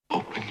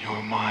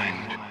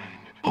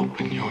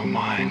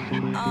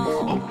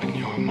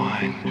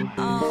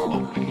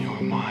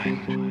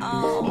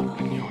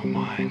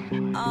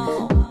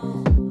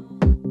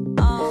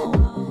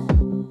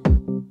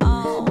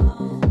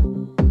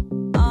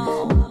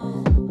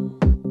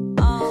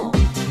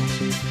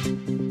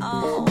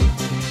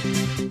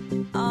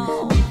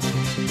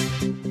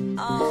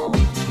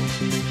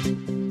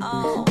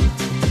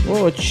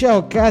Oh,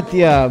 ciao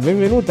Katia,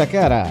 benvenuta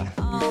cara.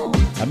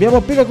 Abbiamo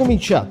appena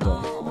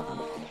cominciato.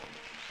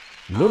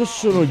 Loro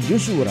sono gli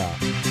Usura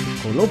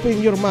con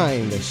Open Your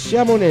Mind.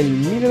 Siamo nel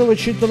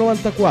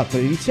 1994.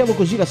 Iniziamo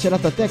così la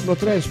serata Techno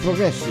Trance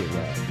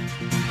Progressive.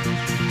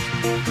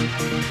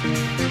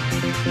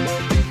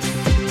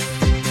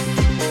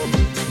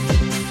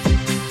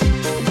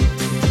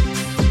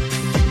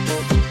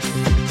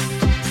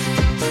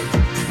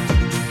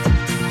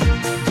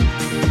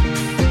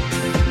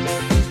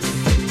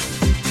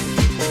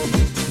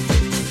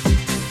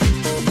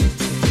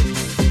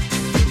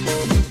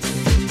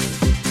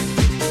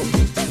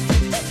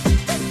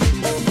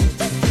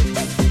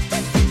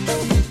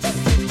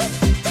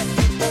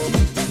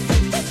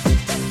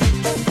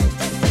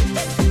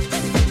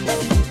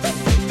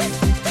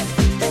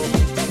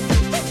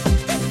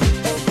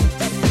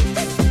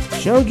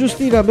 Ciao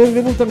Giustina,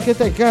 benvenuta anche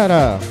te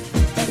cara.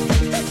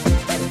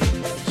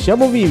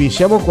 Siamo vivi,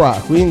 siamo qua,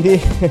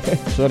 quindi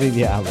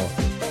sorridiamo.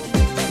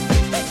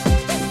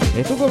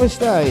 E tu come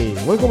stai?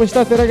 Voi come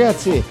state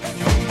ragazzi?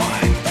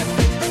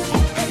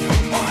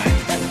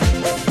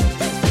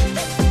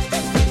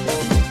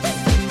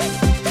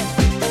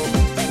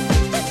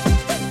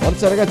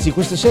 Forza ragazzi,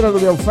 questa sera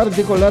dobbiamo far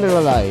decollare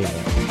la live.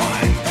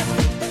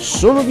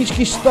 Solo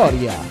dischi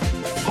Storia.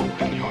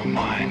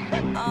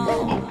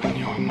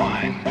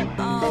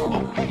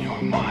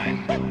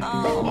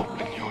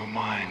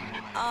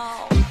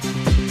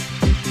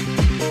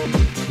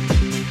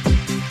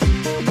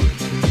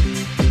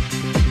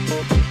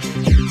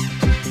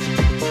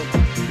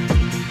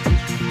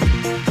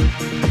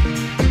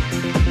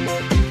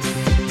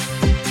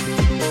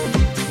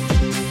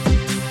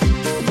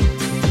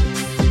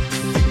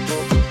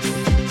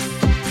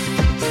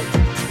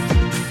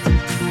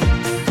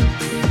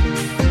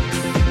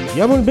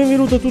 Diamo il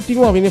benvenuto a tutti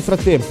nuovi nel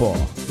frattempo.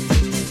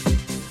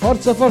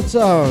 Forza,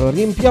 forza,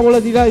 riempiamola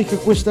di like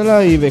questa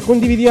live e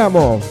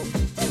condividiamo.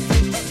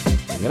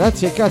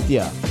 Grazie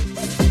Katia.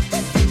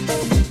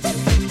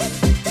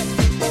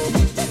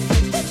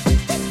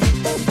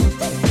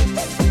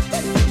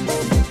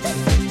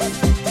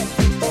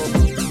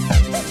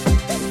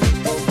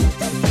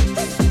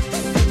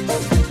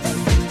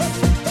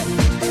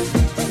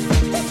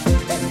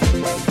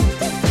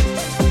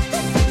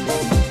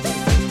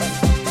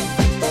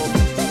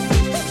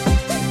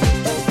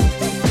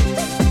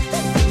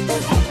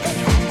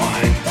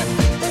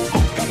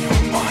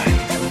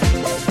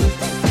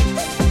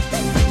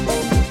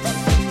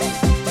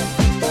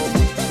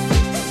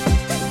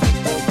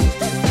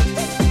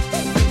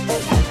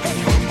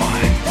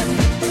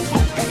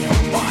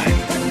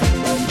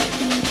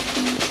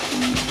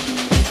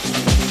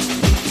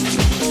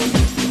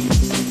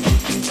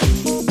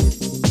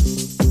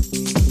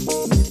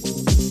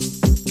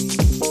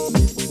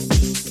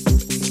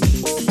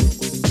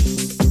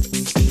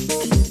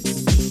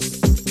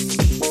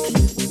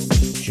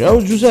 Ciao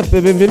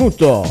Giuseppe,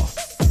 benvenuto.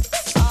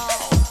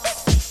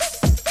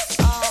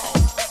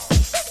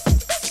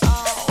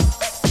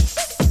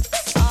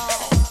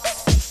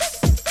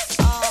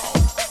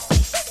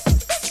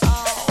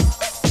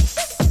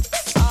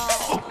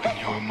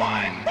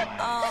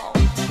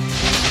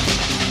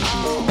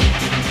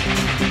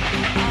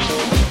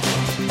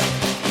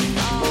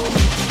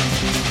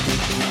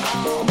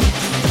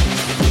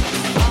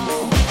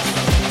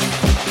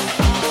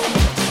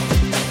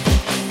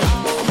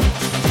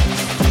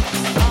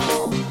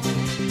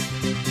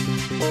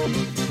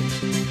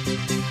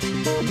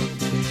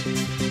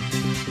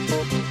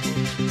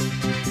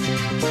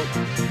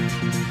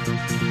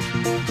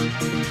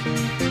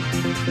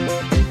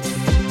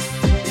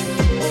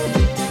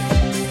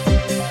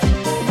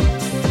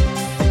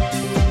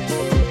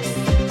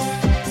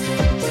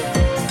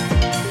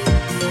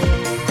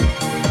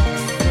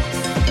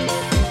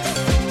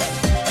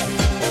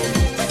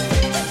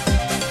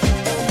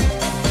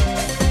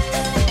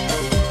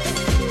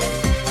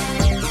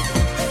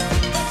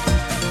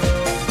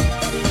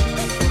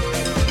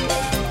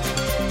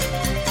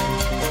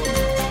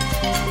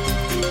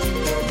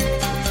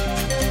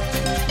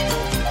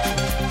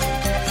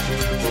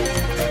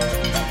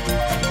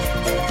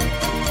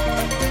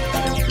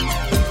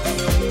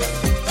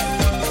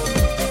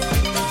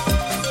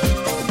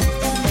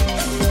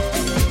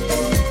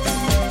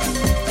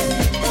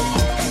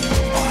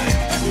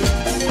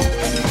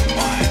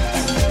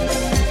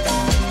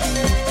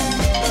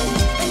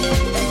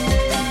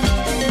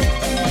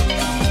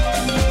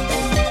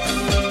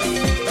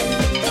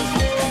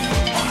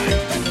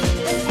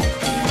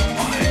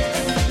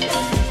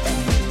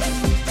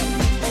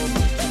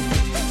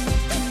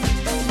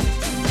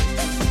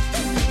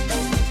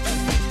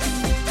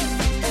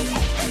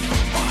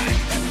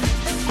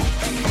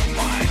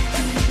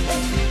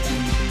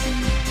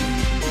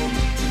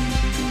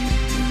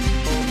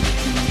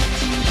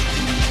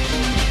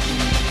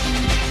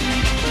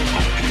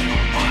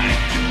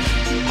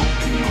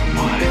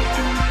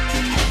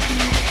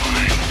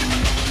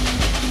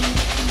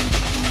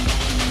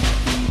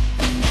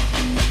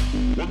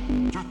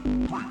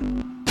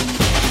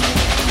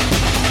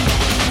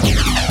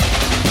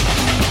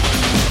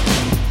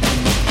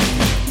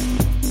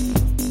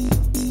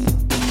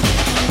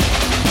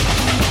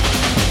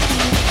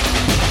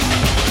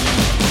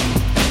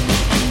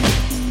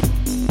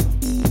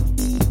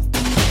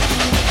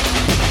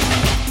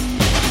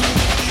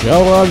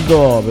 Ciao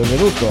Aldo,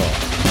 benvenuto.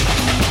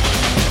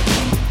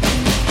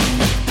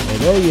 E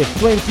lei è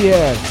 20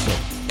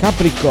 Hz,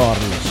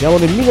 Capricorn, siamo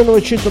nel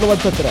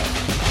 1993.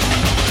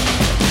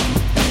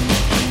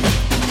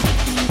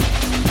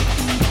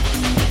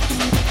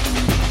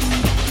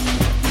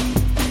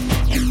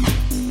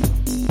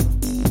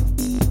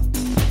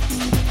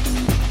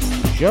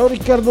 Ciao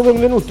Riccardo,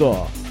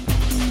 benvenuto.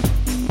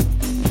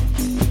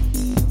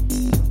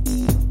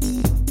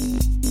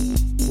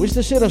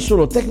 Questa sera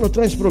solo Techno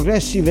Trance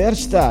Progressive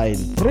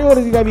Hairstyle, 3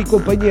 ore di live in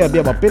compagnia,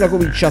 abbiamo appena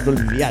cominciato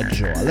il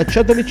viaggio,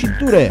 allacciate le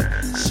cinture,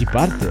 si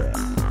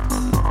parte!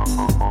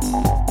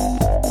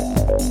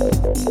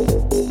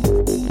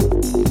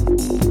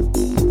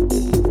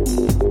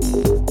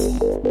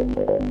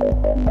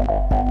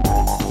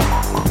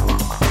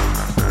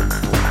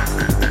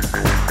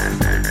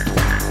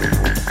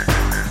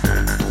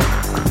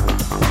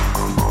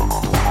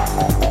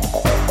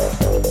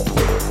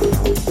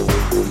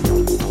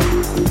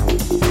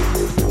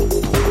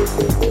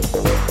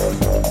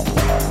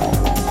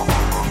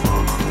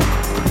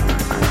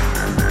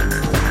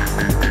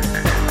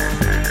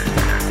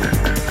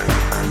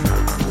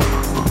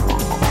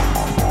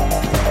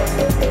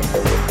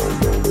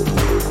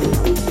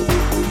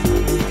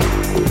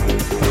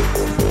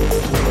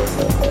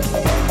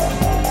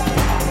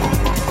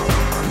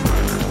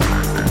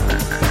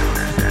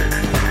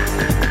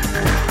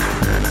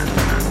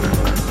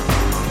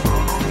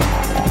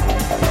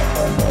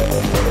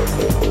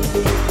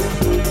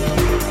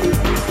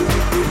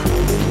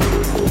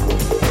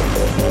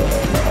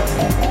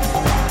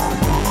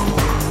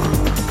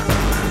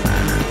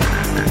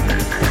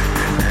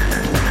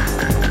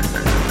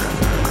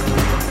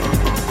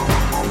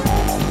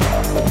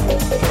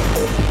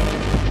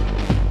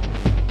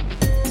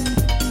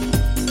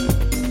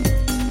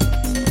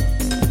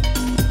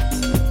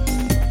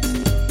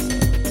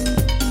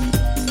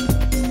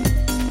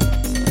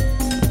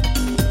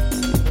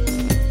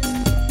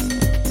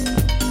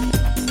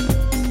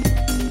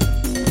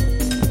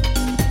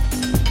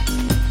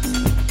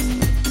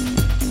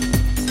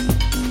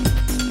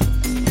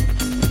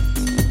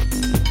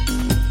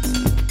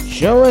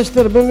 Ciao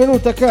Esther,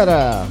 benvenuta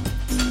cara!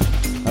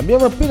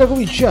 Abbiamo appena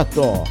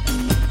cominciato!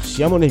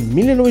 Siamo nel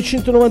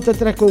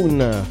 1993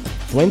 con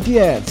 20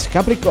 Hz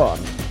Capricorn.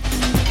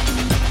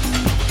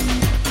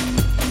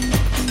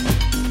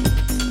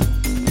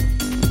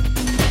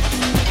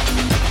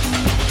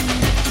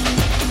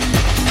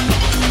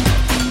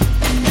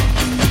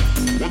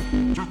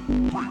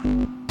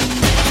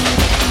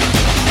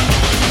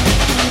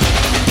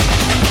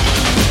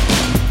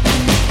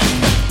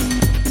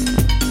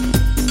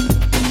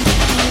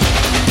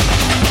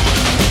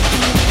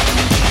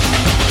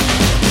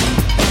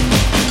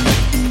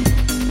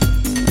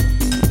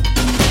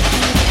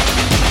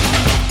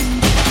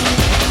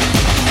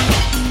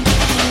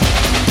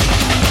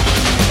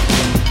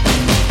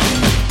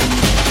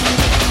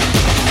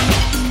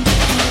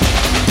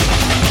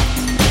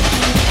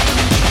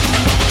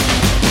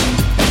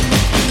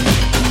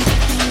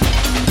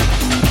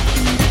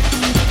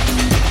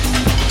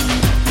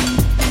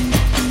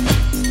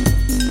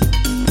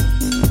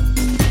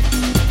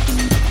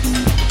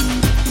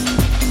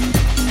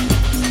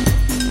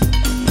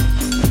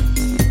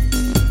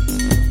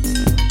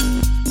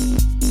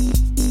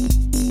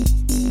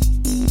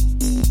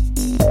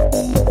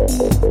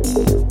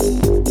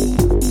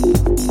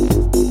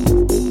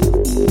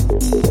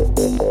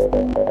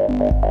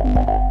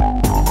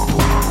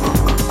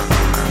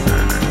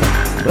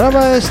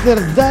 Brava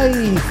Esther,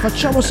 dai,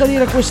 facciamo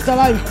salire questa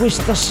live,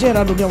 questa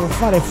sera dobbiamo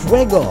fare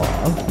fuego!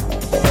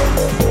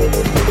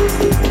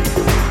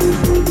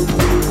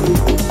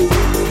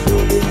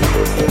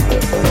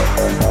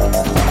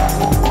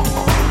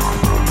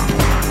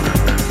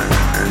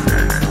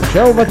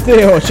 Ciao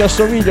Matteo, ci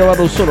assomiglio ma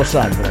non sono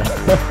Sandro.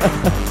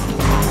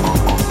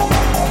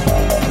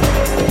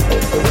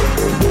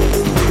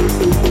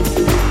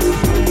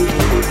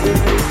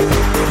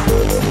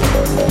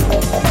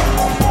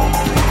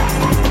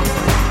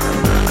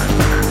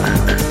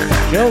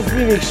 Ciao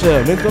Phoenix,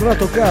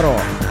 bentornato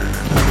caro.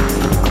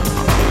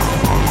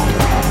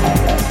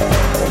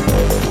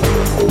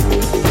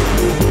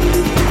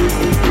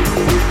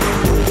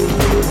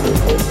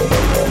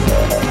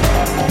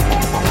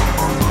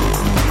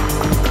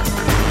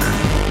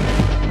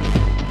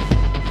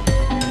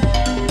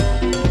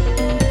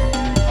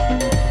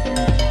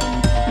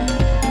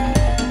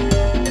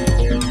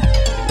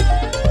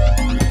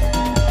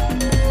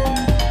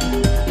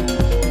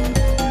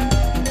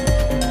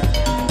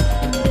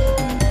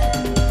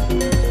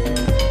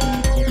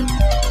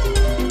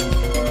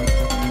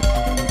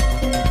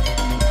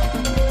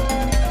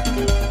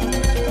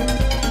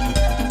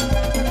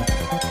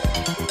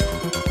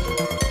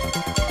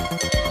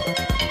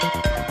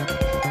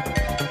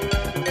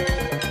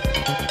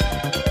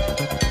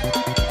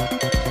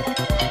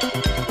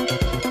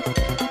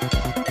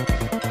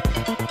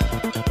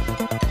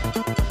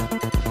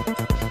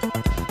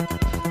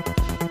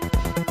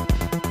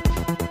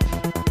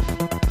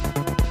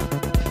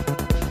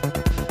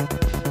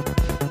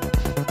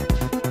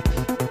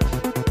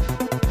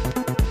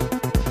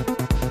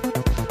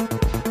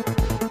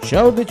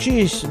 Ciao The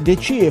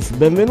Chief,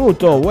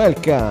 benvenuto,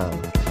 welcome.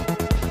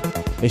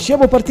 E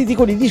siamo partiti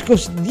con i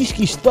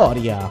dischi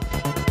Storia,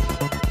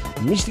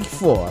 Mystic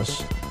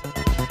Force,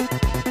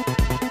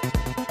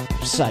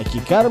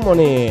 Psychic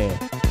Harmony,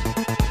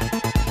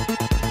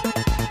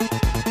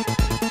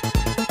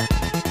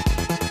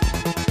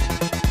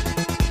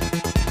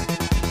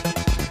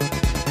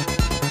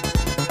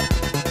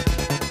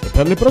 e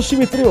per le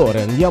prossime 3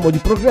 ore andiamo di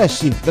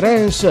progressive,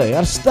 trance e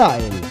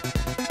hardstyle.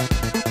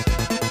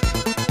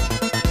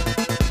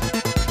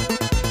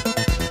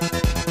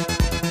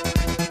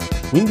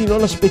 Quindi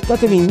non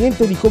aspettatevi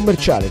niente di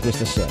commerciale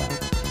questa sera,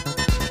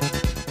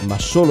 ma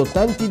solo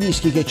tanti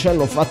dischi che ci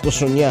hanno fatto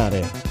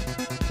sognare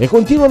e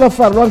continuano a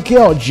farlo anche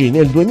oggi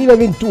nel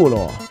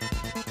 2021,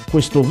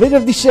 questo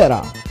venerdì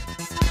sera.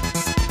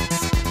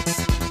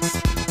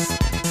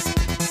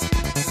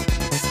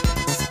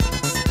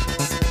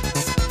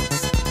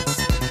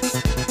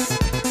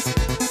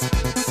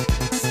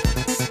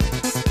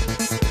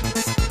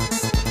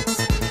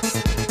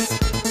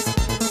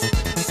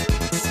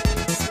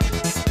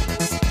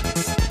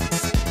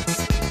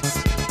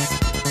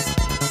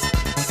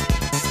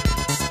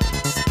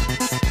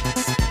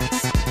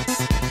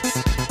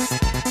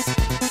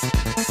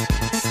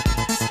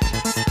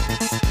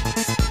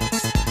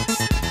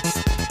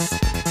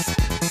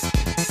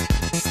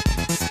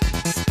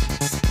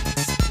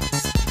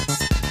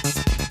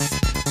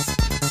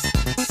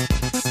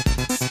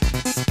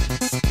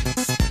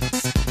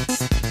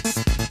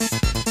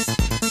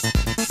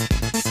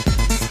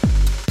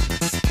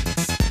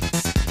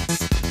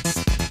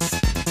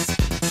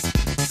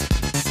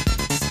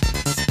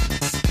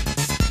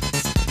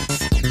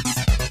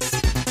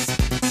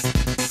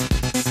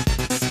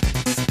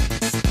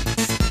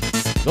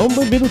 Un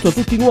benvenuto a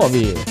tutti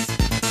nuovi.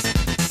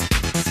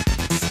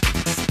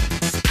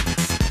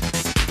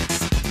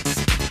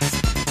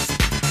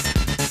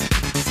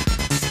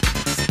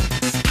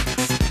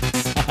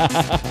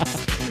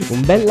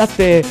 Un bel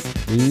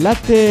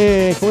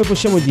latte, come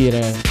possiamo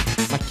dire?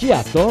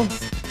 Macchiato?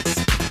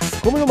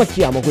 Come lo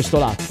macchiamo questo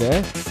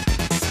latte?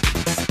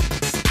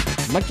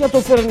 Macchiato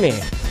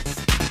Fernet.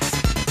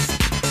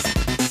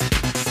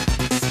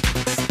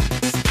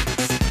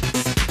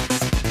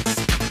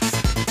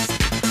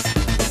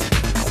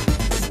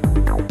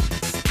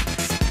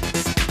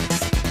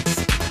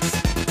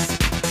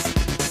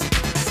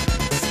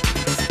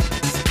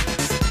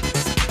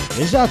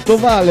 Esatto,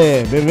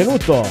 Vale,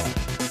 benvenuto.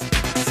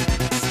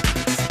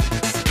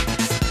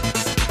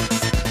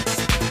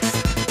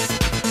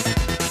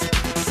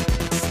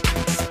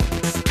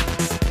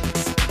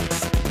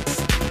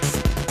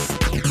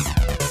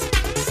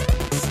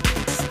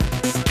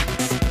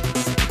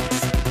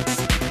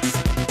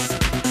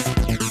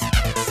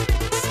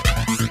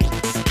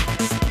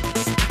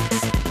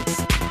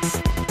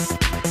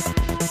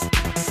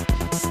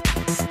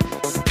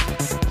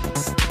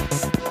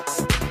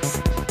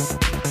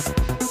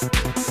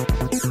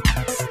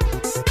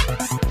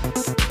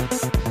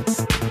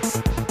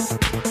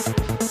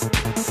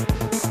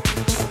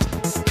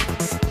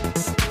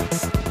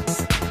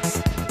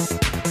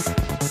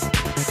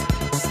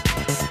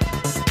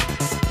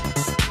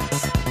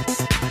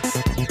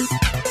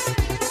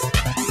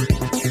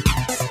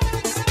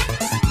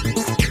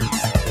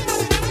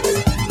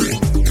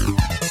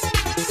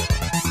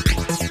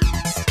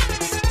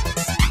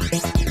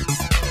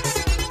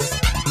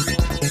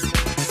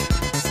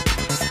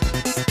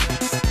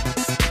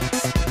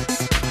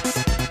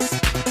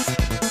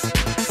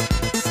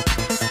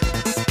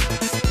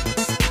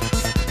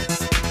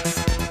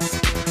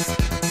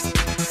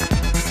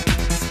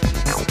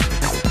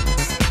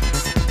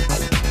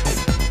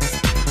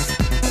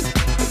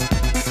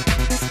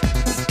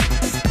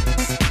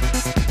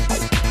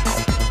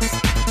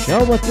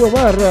 Ciao Matteo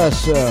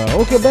Marras,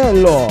 oh che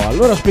bello,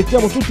 allora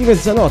aspettiamo tutti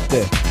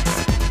mezzanotte.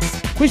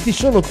 Questi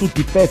sono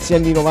tutti pezzi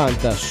anni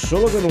 90,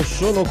 solo che non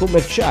sono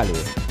commerciali.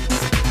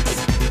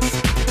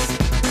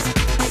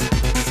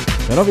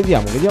 Però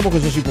vediamo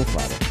cosa si può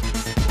fare.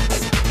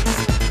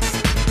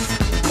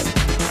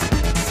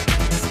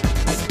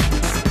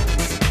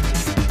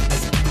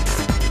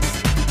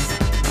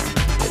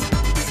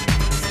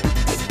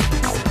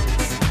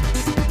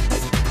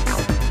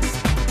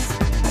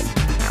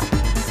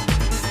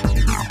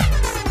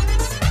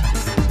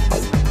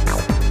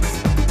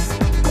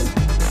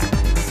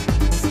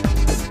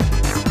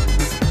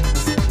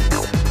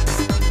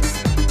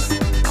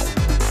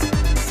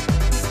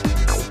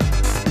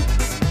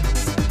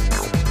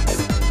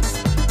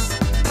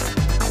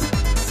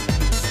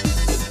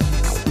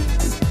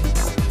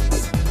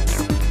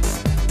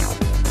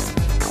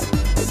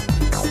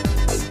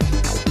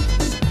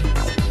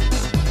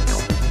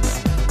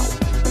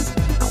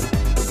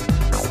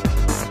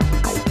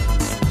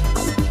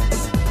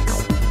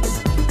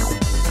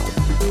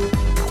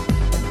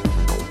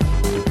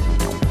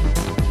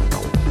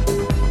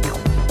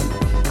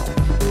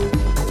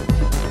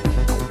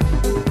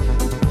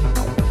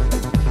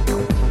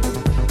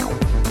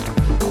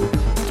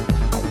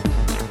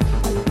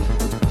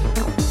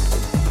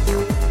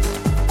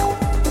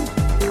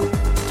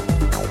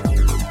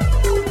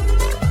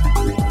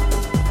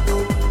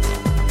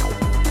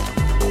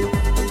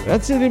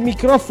 Grazie del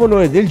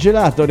microfono e del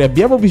gelato, ne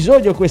abbiamo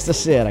bisogno questa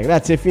sera.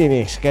 Grazie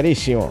Phoenix,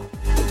 carissimo.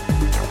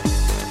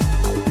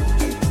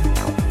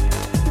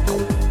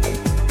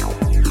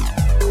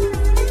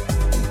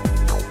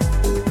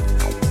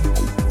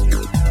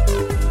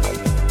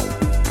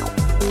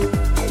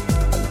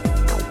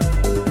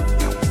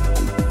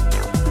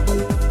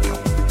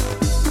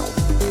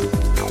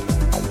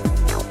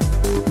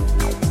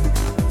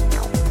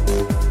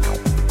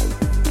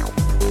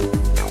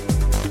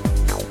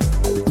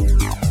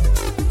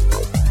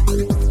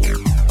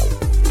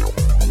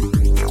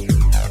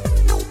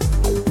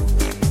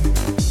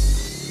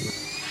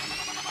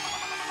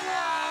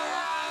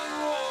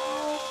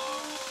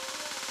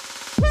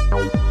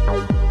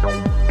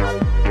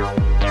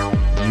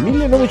 Nel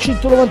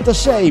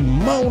 1996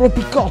 Mauro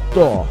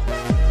Picotto,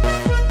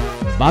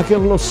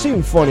 Buckerlo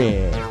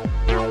Symphony,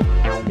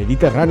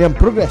 Mediterranean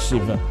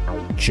Progressive,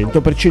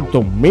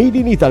 100% Made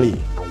in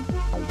Italy.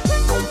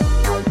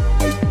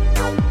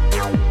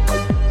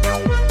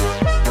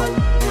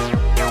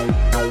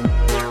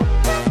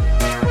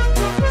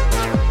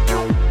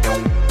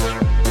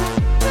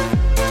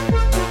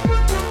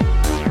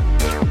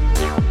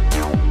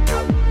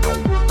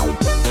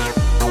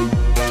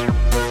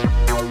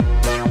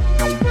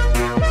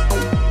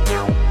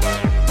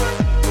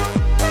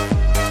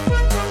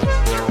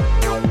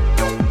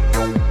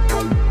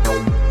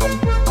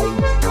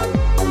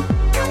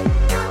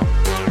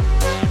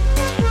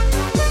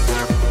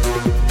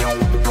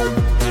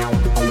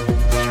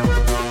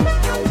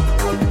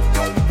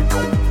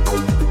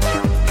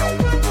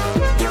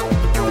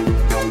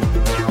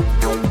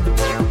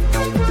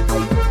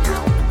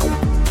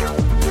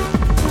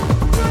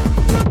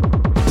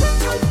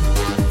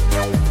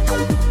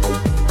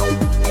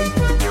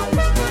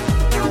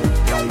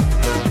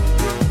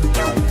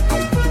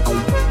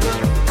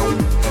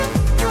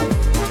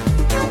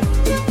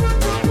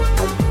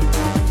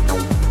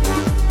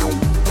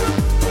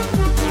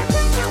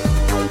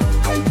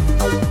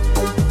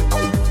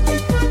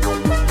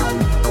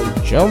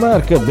 Ciao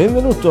Mark,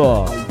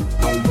 benvenuto!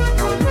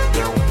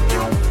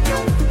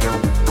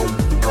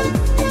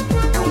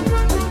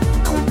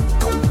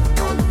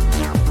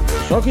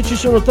 So che ci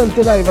sono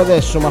tante live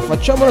adesso, ma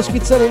facciamola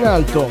schizzare in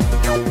alto!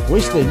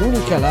 Questa è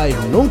l'unica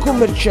live non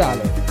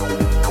commerciale!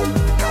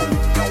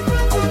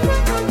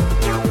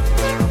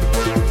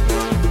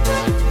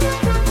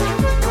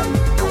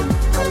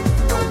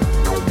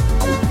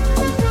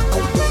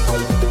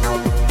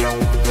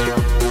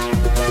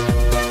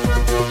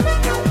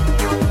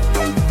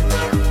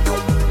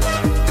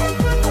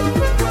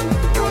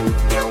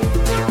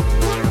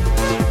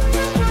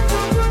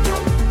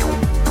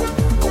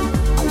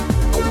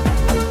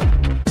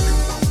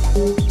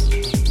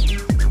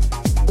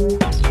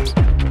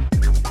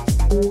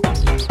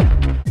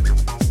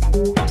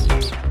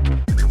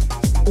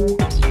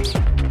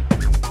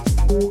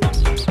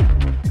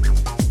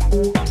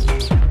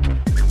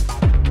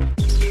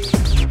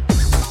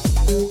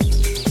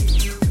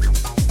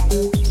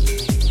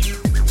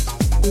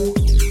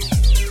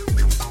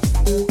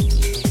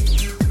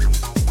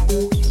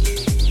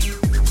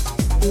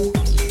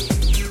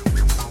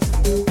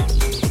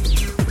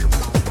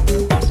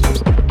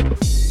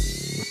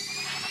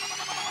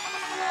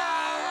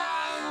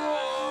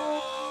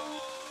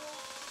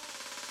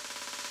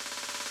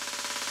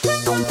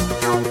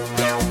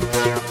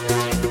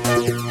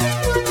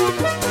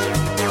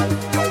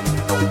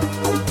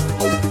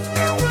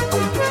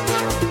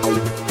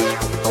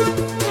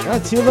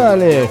 Grazie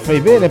Vale, fai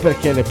bene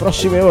perché le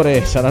prossime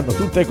ore saranno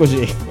tutte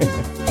così.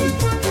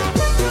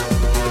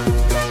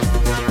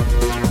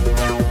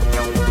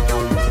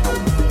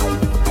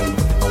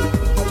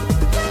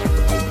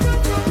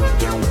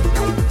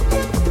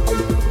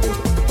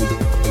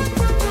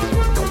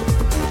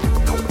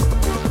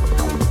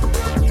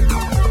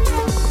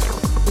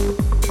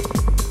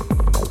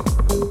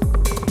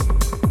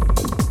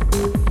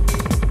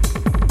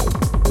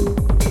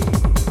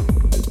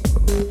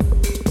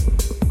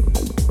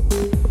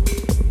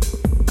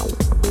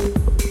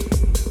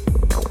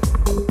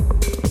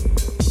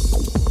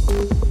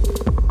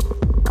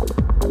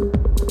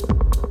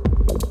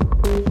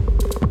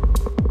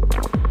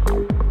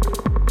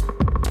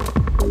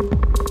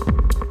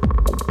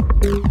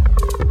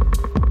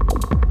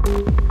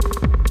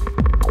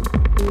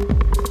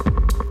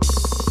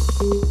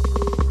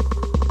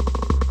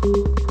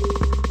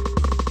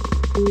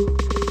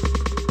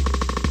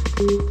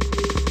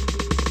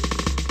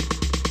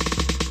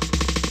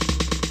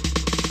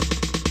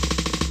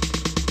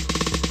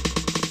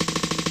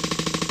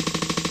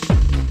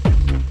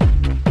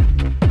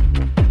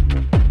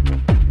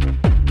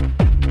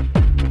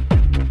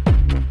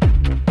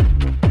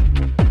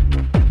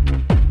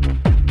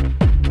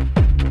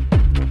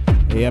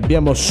 E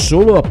abbiamo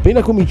solo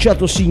appena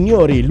cominciato,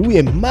 signori. Lui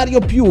è Mario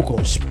Più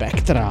con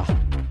Spectra.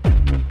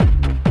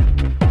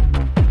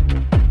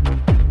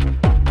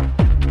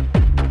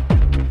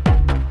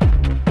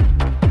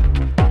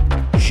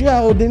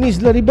 Ciao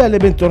Denise la ribelle,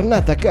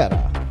 bentornata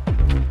cara.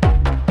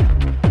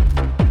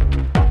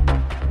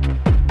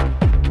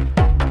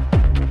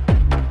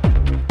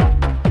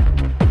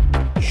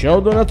 Ciao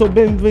Donato,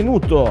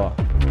 benvenuto.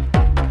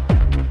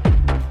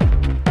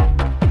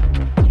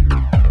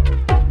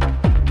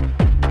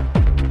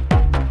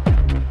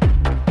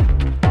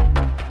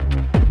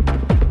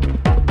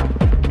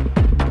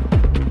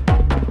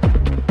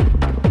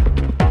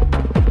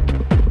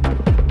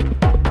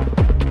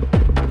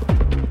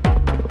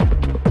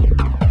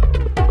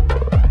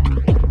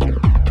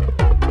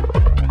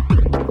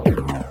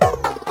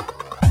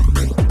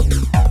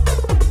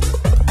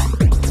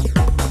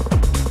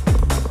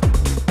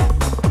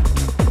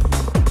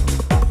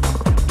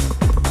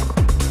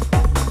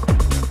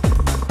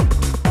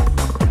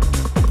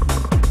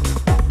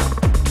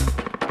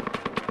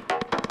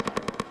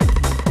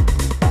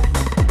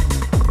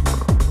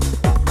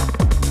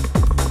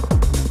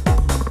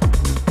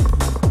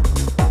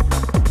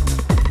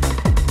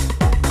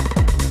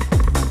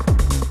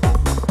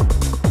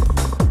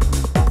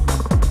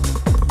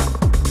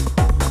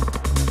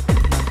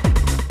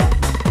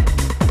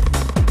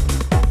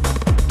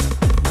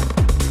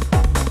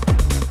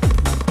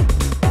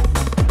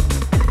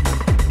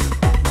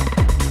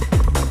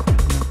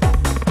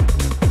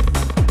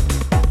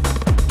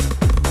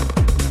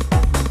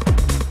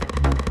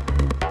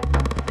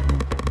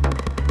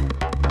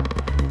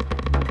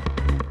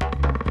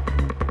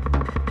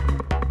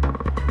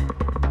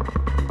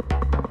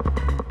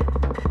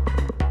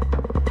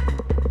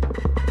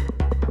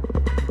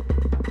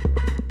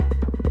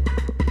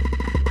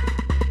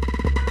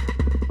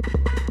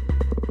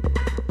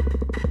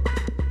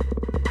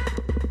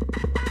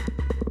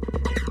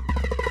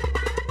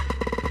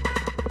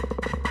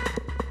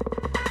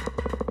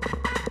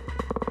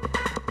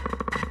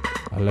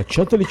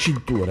 Allacciate le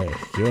cinture,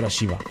 che ora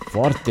si va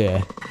forte,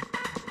 eh.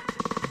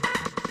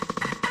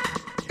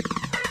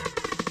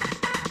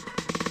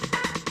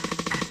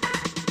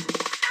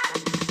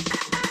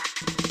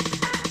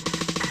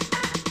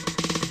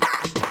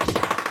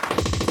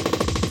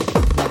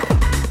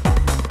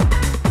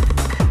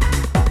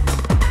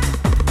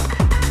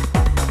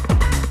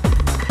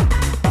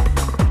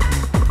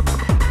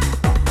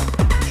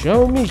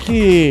 Ciao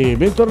Miki,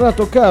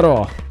 bentornato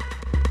caro.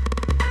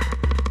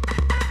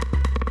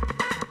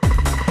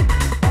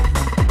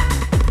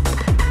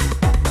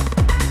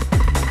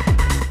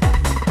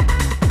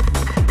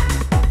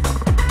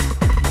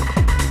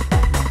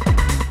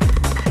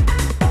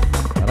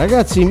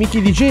 Ragazzi,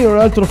 Miki DJ è un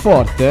altro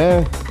forte,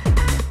 eh?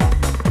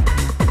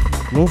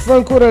 Non fa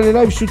ancora le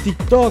live su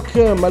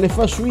TikTok, ma le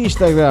fa su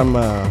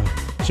Instagram.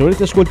 Se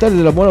volete ascoltare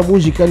della buona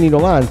musica anni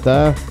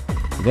 90,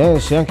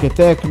 dance e anche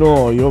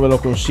techno, io ve lo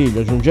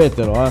consiglio,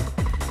 aggiungetelo, eh.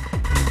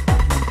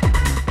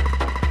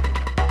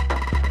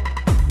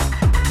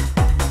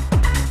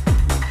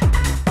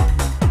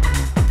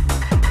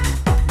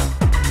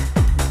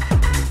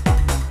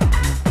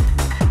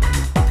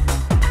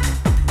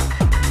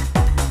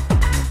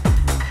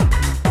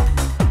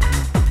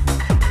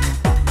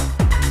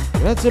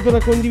 Grazie per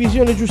la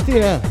condivisione,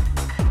 Giustina.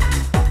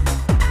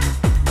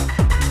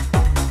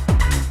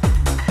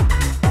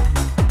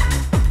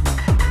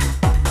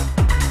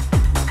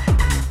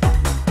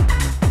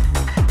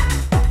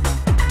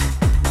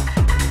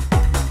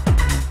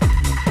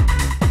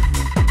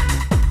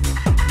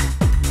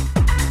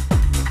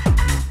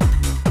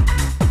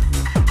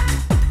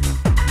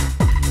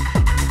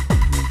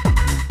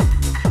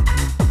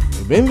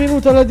 E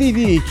benvenuta alla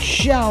Didi,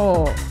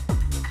 ciao.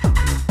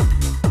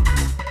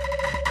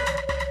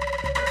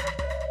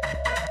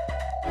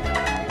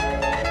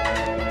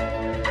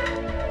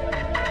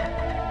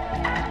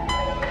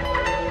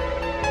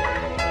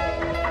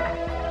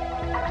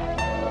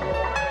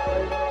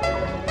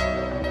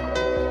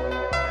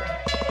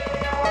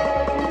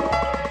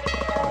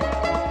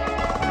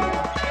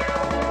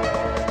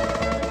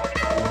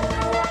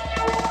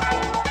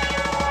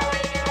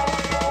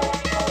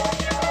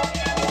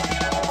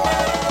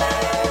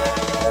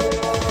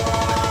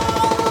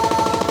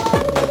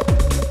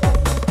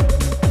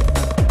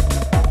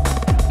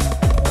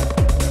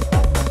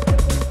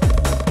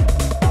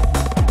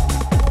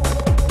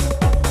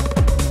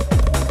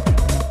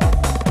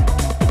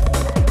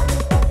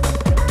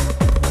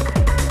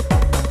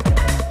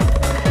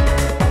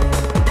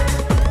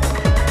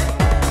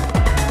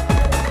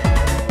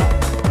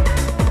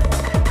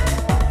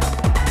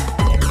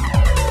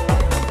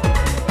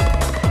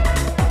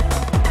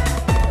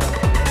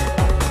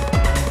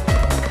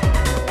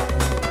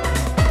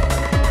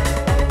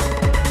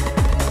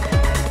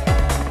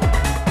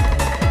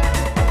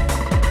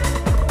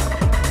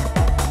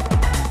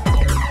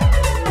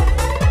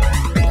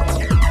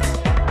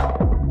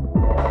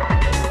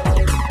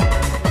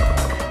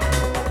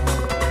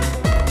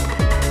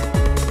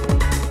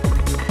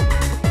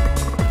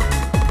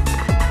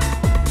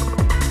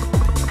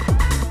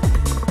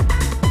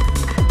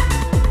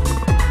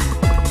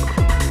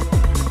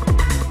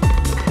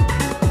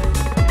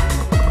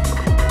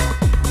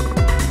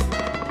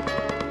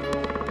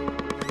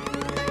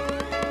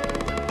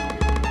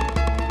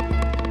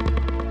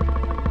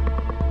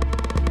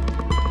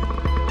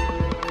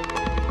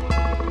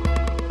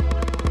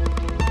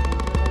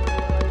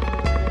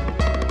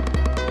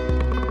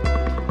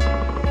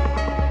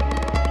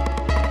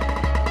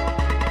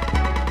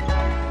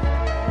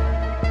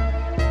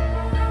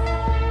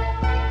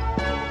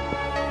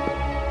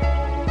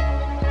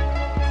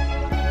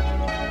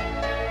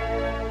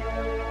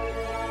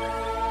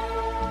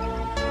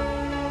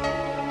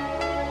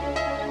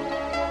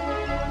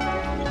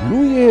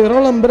 Lui è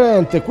Roland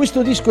Brandt,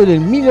 questo disco è del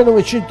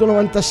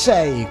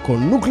 1996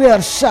 con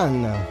Nuclear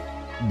Sun.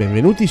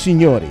 Benvenuti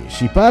signori,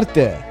 si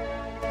parte!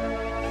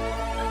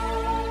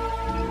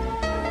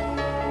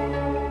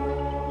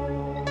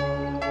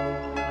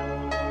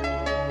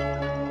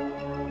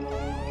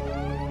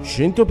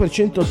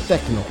 100%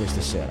 techno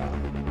questa sera.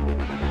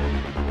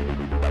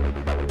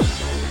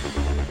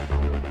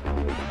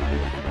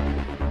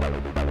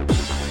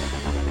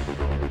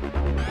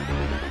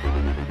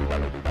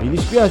 Mi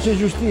dispiace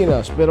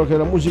Giustina, spero che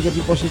la musica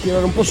ti possa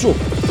tirare un po' su.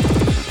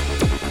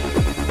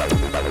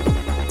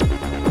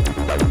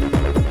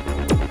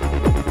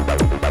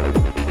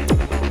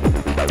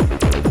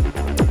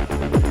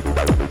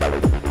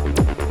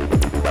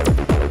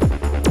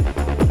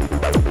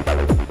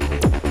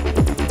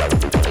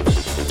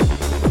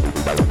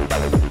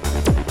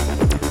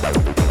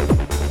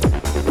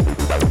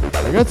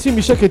 Ragazzi,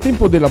 mi sa che è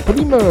tempo della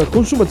prima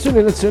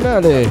consumazione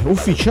nazionale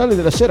ufficiale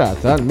della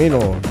serata,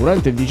 almeno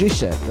durante il DJ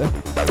set.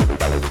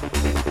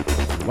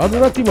 Vado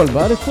un attimo al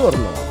bar e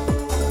torno.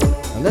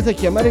 Andate a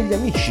chiamare gli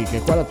amici,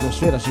 che qua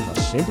l'atmosfera si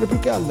fa sempre più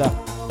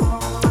calda.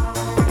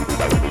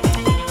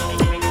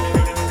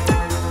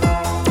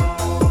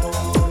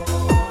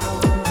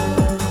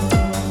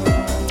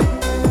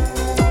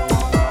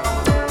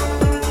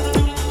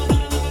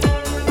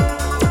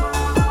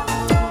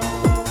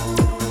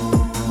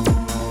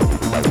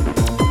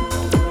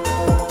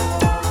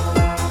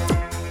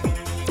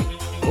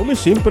 Come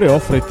sempre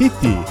offre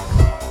Titti.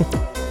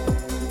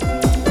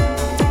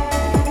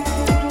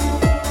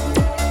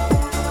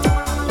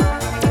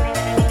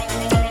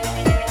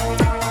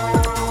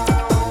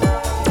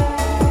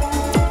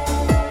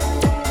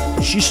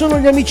 Ci sono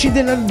gli amici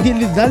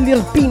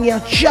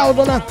dall'Irpinia, ciao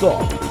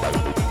Donato!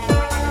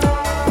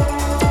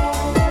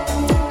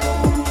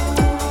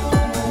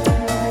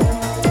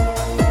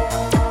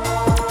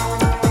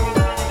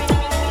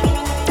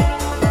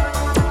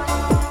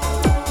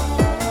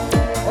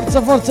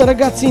 Forza forza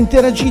ragazzi,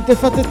 interagite,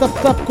 fate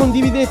tap tap,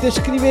 condividete,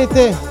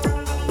 scrivete.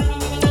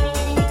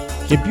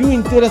 Che più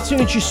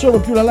interazioni ci sono,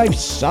 più la live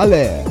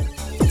sale.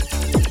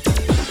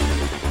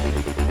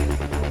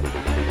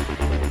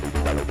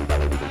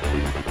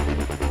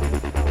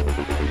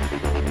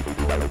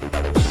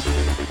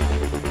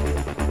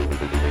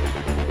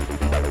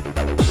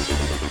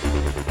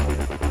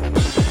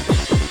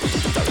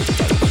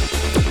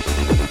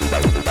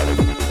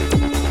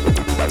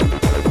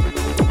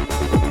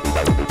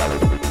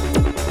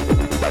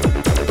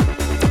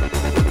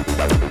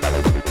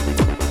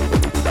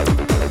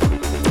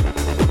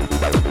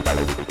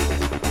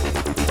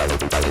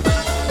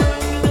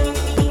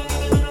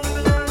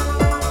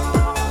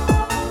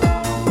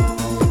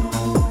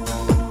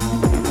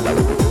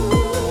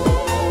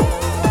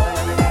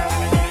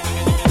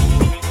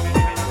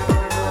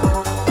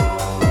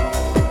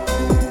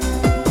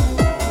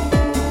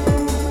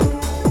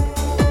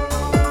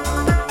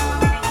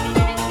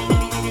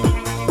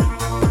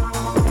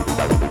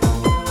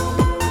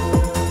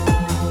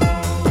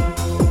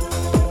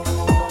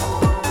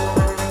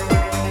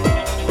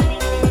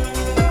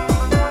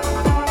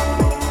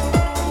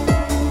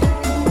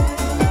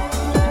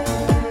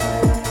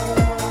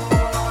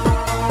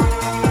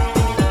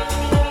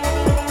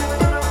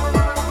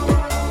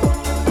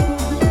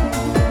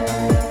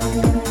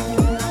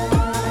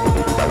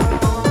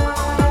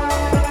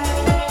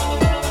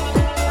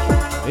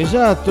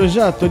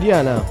 Esatto,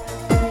 Diana.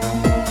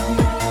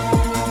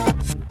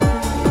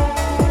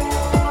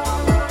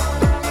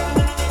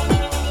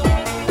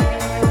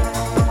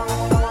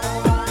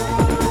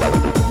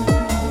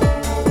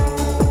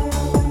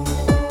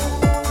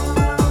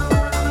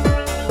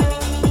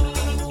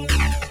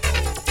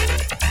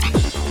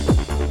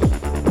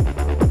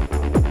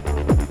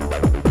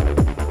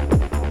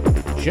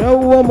 Ciao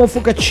uomo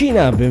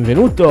focaccina,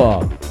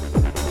 benvenuto.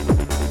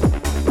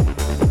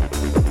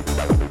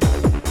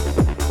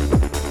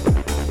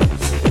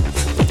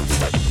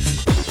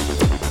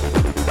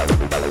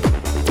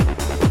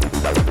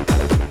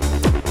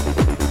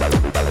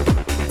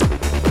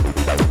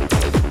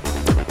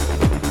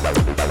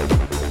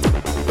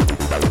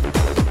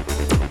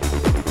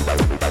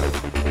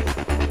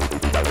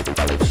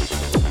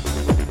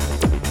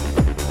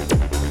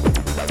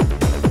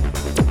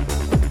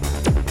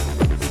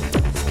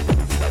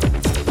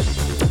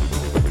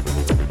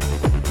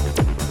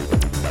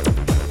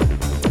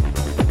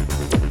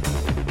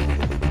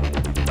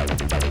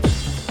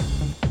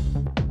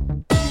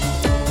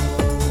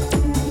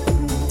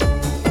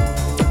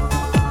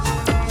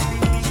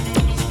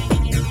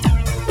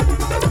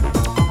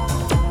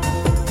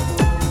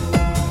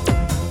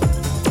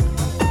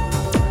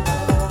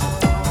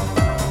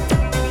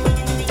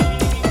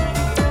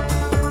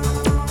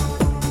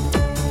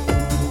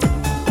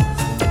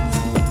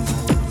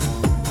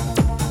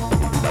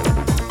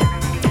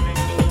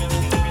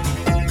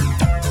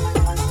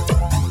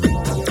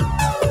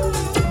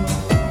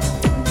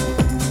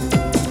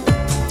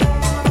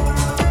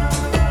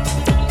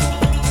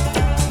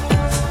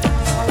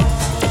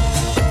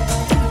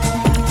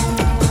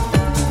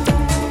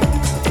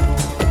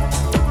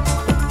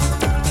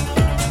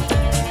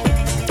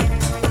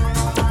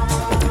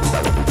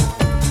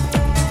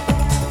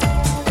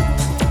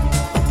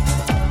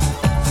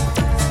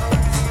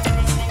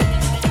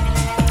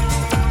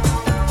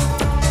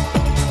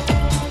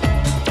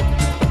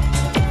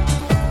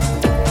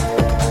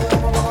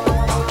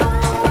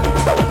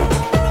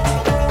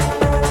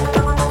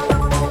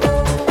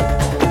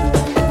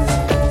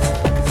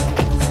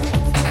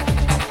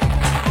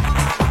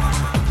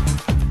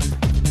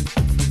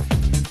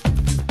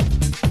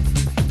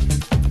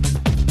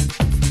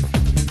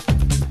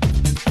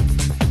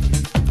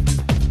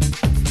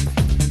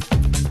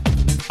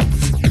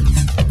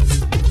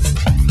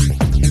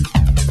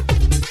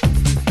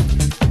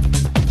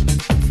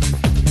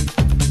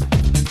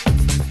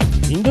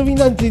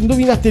 avete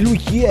indovinato lui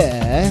chi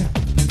è?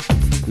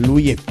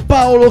 Lui è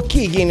Paolo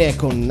Chighine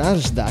con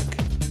Nasdaq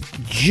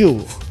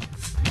giù.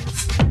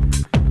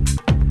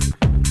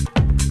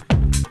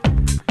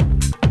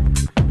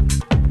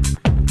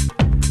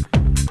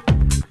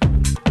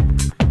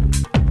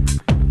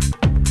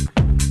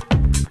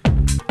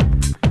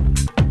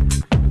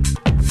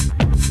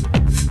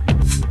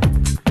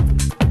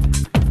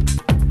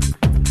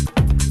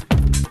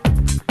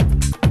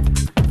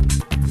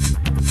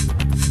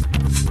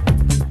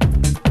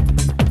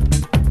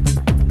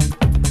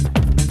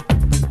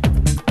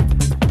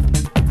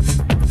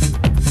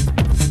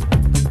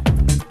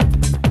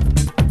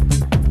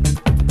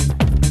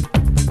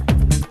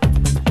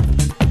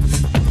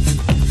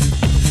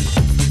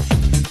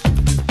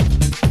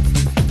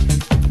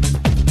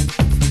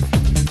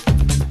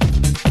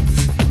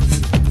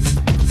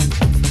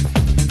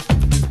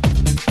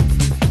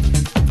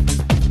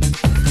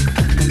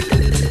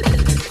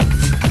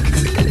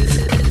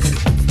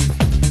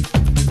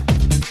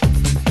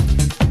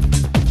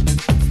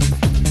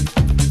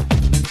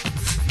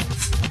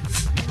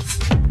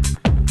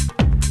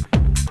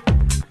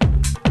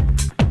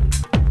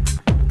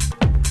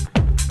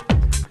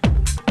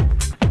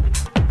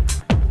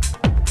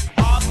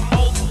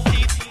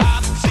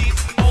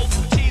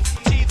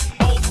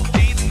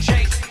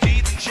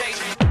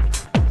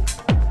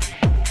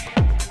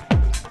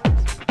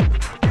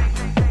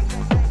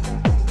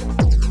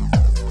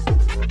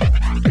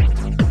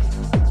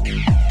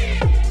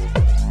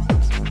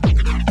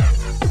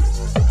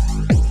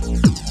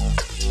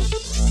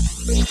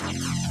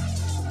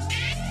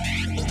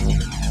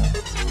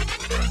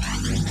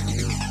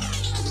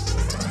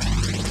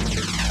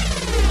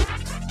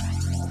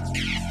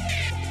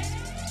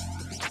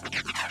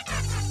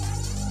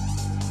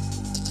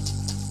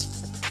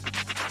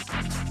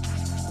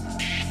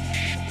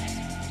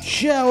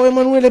 Ciao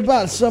Emanuele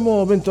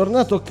Balsamo,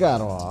 bentornato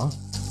caro.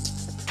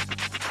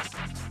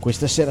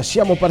 Questa sera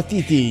siamo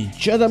partiti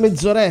già da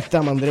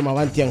mezz'oretta, ma andremo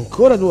avanti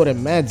ancora 2 ore e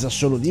mezza,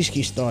 solo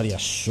dischi storia,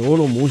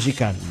 solo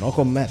musica no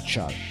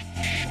commercial.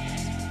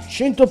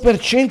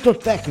 100%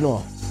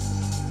 techno.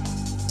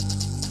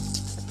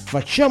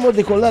 Facciamo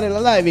decollare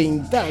la live e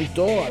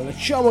intanto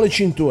allacciamo le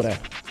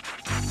cinture.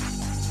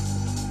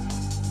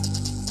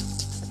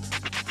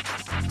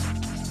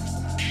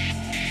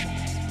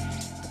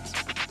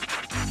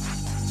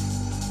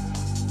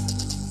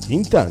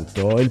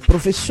 Intanto è il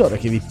professore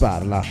che vi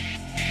parla,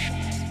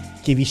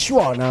 che vi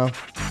suona,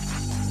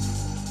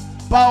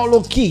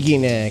 Paolo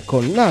Chighine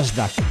con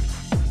Nasdaq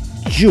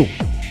giù.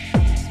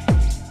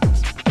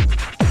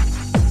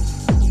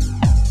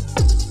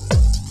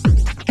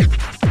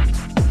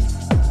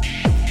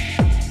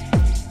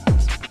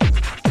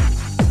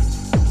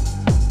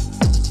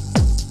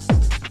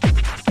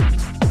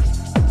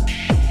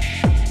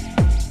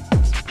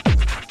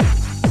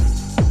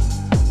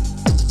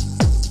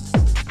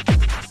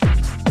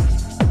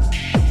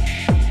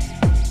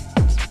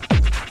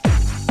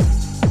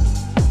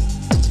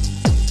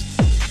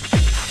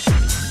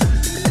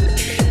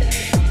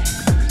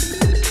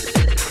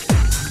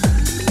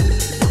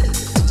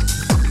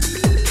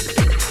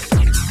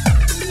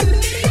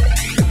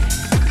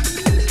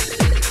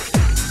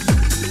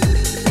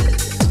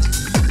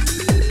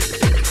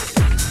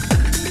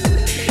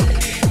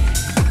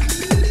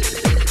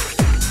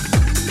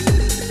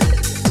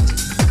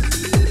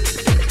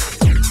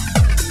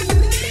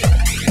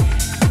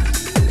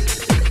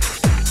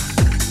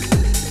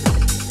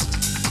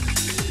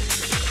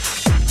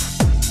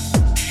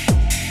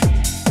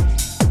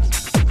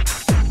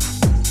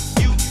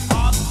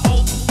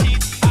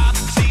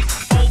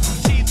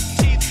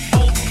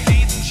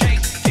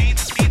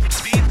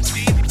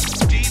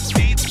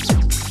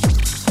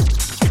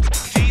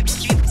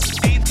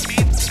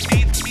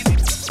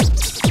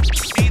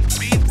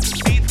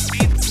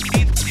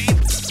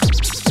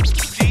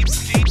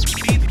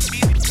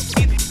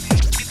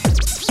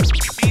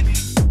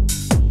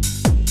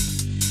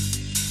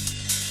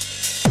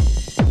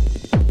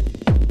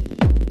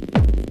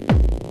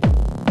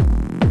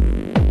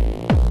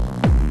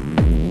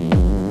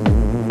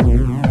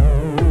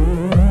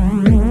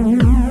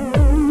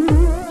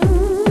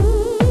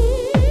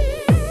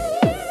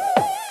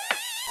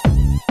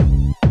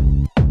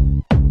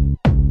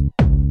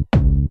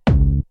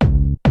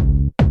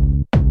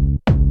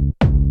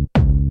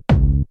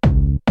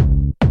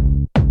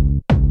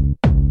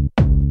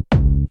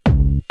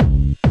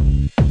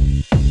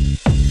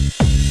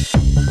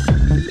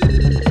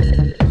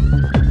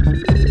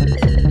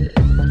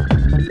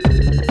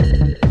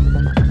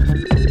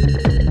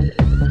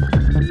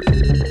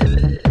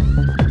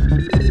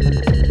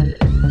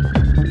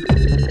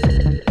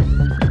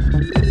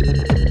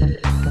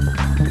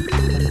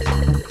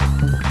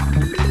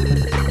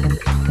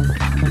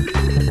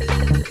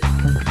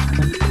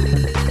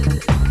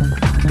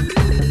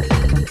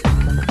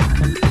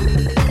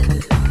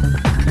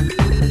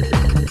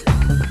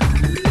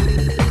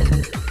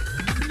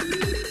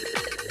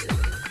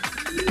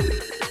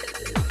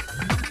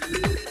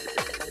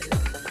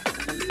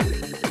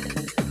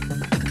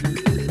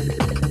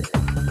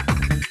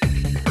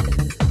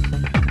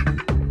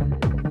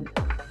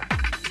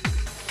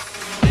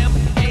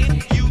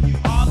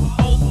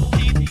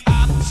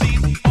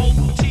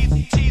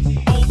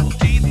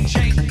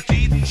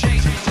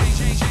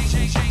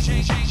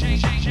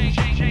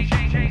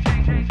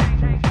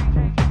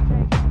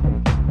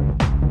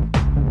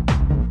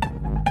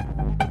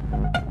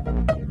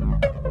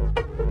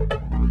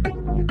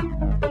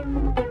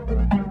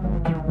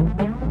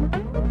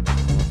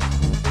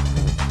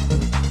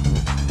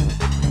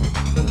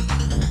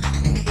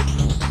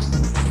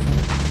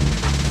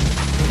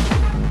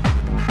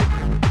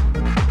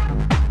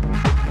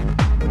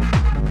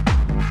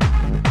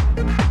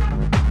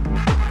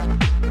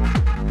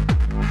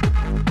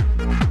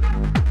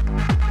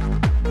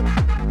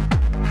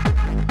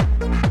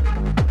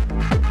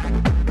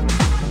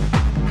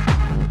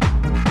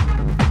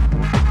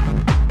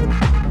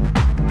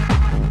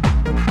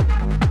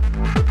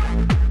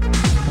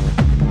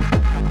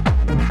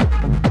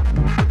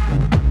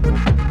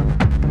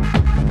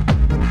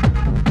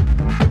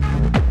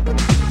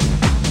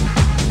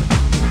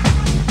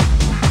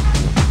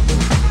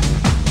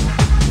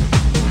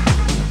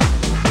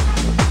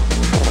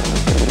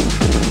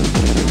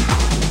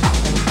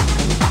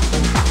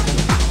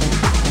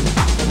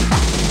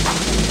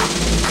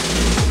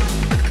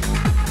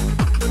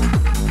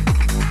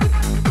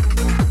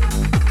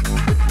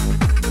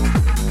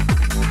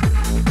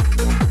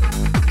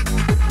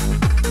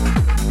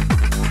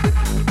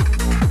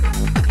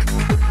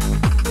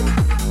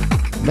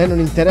 me non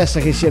interessa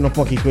che siano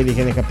pochi quelli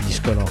che ne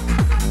capiscono,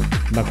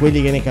 ma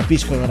quelli che ne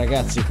capiscono,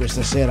 ragazzi,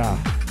 questa sera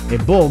è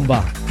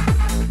bomba.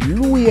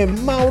 Lui è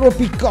Mauro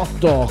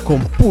Picotto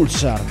con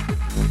Pulsar.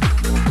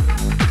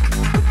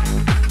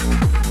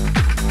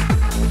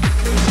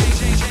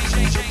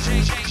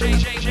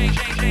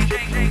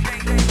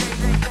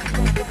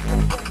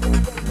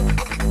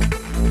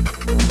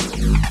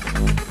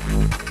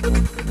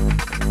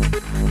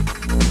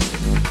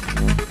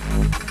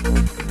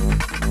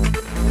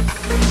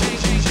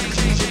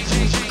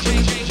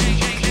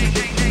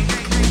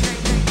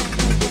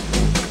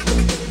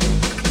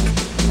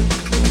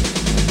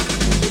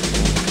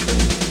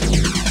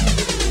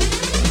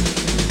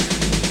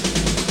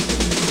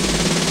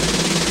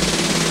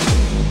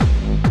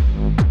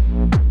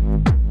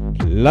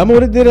 La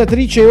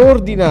moderatrice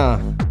ordina,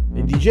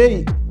 il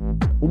DJ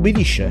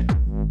ubbidisce.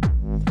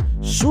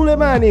 Sulle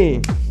mani!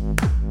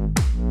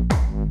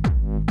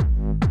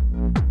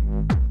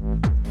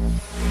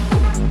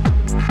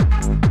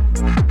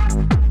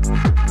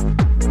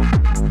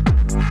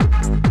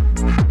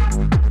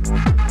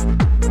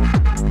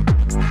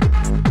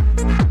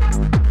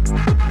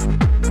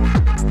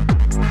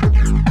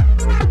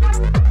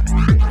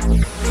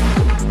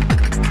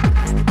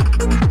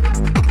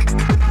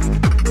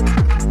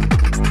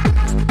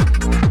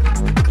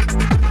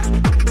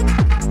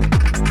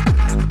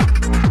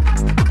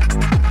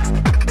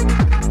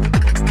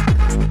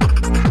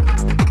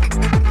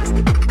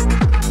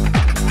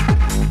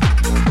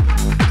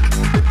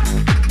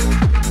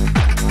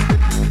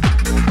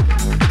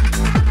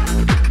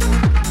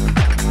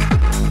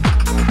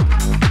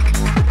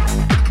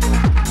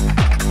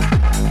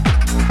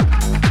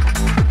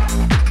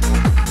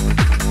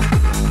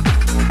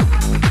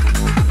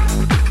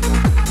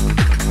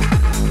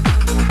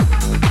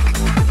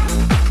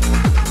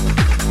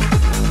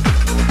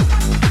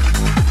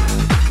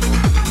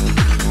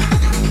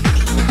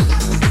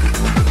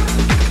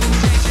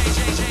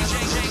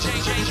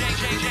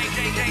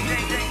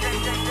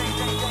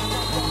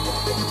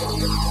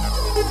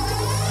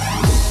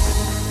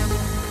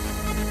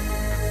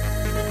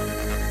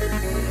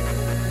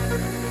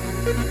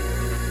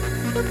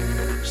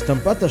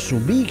 Stampata su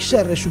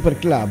BXR Super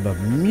Club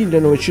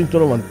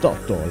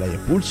 1998, lei è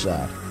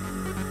Pulsar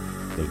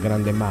del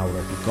grande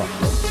Mauro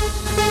Picotto.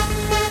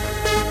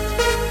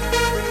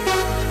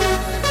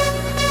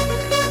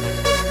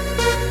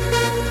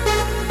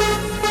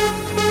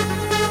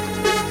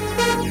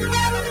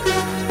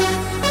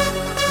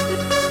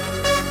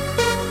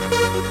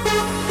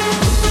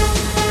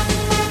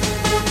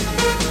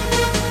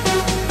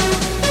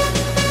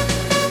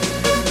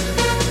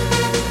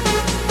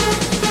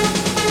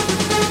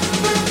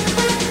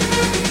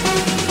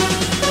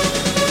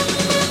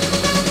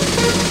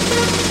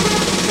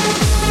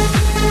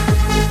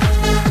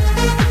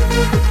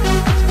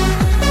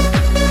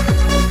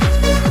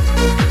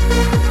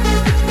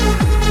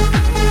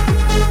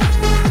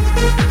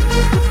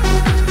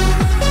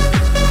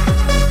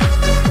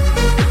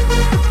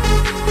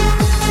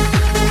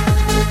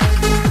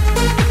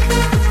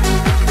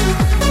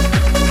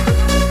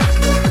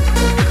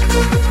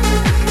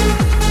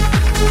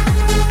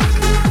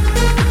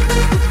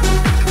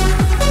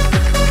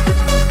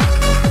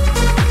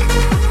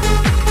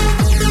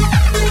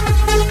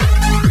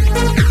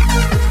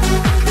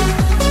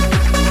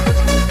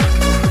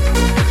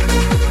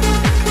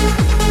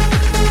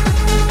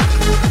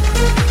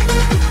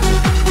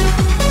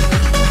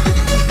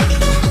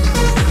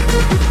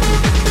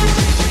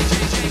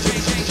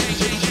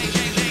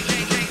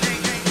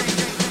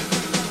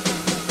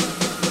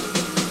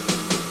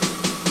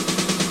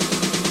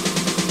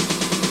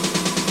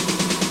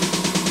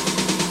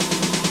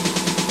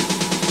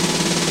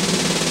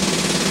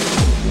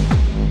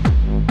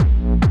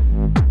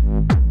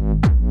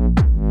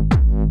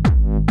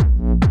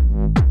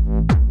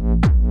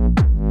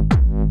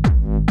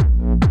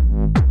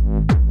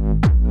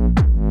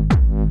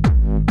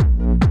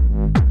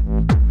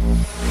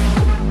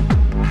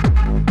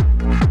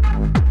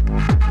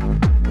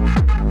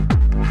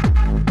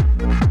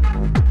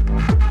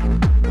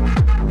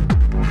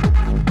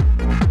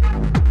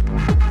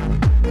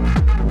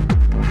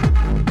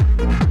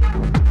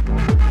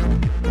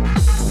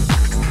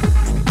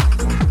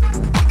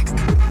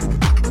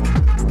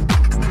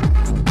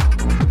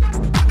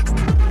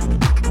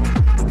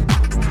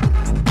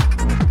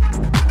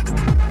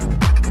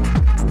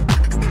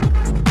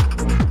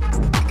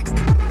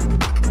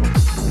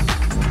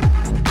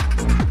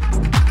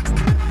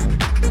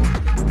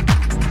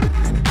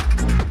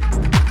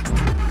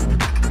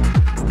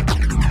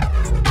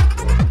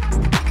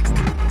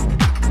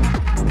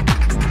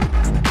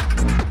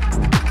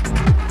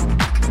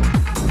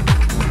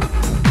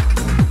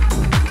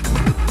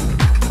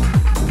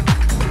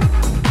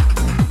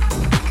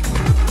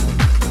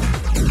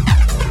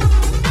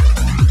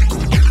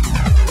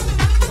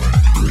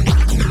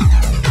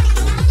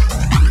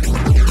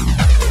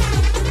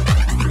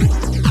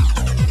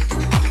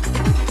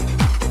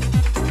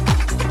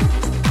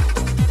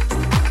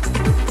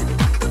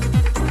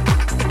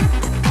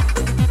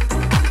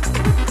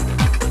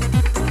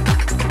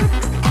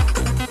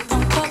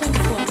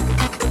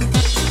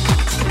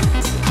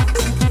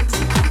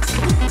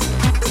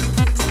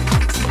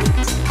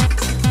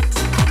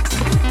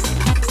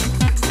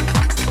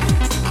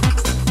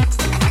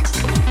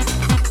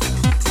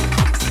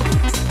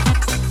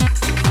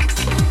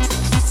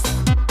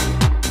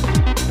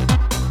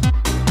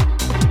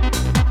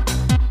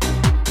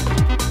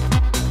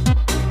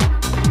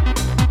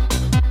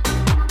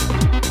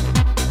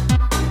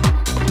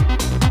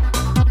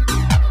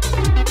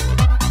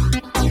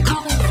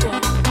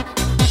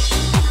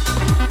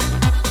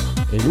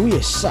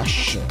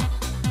 Sash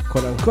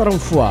con ancora un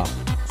foie.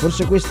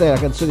 Forse questa è la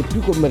canzone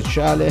più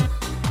commerciale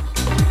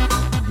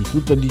di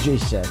tutto il DJ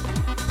set.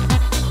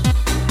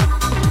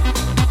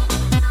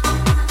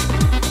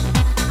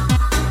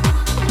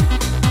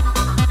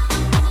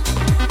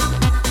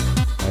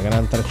 Una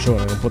gran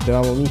traccione, non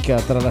potevamo mica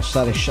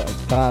tralasciare Sash.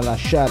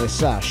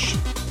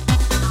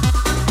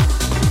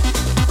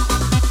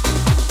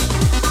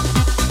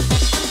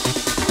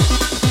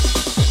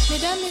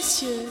 Mesdames,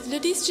 messieurs, le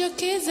disc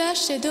jockey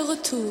Zach est de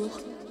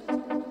retour.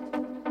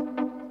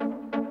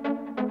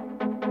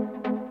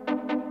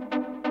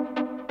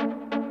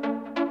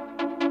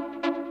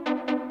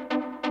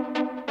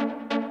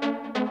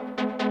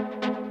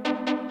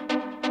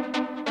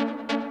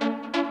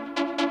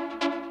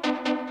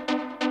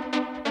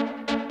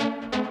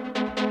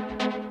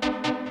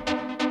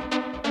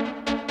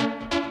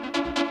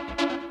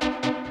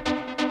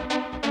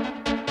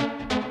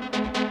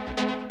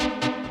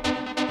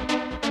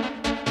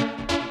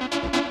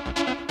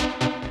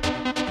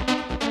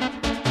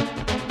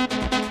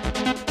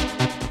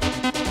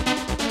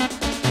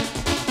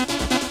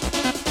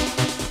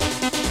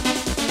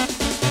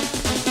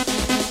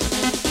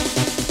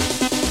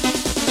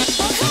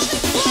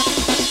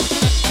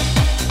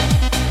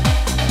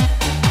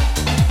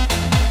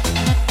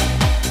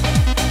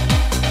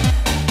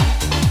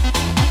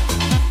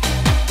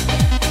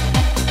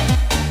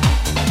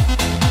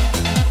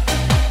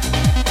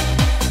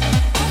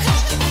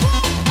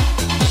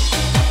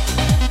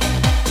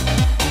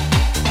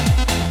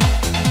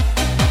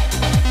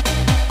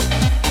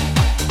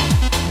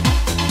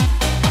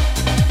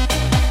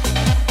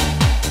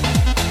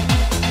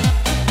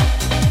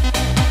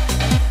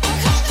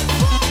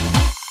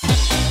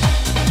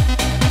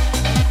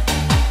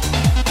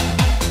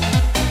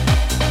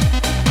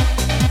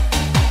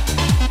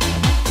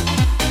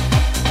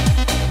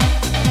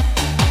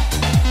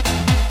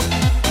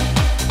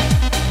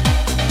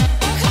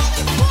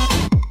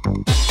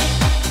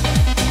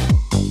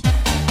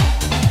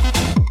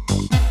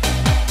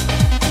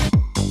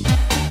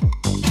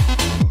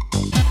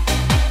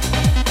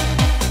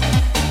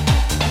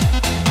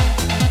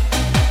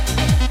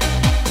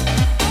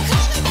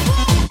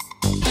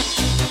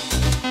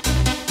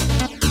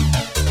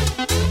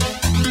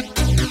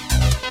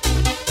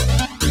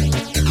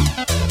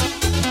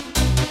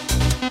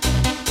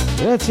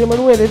 Grazie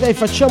Emanuele, dai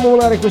facciamo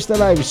volare questa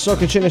live, so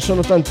che ce ne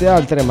sono tante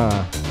altre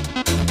ma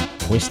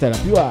questa è la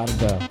più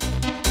hard.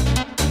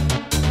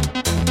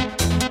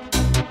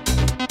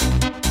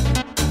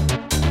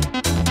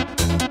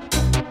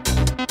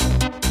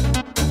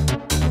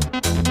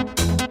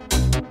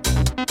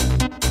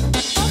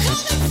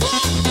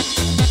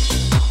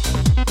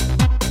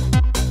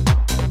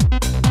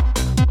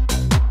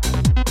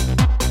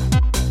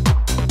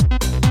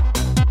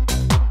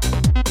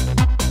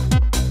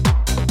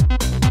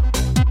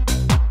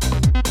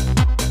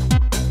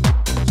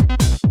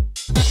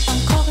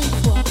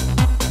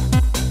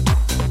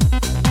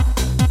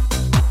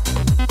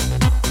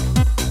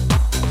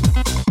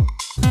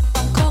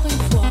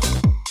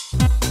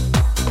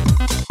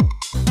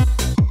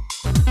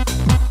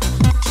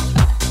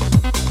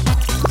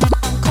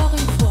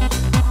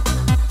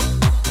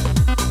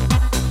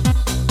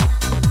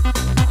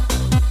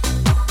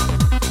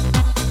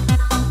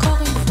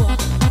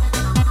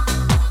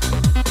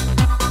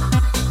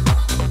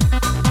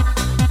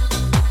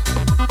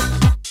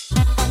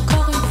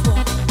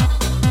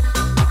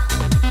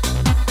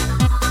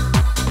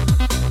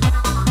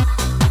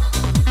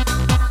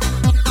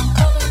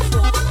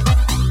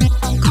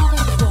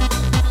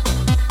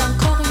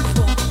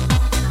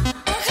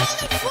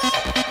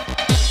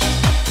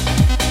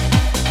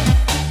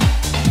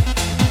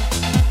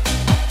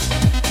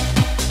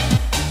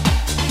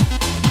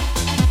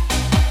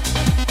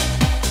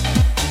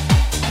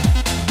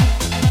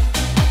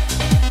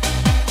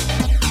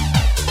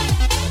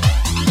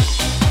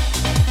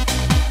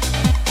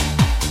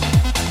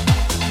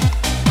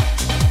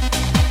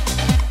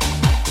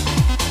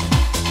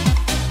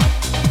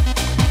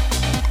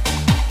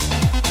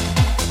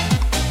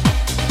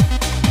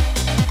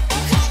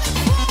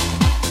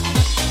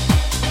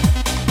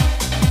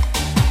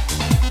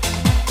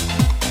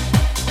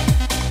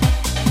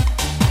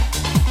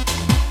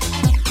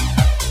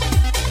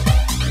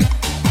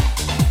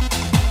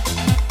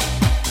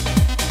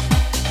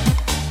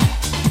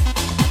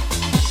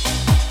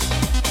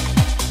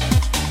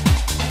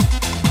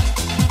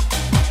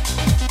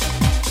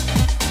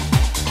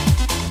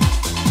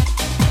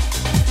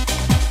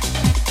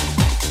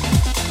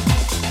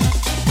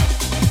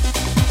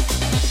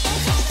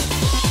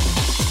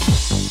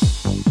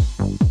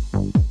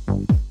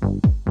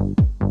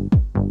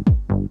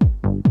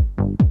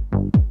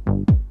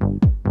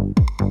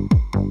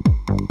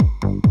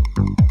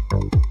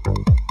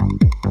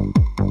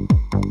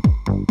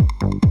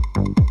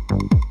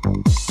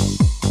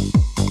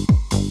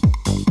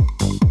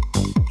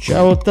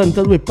 Ciao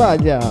 82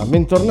 Paglia,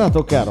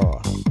 bentornato caro.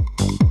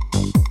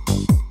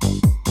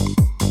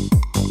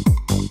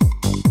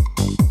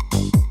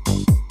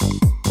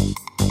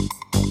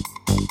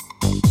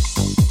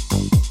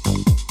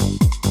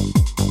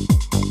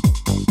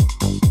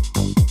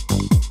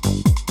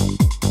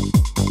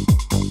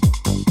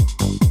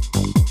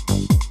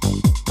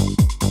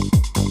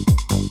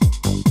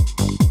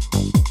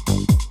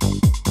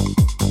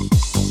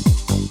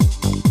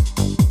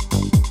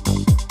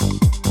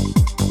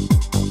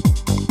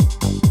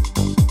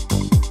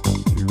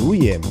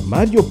 Lui è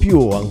Mario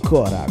Più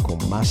ancora con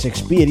Mass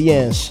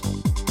Experience.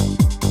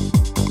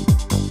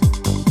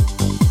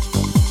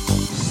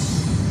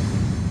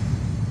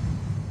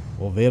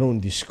 Ovvero un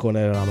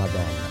discone della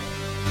Madonna.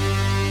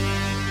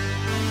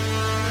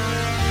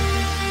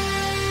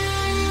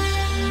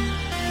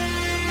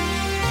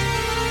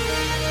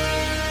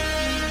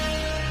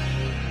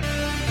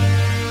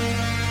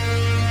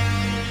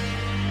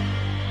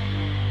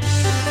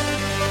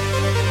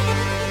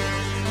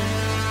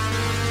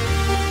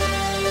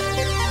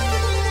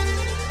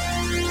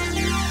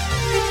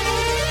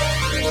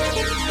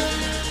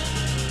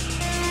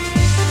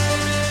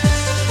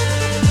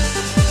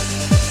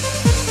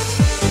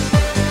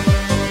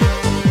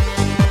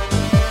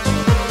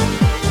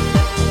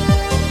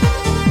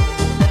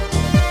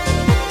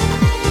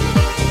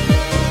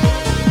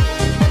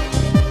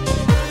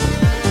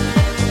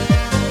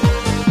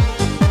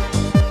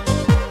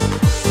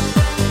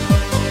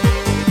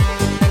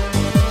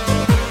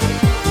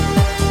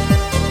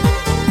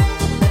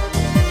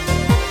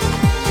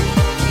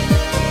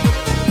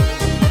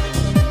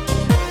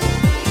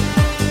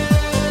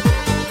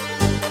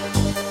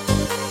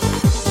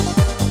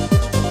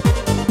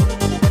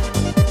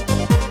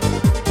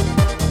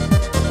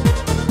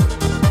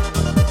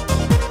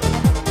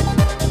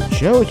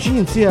 Ciao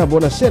Cinzia,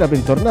 buonasera,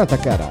 bentornata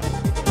cara.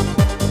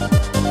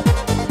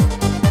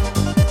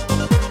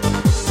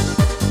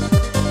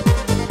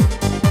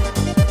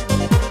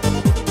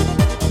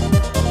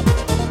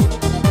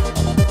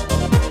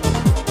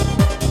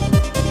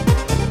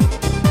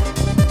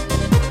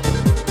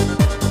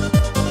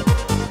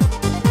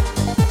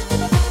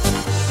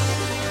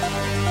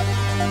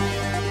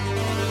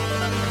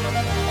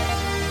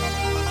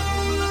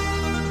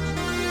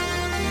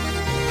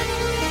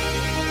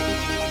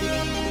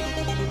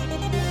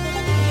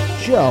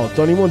 Ciao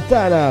Tony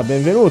Montana,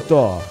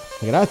 benvenuto,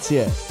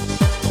 grazie.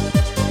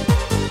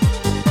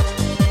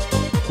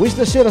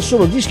 Questa sera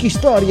sono dischi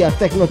Storia,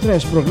 Techno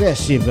Trance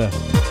Progressive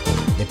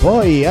e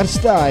poi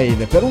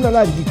Hardstyle per una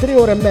live di 3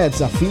 ore e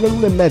mezza fino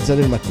all'1:30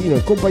 del mattino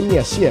in compagnia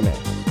assieme.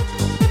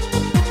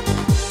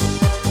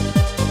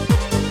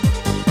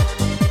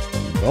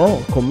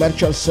 No,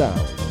 Commercial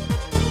Sound.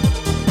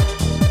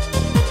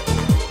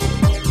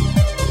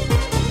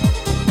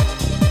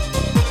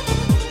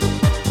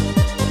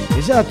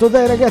 Esatto,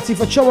 dai ragazzi,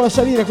 facciamola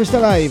salire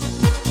questa live.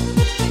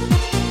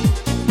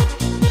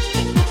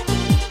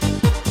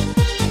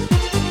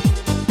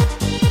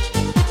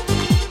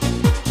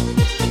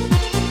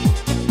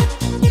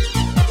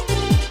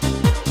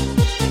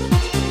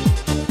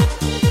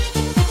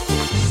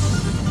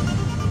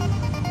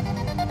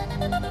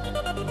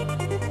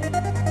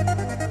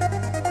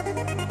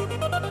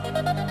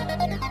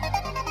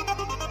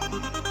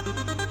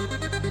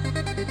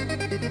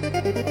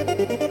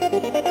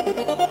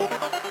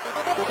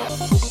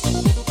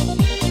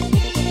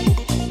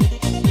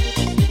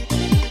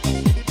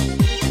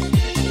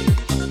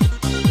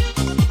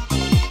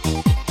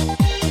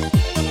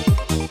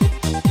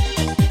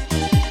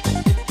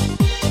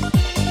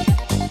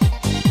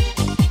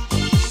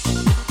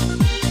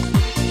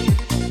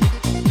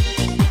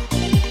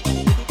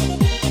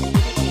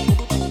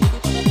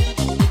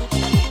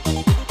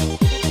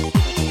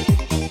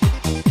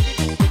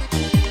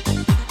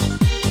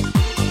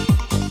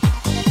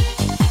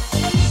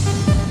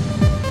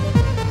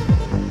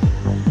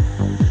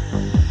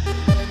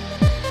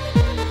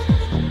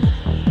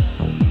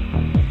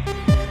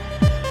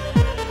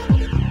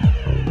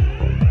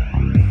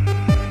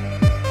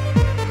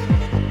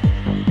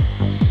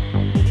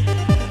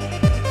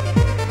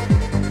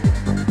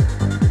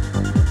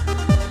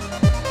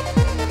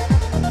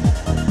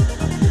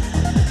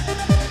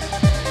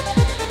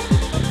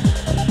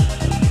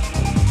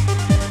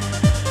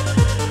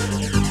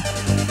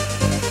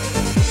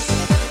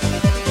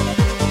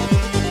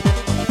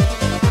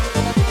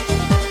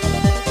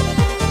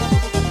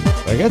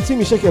 Ragazzi,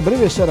 mi sa che a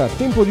breve sarà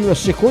tempo di una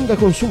seconda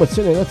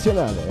consumazione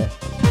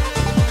nazionale.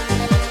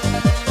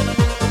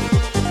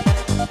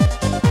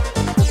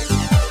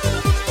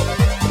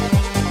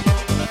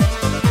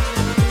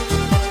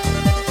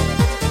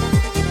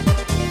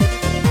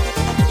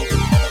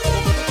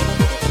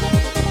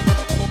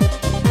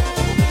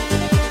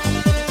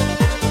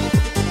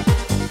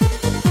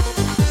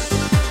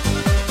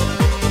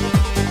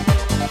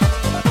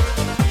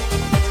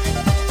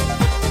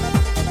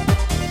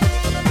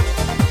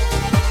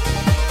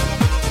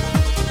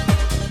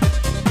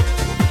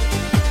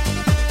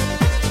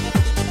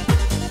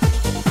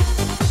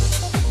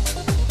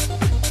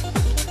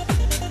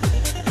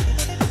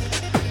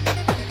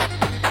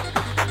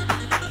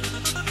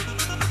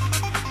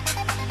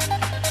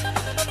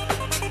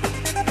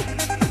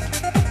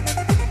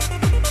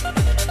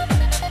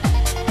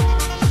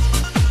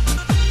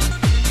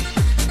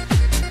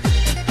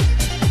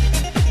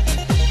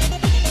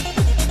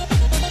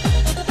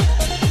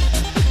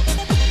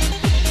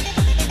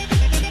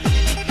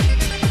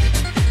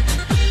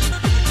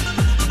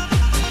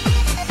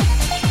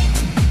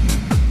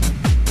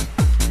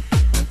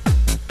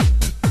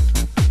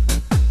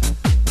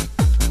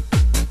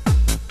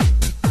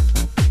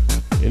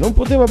 non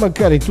poteva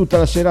mancare in tutta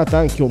la serata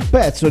anche un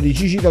pezzo di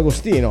Gigi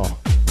D'Agostino.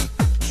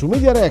 Su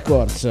Media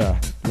Records,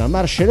 la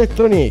Marche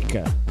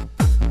Electronique.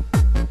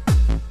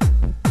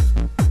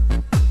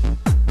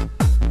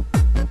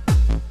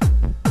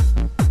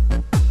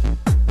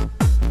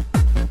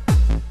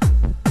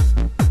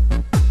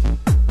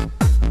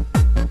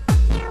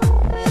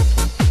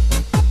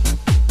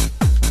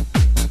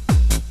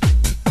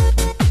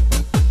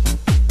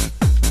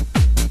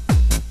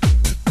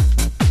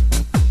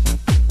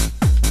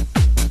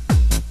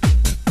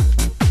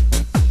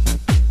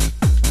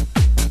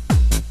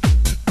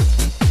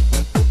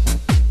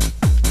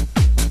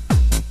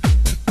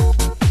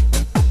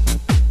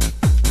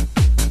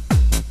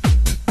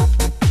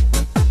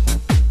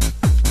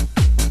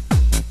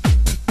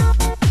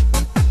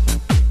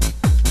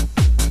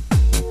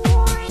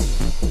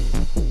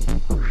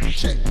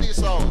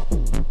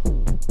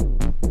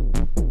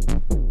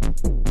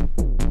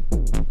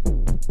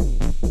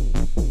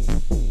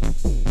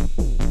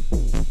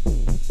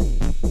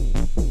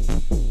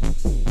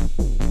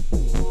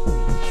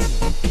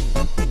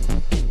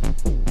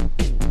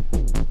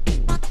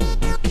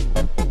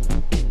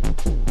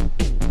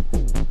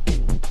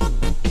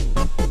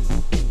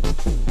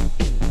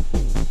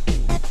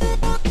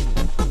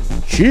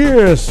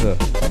 Cheers! No,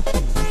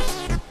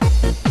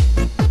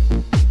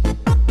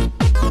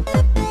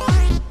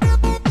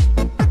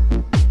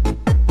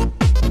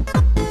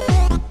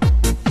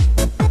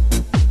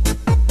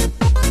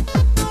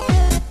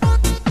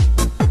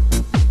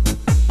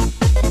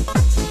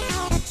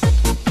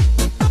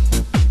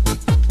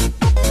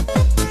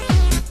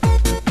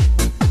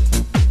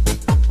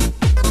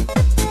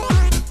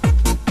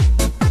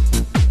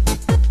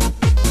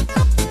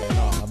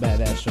 vabbè,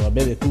 adesso va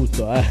bene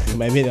tutto,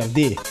 ma è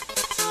venerdì.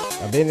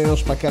 Va bene non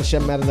spaccarsi a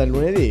merda il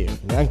lunedì,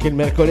 neanche il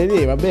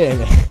mercoledì, va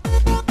bene.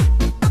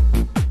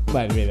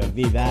 Ma il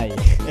venerdì, dai.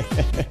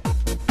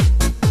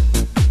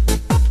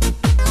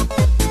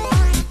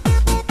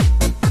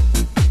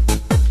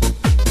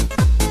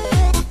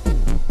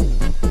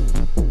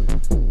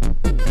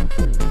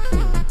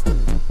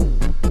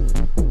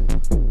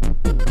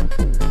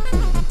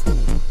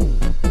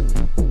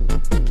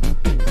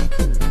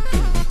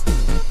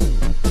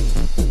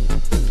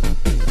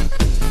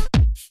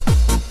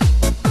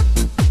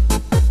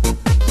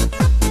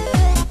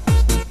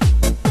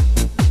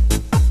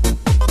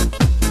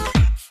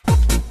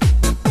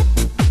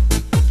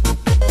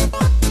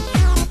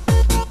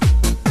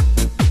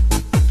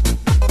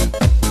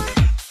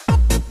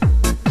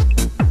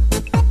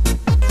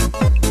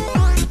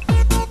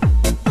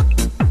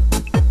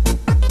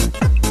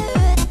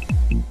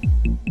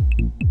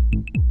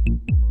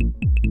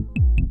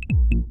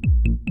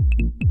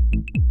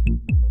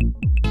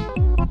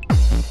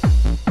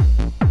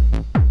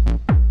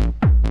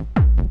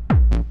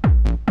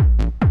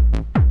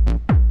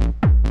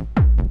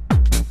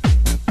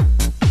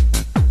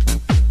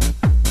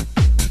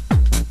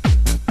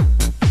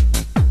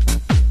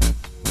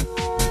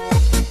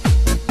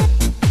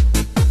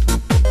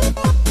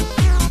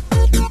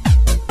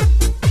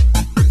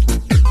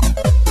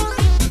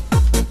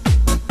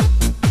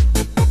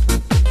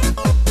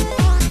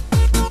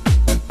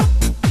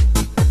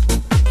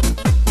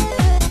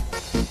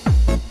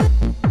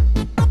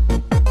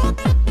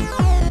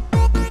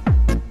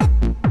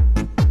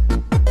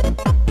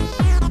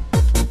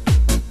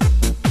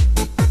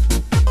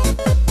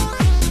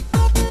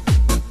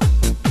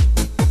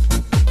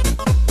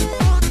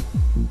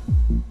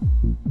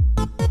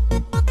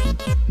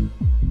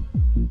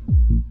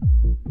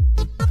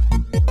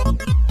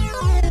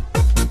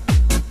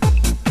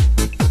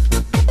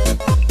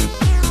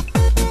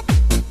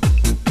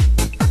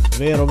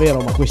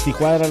 Vero, ma questi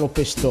qua erano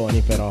pestoni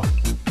però.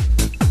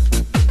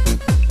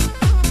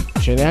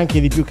 Ce n'è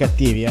anche di più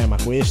cattivi, ma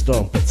questo è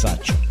un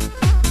pezzaccio.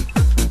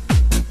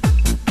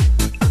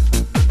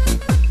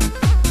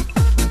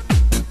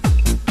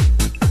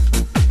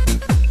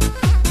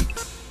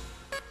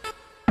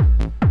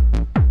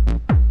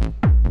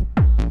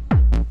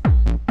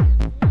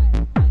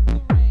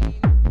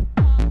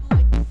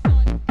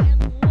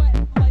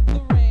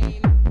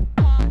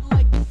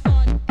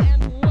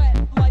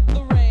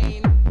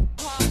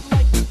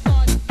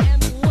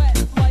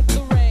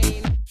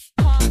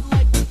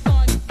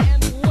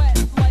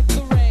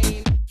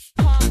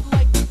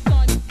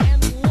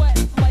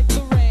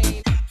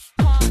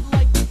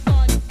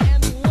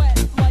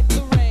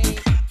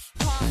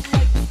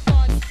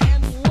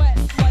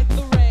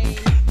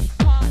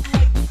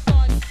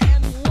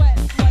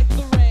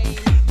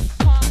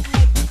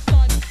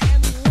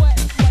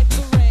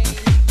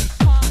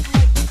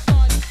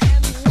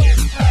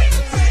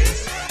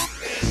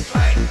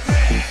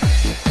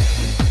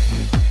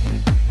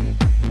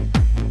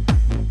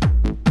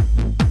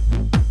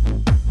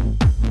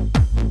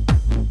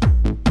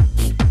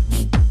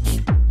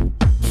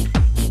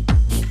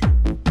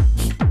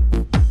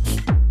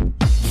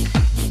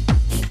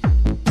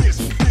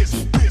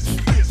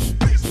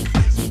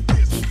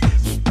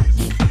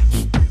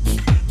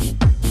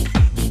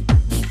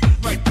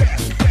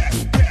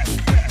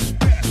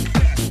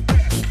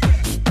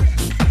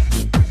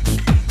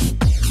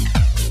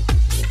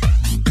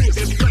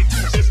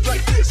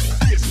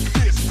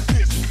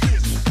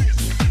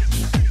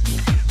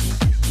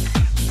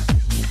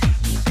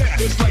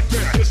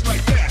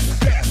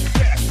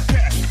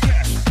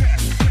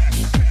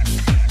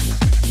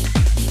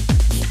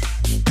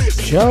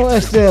 Ciao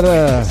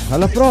Esther,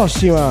 alla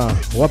prossima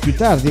o a più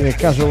tardi nel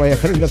caso vai a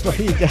prendere tua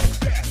figlia.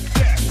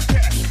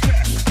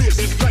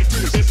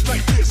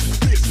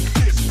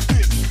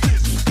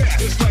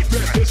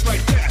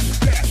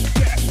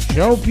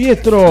 Ciao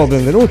Pietro,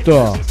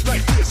 benvenuto.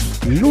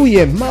 Lui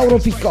è Mauro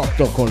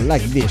Picotto con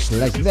Like This,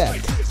 Like That.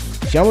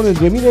 Siamo nel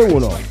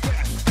 2001.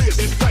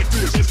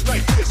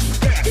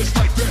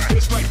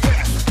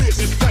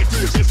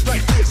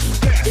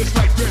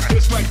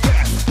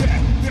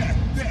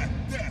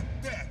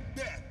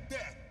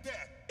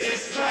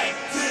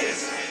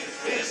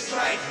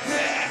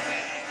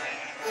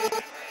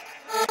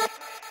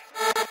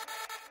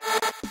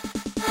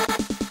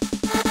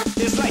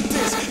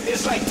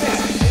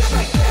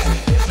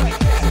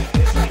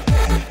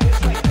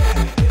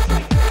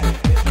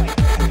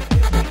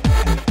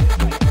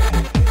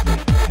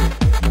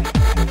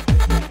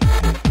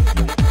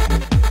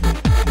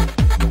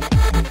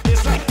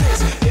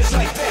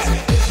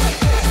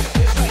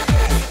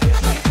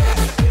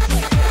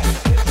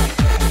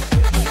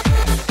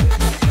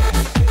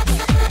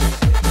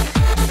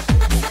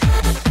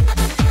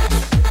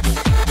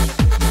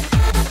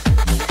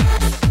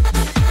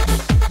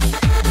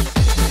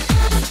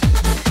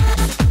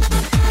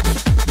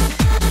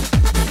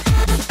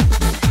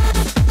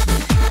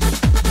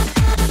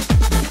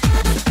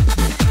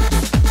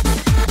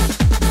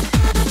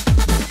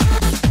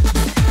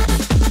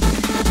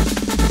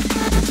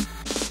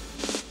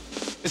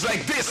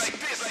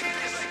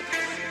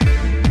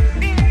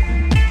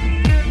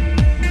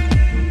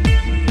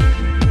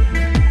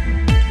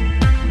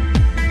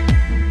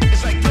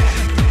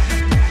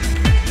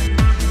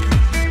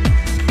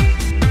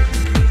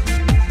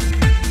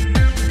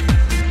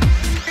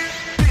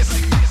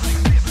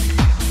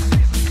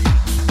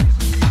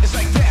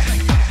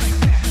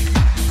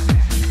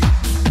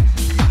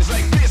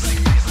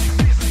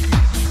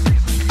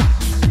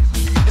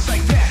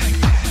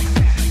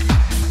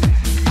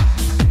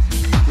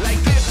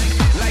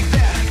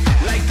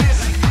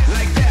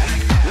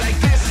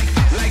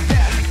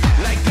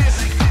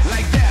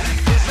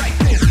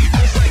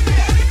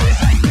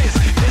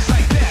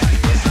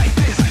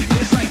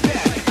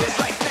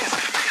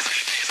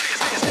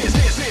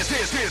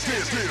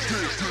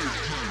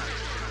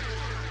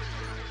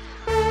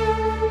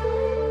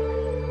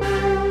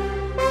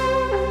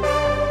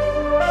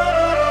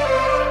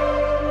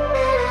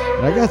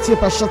 Ragazzi, è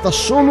passata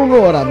solo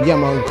un'ora,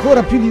 abbiamo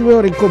ancora più di 2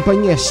 ore in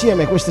compagnia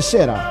assieme questa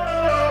sera.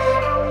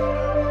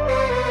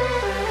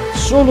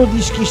 Solo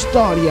dischi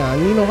storia,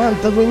 anni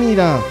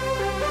 90-2000,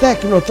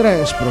 Techno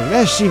Trance,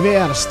 Progressive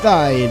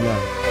Hardstyle.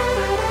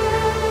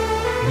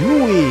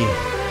 Lui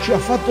ci ha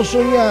fatto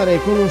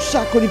sognare con un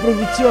sacco di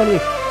produzioni,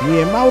 lui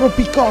è Mauro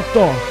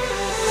Picotto.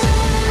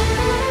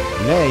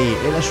 Lei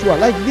è la sua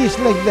Like This,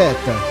 Like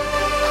That.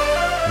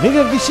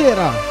 Venerdì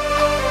sera,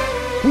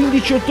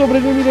 15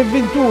 ottobre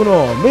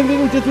 2021,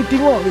 benvenuti a tutti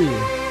nuovi.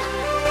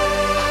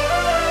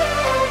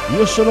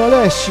 Io sono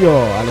Alessio,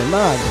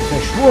 Alemag,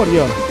 Flash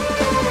Warrior,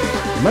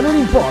 ma non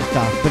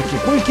importa, perché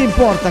quel che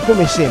importa,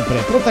 come sempre,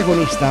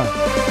 protagonista,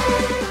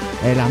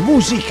 è la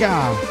musica.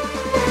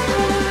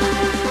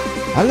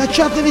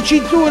 Allacciate le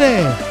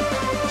cinture,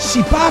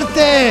 si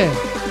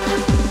parte!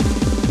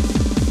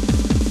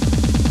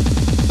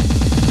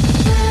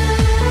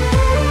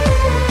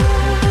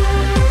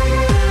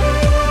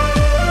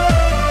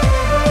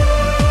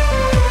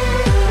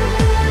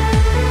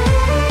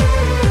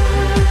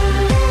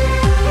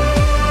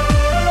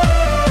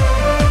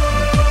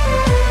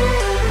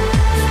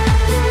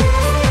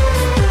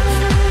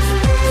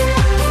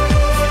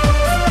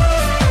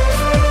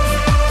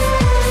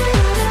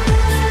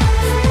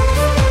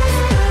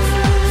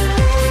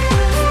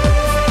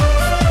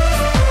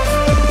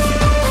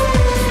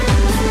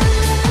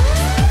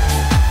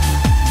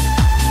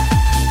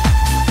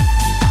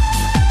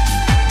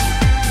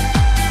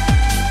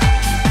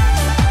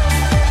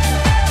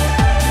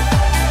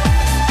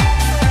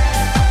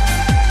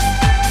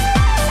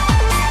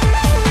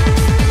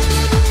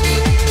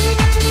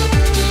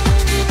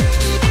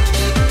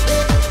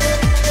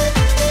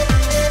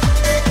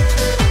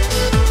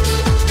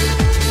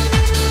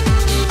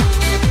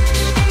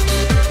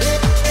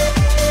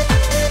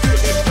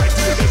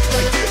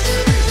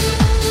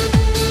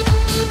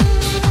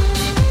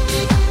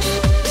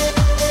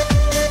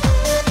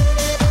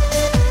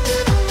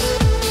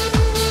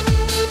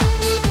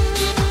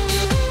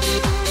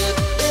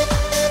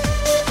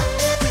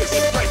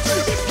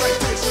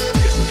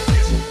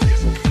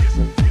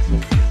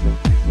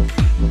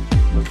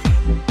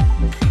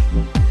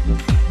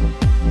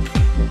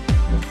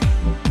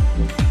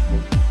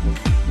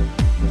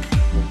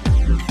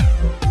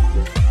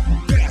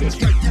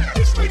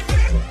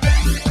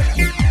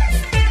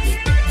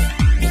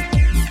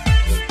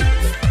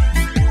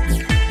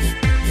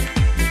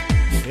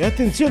 E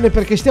attenzione,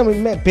 perché stiamo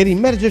per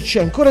immergerci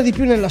ancora di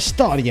più nella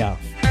storia.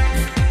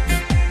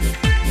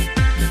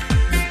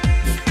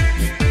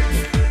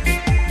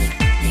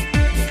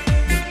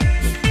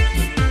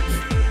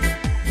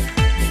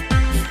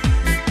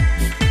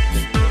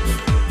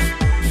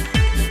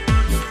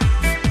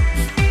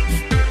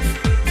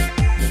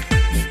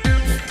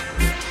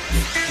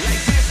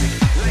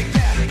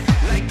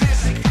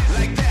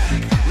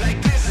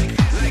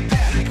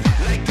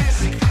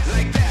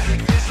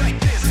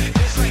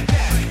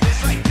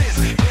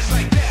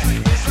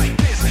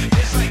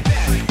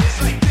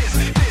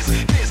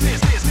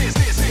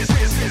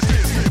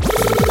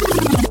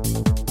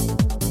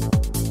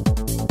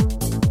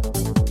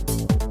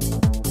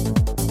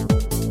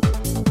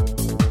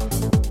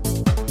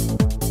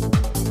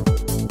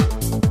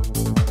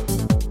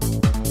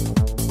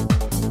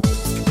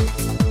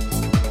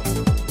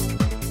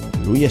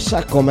 lui è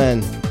Sacco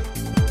Man.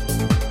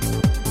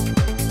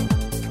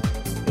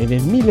 E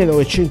nel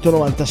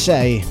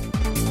 1996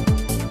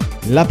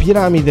 la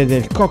piramide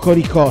del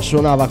Cocorico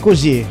suonava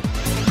così.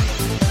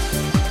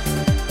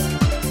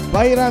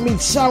 Pyramid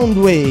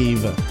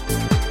Soundwave.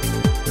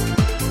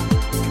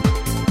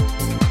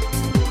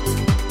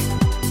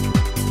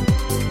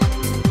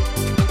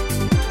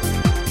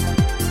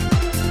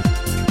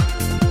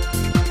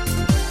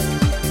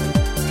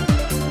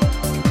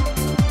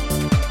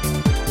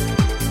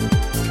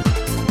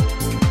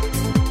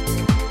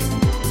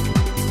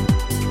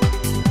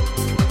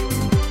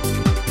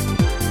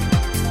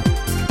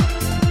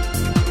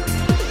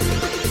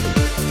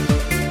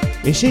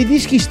 E se i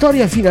dischi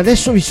Storia fino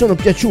adesso vi sono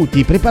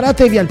piaciuti,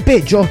 preparatevi al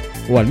peggio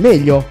o al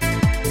meglio,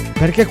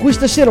 perché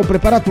questa sera ho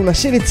preparato una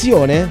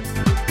selezione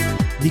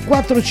di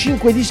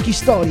 4-5 dischi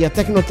Storia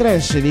Techno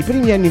Trance dei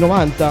primi anni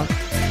 90,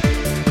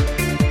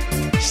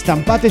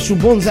 stampate su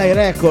Bonsai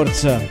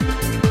Records.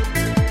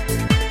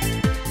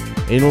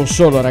 E non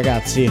solo,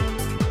 ragazzi,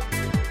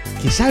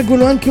 che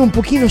salgono anche un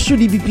pochino su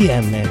di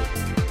BPM.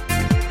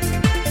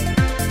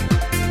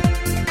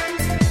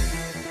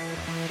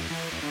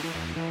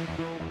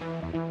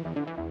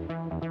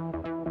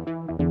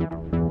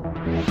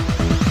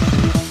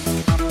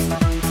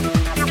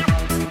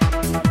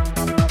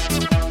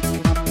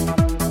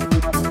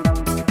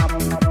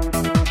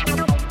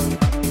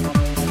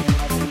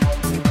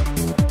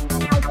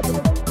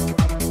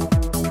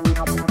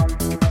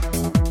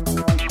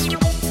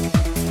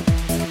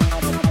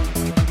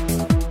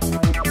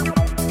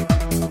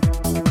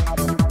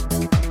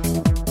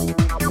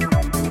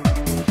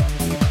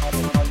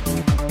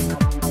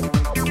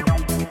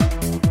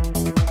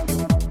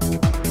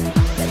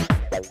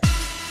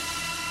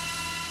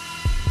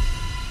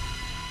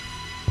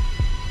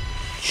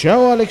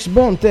 Ciao Alex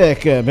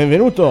Bontek,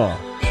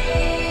 benvenuto!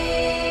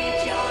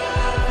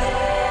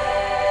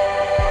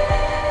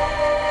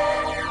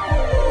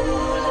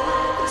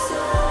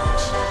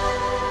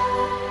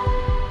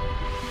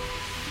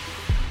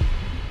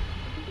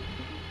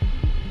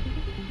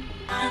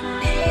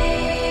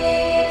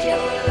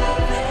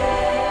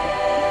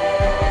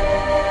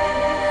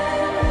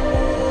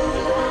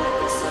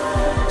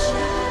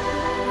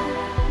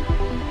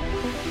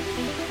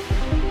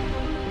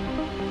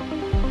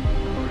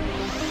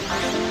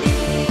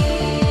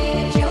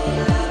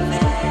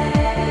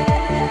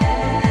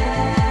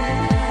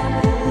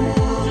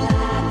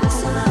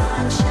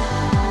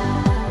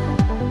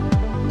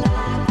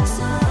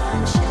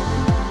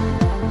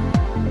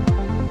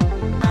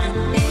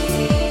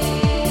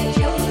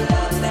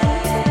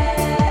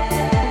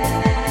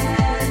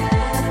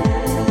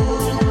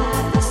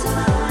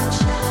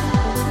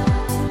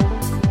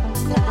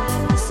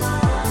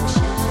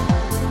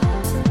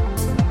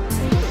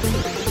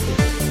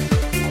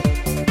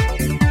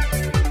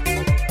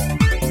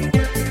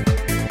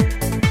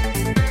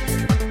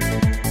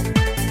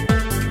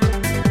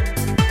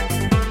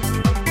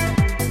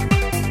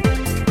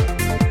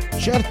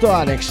 Certo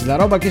Alex, la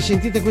roba che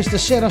sentite questa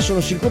sera sono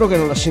sicuro che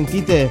non la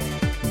sentite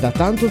da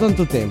tanto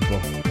tempo.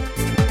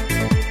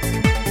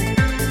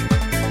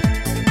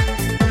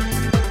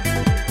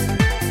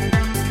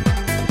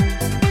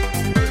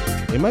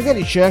 E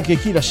magari c'è anche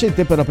chi la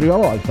sente per la prima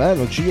volta,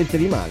 non c'è niente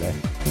di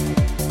male.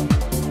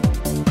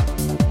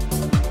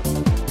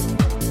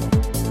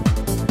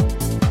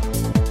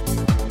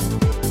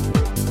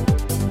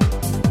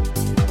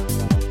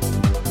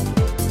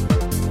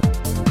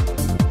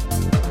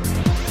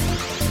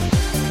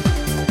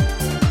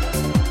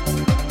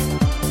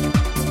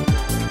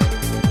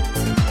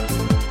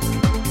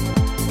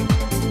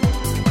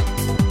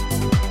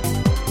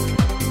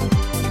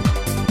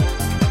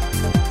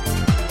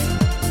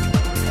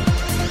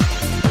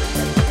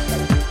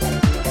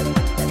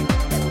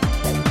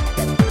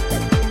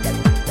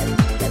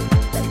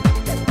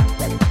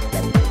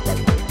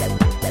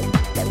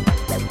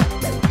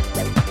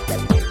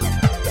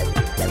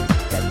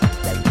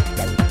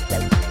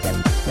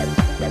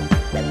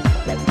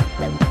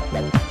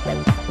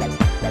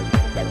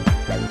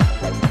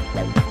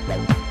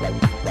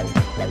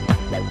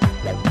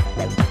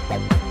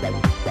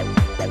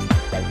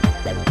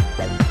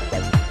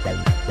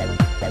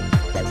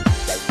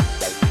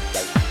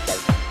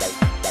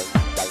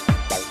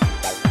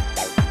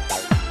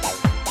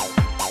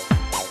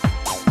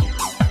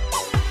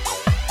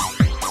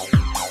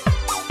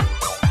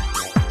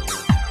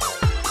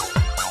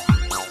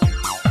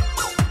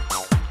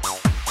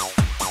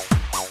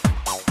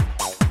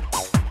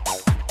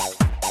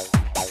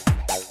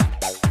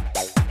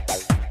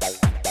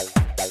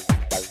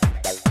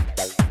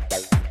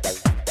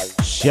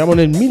 Siamo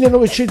nel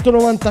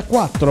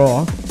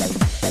 1994,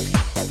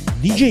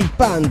 DJ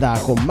Panda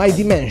con My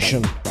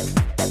Dimension.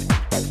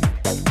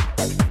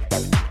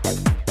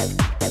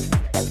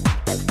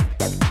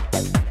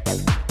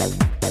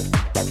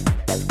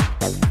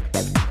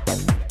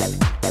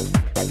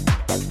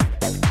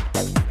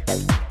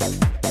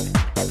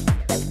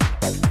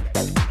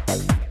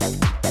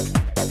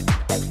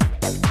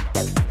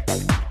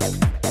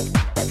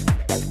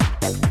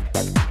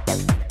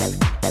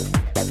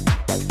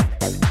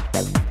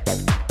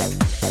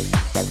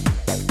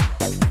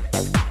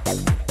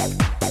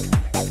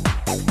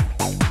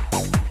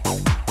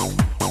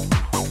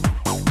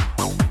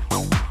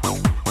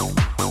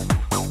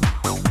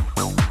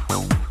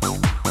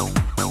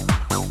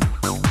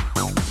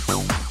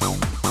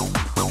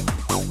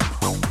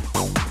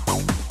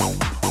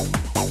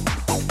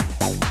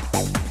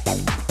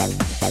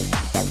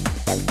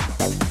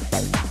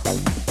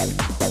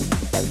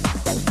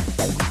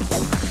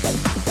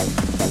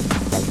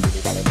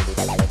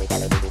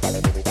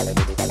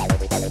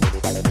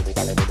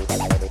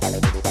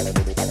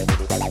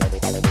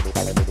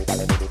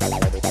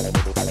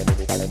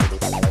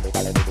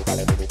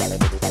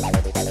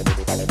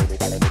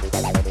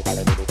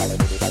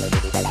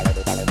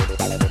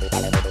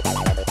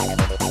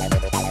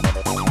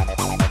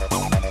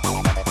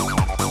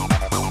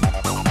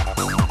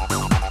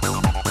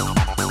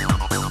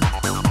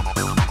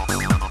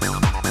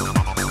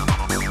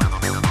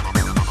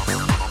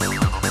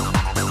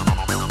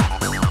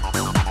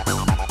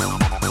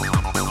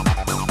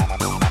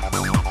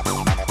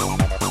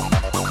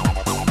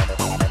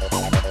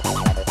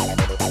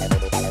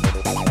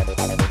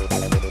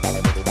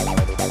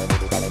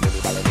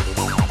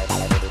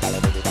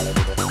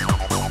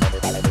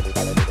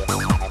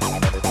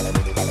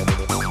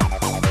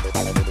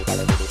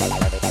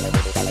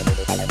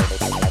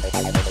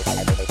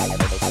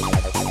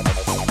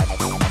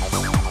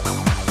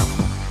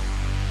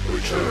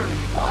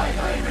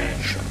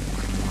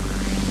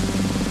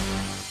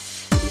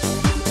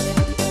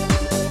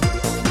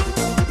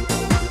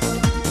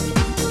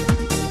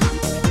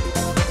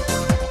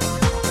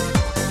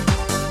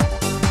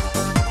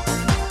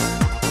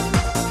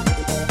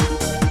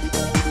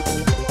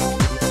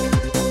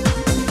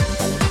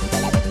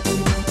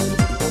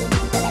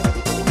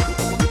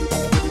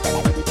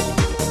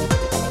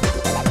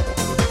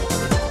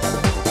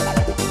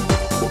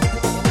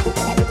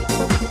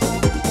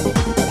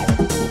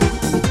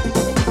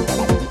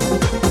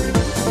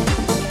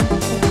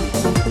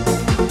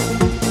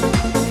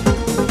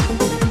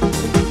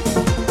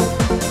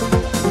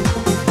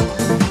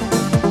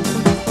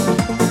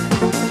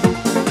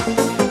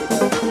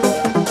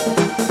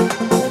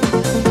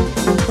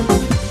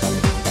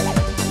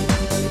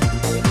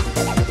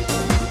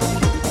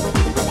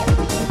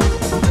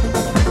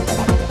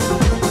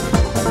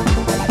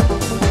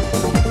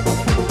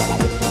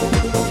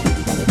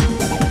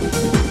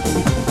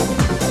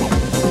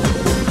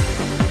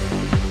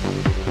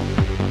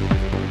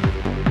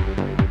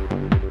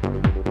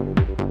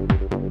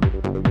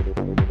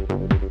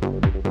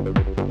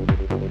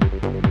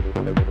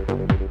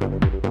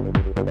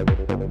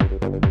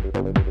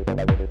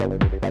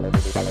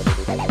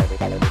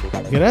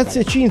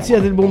 Grazie Cinzia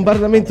del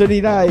bombardamento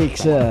di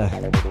likes.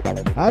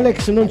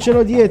 Alex, non ce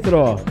l'ho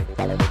dietro,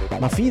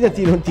 ma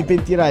fidati, non ti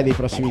pentirai dei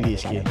prossimi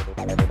dischi.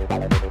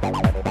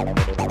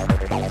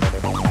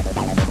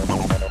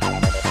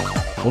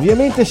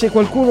 Ovviamente se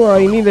qualcuno ha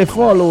i 1000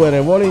 follower e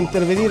vuole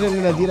intervenire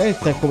nella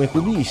diretta come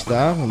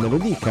cubista, me lo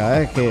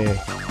dica, che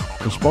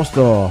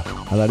risposto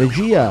alla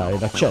regia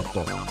ed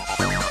accetto.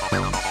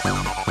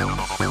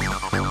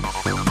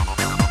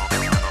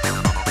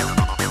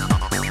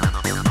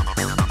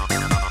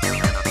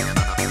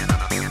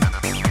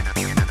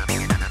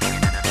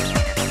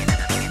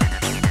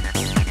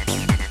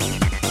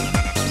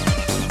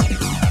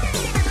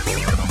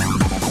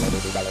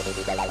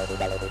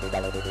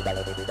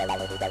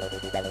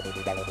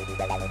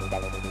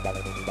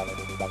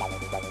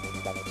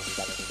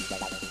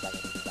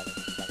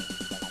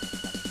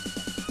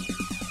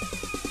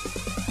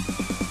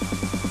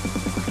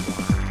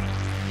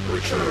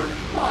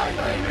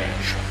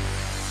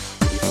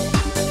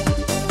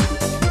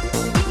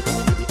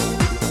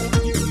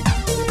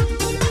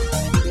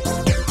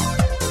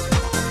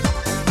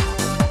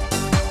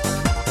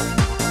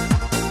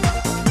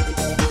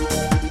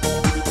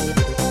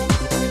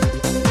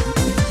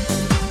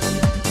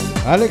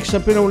 Alex,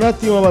 appena un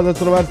attimo vado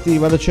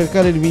a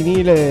cercare il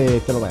vinile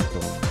e te lo metto.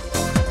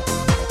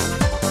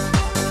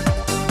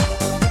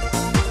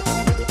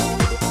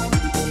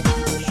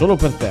 Solo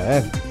per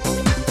te,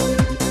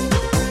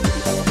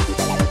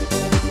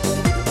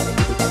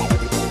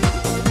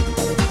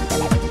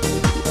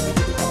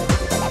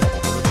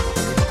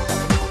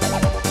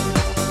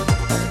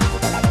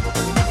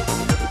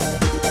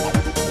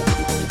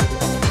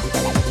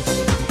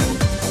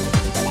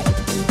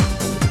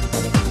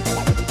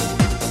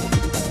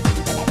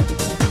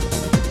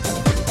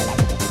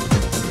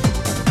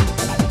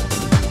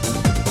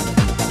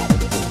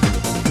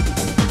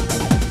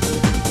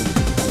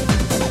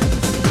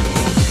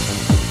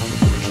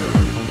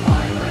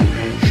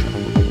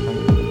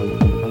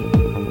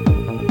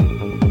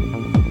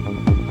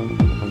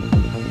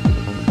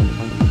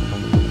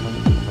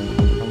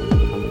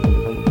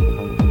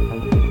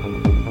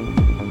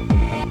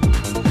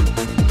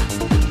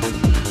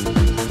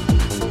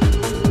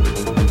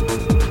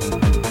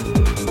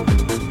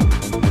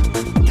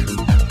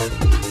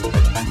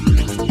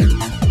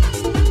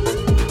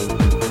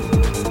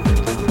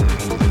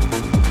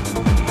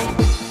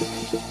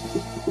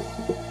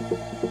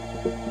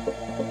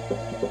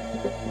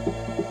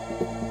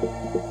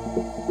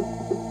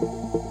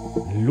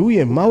 Lui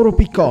è Mauro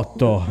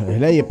Picotto e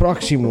lei è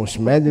Proximus,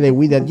 medley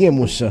with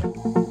Adiemus,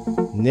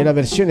 nella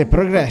versione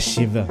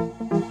progressive.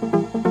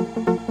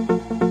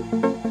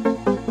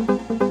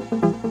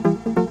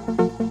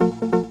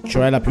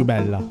 Cioè la più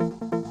bella.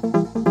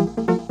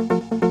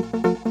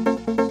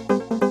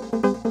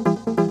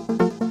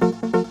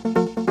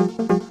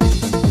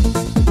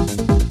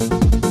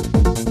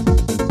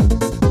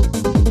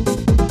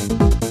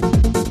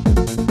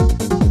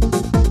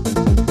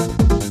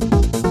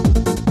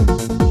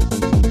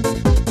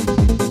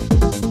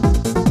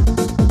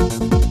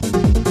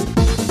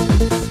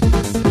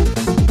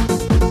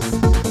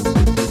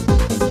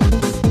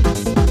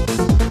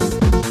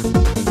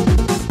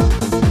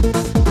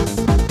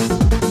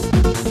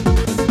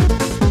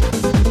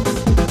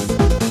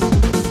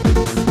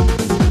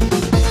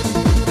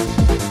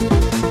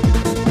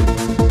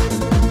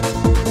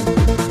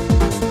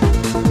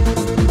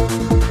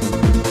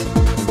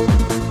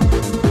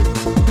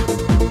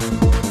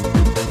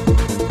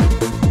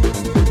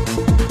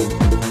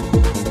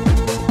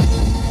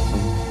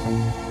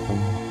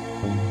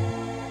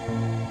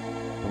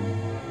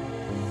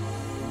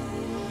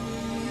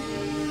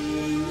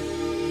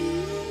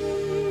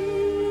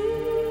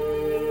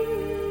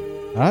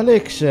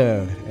 Alex,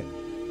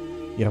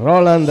 il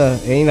Roland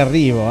è in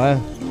arrivo,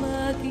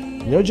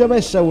 Ne ho già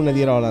messa una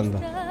di Roland,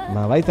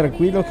 ma vai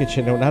tranquillo che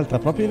ce n'è un'altra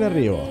proprio in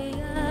arrivo.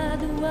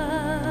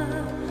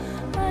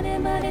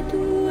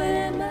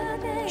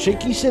 C'è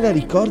chi se la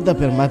ricorda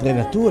per Madre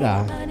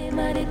Natura,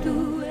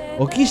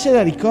 o chi se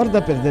la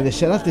ricorda per delle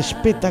serate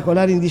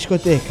spettacolari in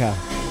discoteca.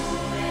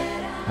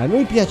 A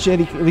noi piace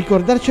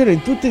ricordarcelo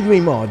in tutti e due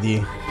i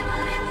modi.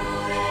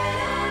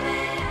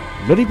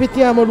 Lo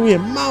ripetiamo, lui è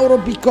Mauro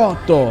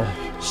Picotto.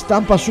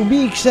 Stampa su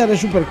BXR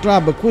Super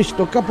Club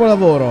questo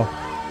capolavoro,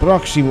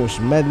 Proximus,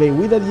 medley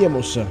with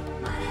Adiemus.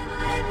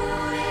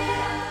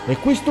 E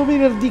questo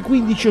venerdì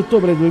 15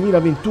 ottobre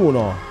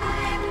 2021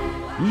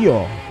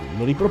 io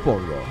lo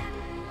ripropongo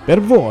per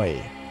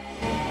voi.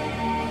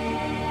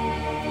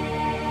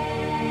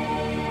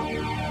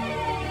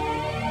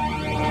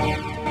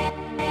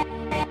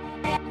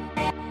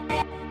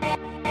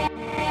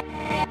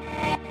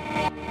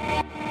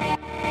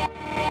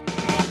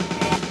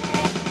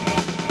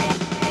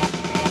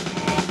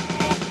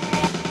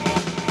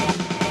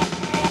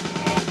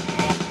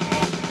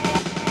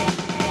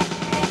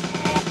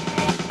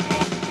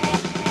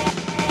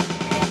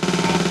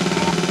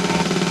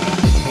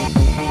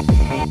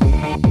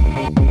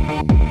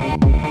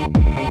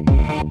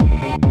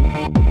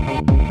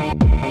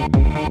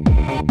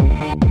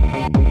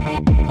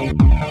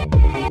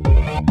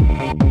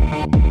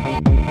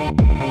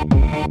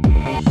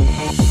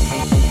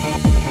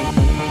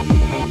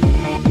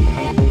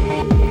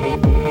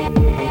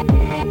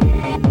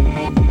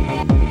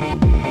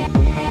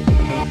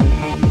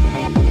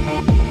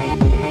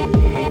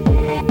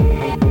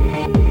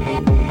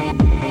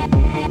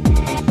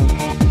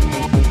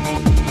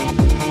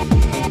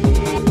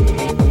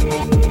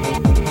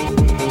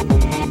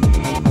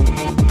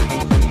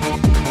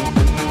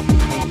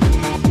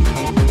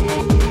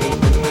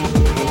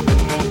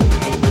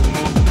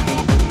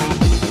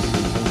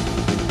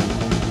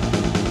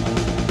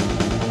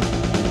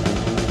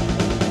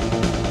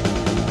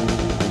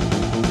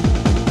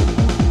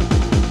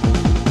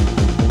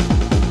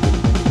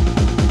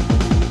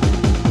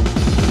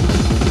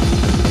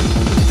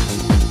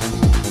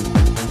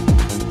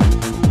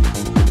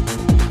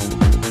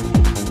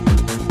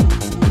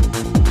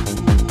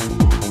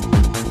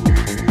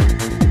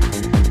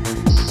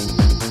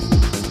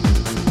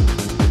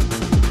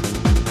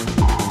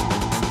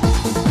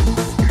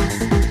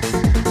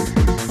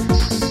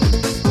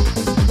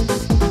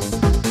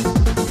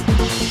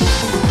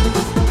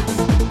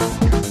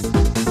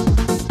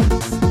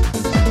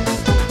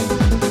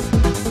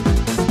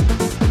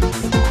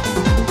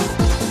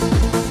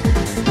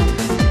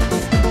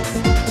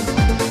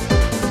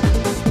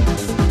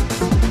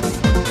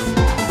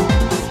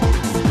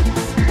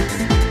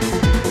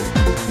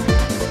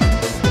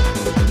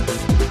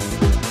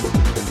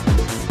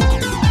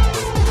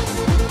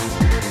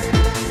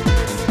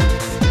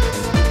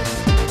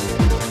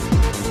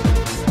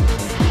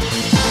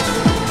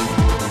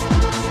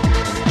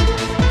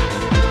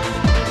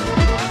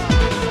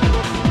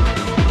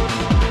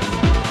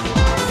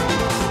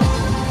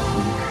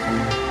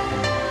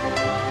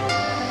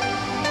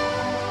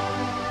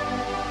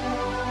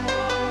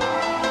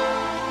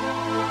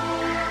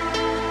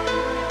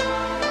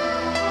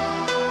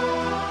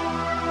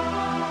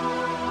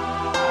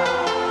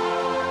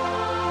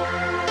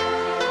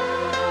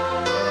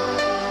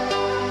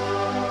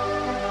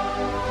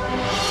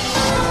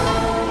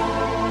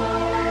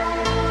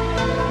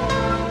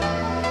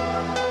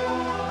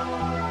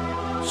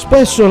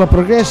 Spesso la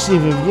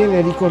progressive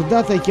viene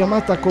ricordata e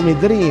chiamata come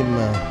dream,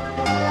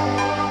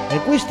 e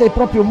questa è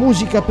proprio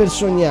musica per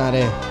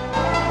sognare.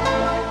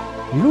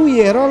 Lui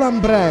è Roland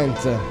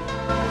Brandt,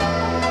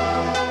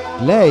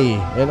 lei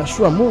è la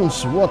sua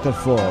Moon's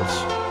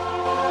Waterfalls.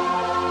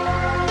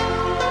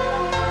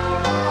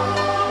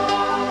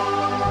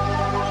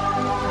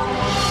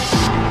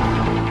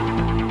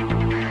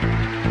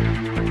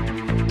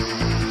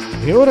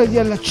 È ora di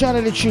allacciare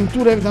le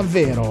cinture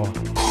davvero,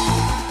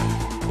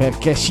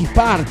 perché si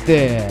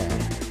parte!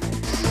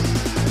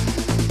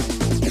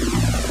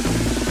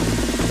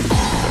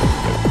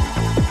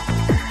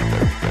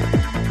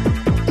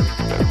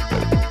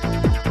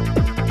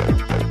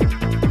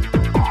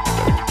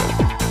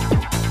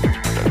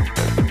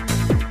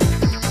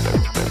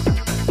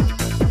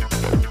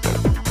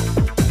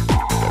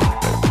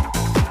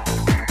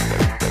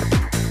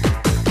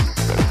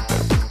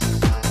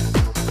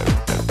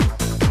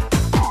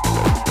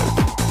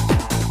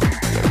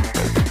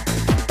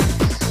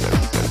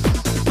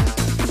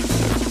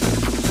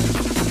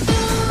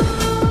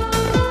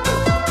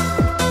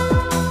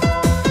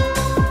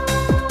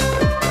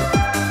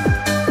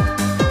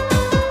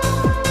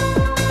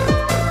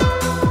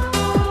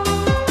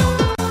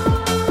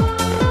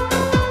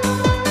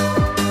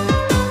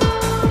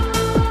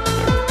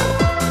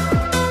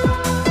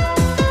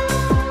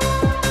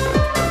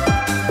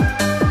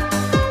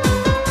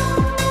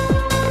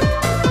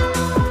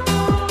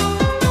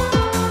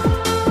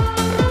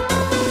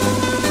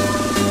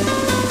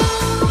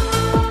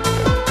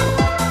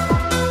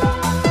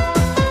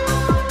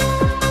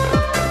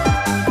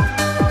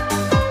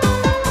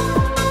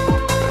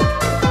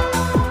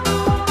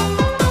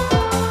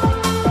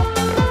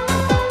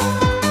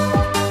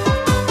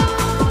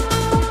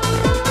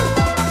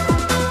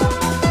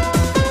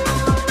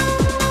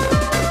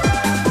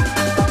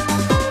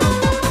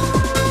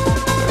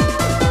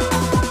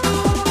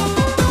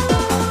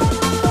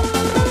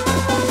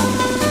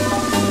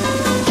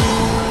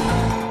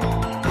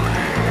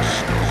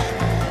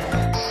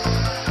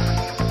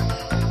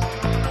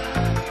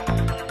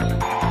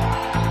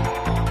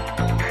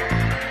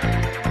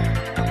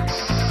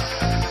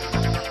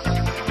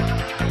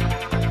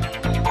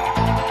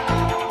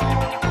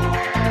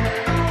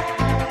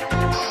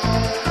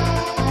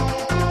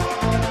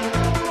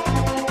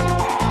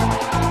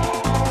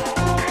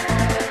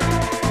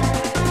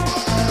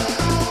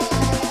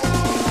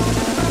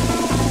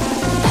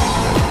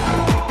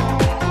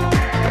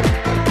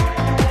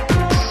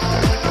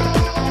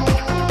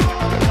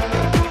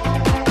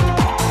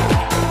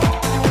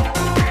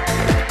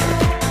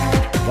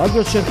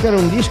 Vado a cercare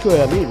un disco e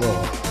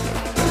arrivo.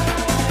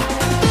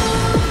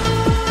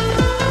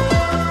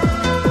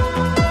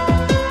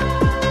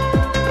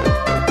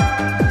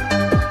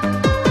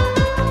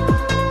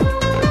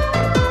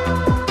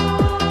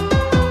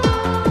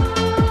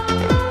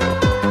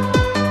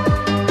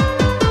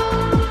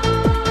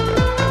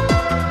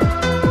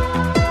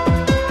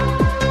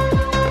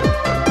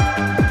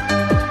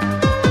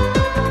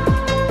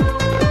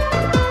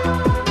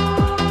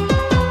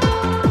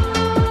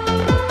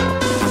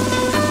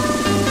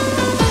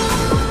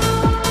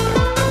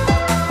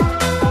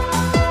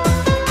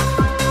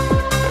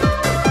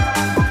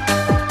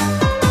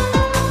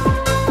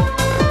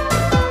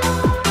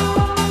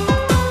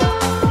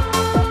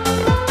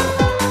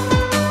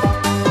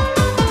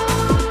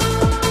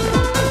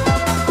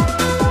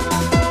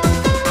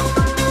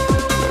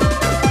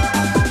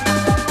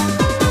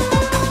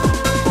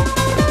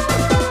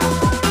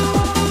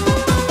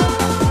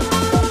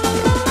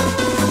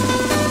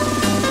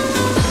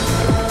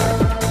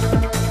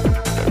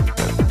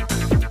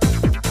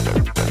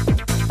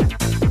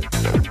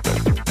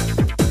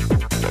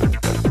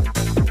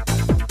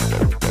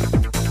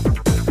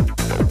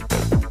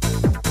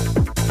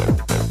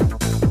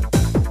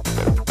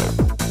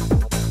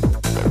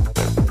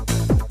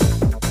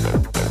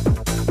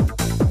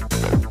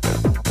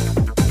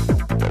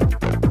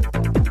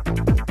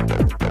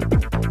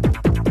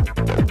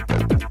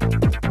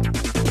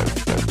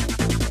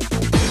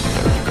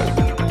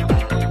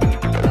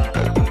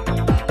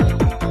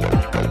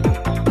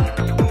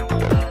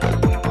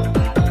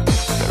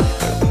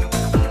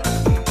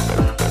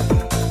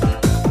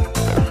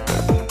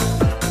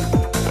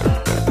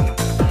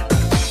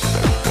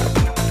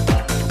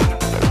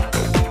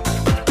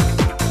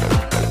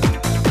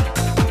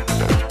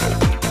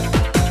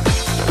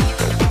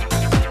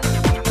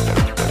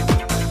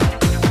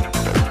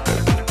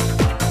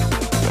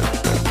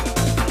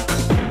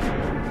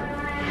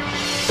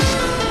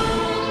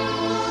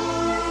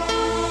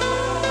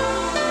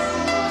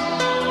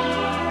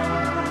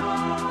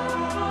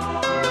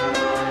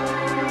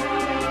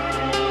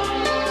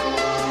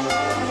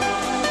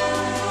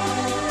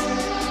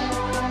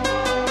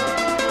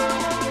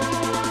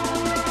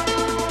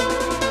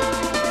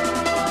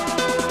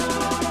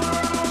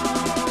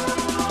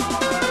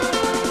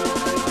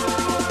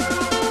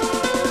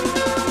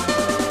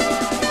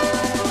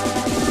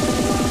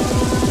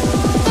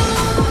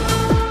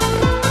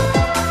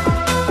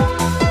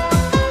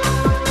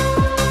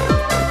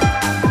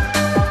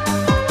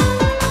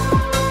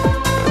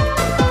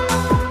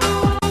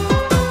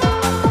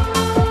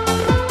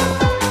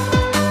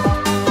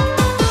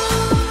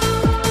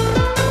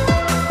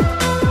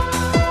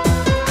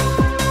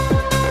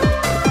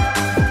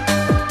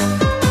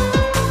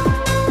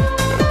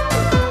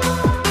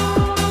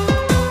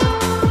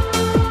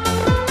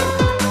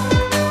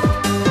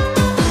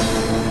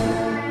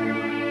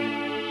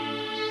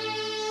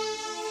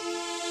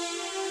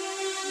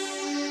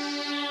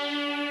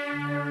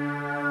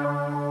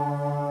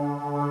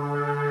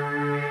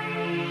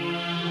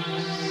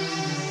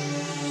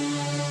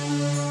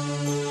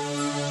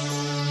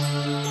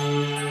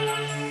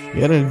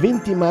 Era il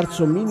 20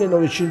 marzo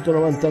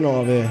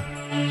 1999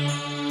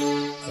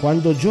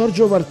 quando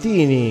Giorgio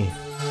Martini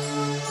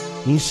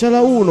in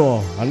Sala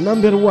 1 al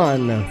Number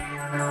One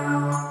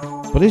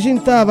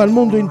presentava al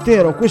mondo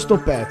intero questo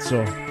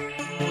pezzo.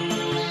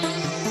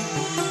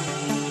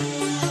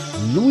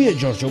 Lui è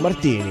Giorgio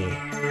Martini,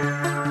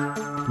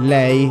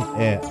 lei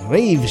è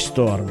Rave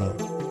Storm.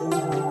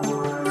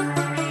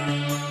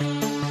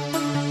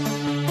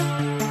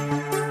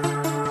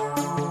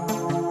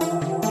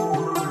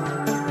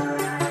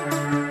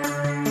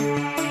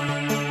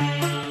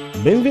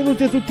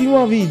 Benvenuti a tutti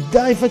nuovi,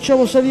 dai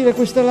facciamo salire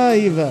questa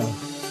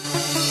live!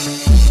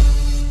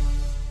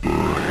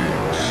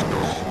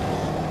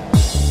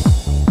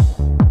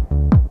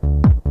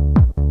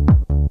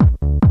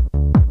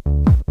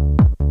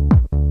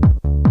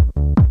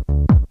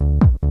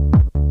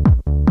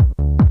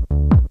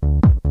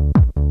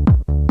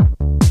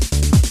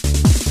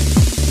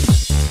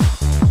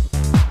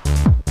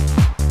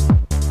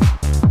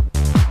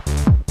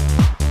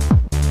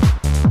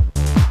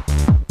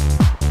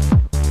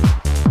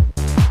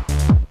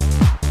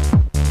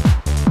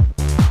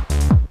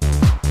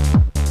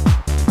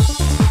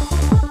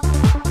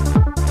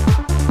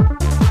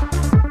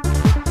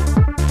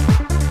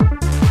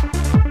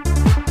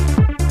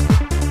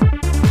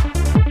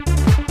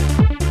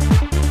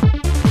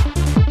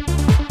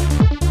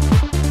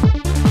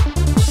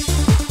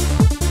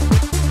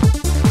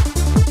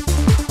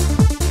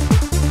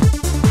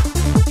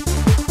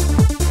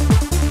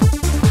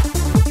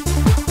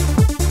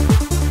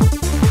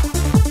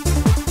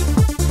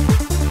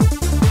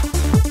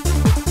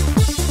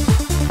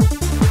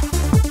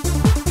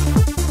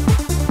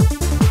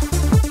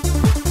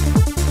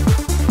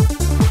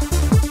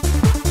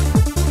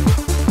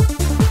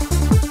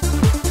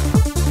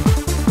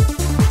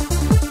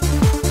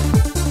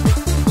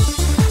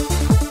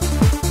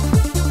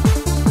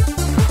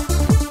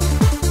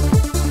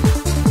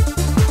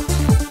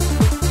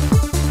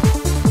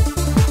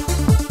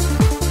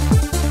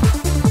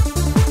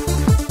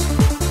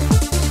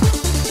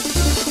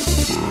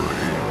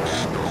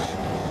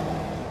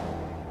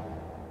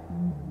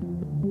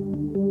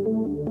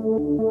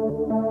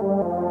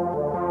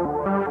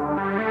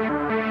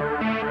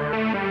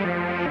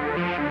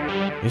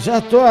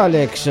 Esatto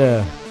Alex,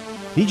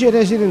 DJ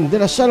Resident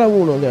della Sala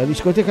 1 della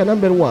discoteca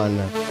Number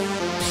One.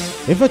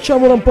 E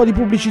facciamola un po' di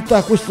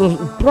pubblicità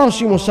questo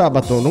prossimo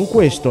sabato, non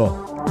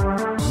questo,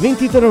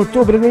 23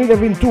 ottobre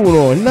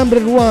 2021, il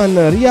Number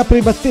One riapre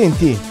i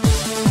battenti.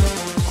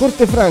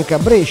 Corte Franca,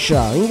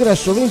 Brescia,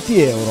 ingresso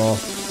 20 euro,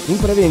 in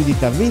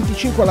prevendita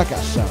 25 alla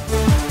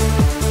cassa.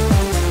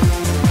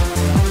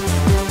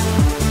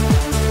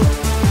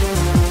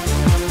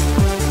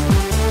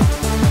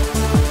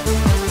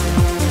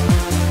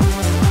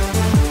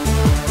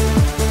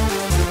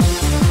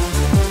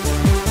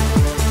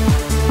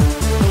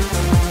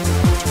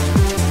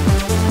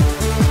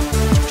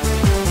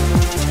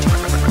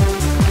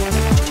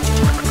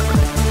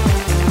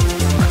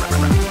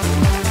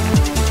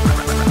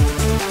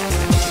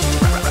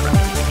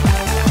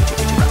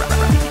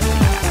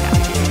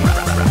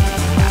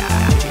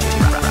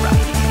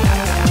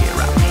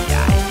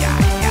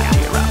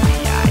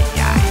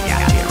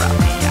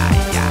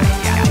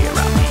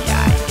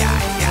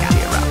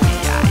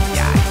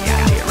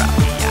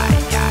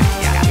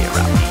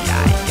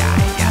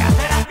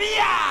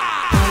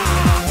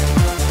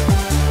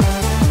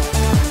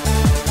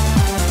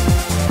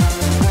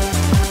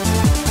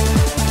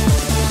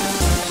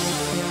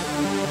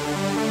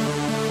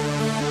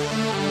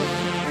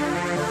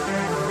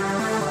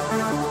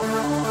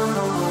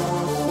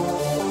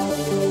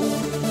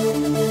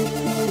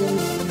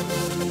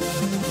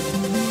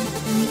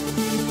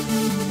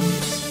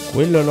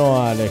 Quello no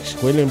Alex,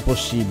 quello è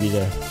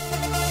impossibile.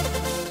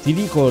 Ti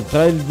dico,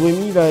 tra il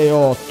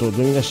 2008,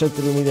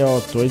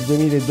 2007-2008 e il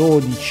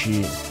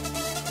 2012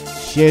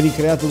 si è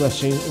ricreata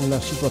una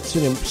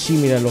situazione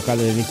simile al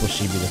locale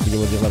dell'impossibile, ti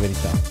devo dire la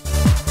verità.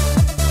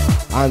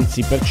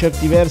 Anzi, per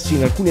certi versi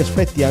in alcuni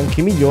aspetti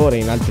anche migliore,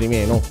 in altri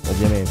meno,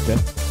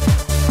 ovviamente.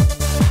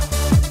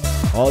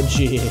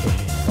 Oggi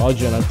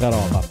è un'altra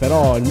roba,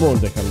 però il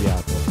mondo è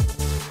cambiato.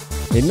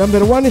 E il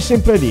Number One è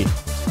sempre lì.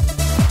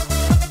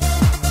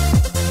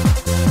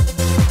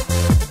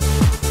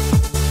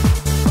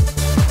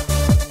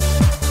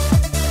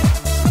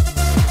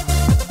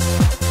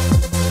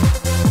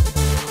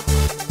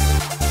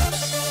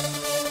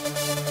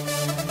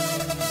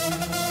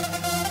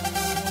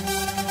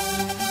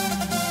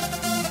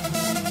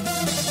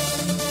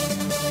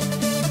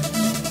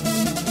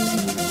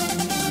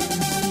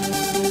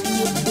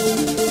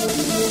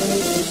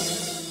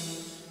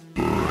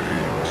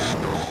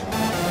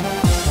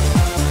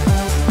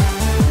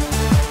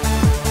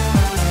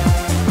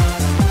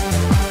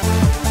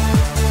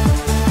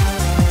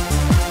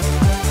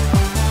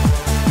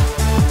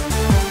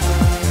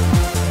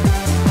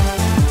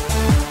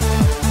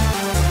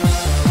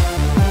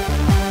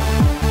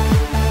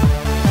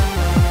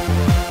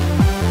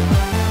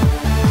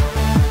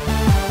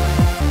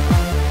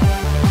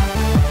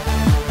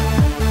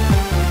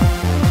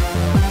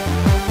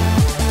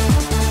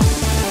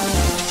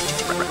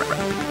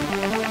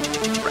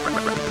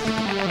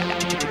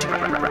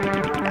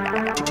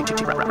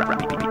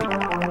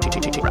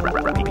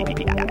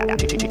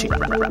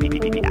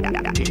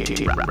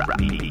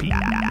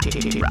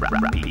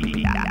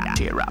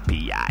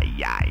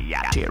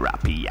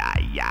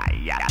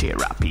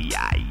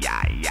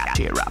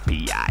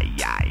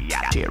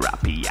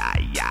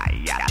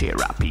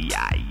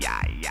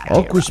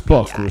 Hocus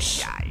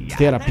Pocus,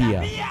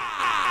 terapia.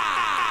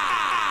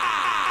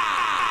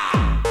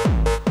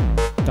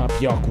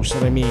 Tapiocus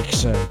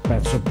Remix, il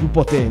pezzo più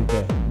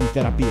potente di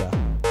terapia.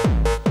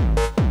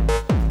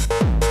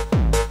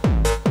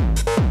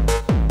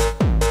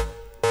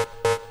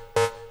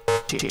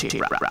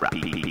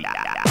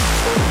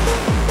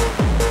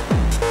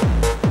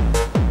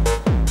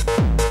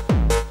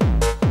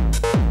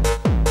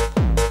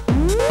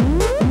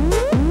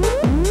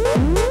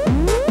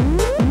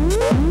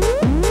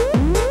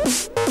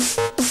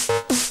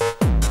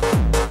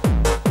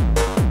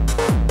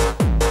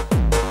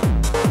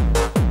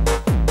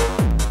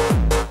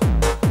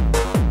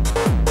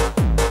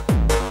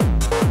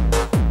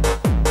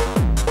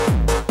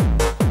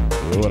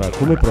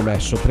 Come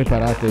promesso,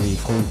 preparatevi,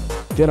 con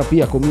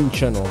terapia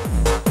cominciano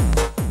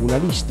una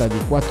lista di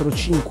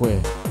 4-5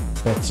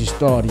 pezzi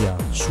storia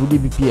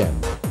sull'IBPM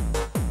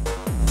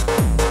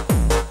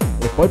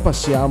e poi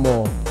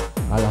passiamo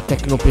alla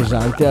techno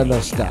pesante e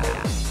all'hardstyle.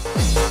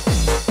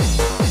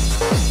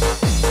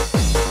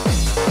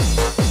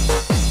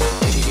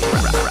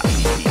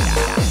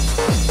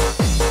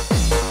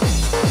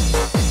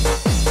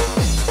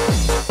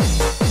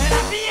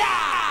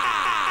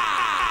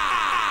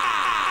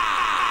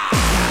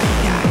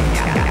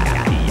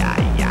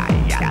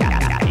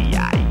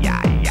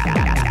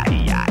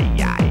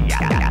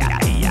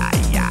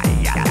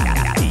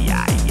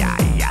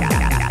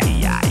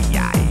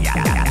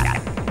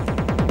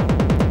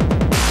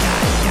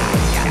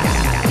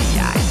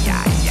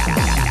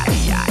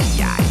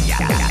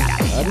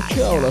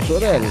 Ciao la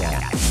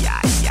sorella.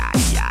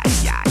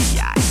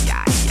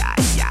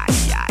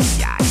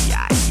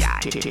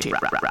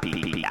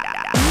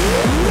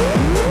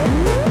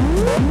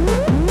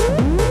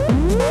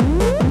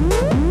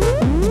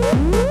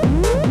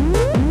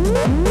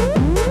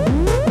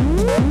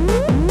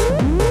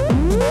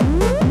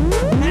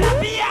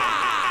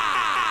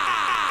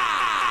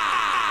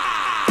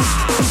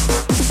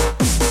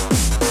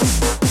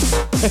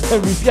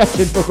 Mi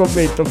piace il tuo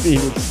commento,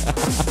 Phoenix.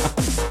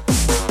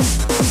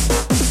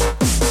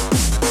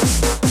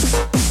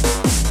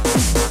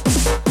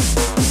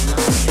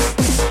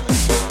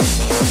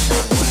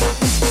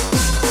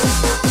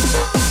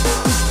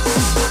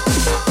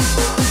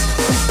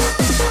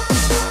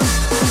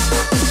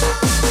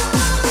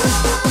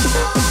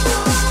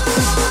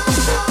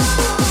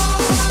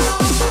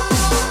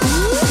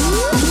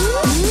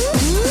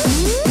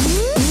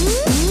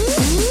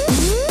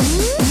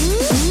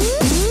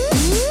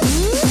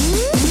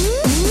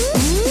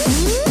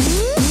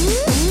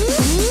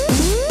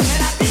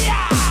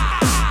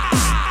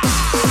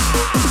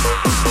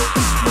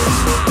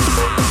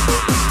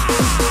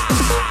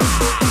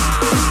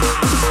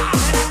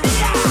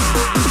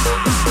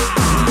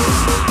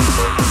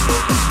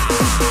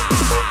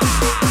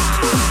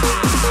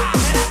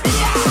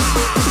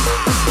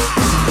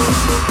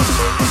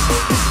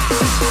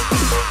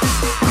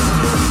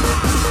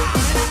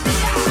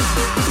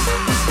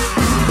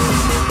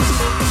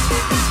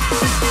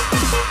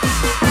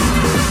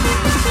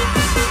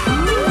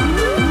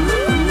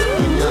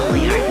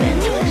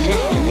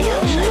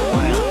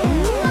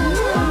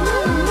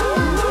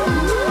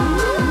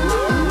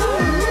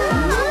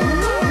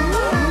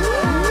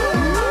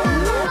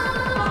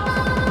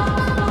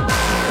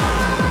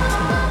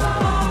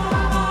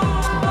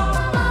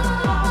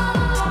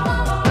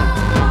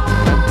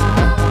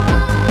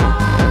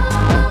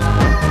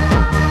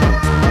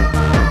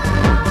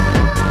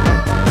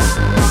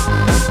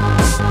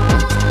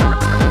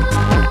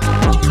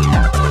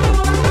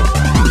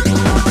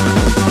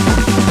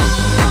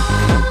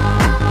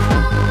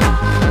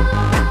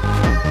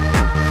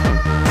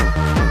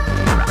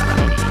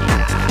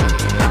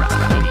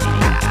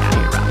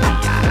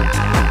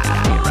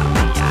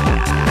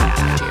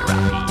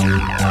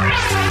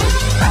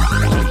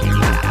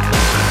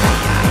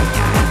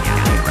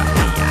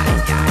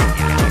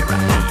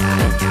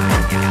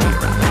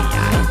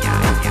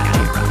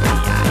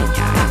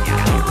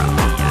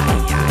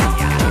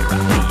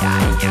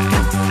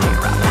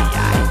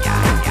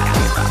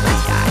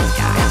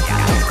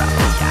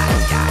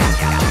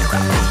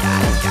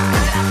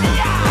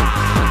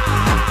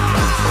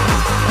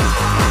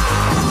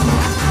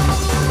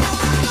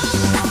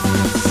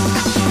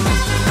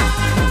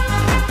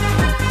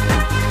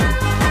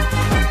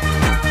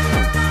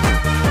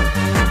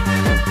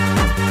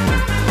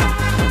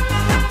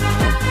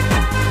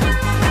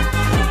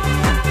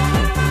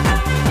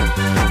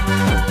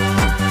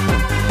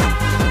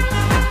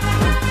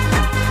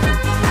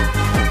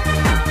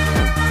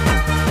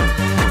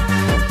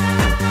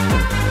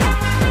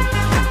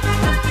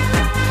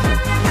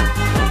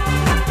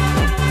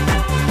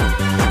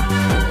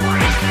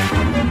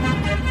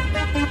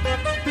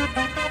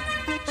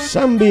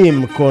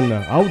 Sunbeam con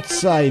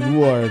Outside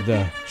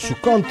World su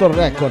Contour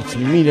Records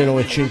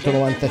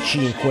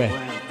 1995.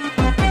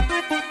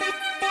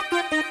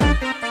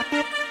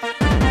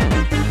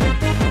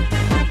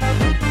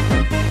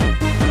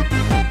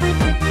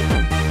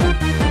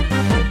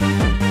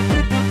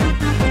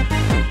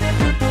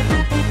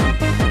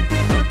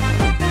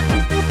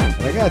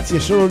 ragazzi, è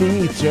solo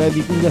l'inizio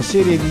di una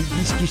serie di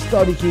dischi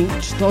storici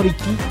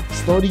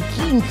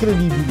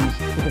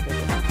incredibili.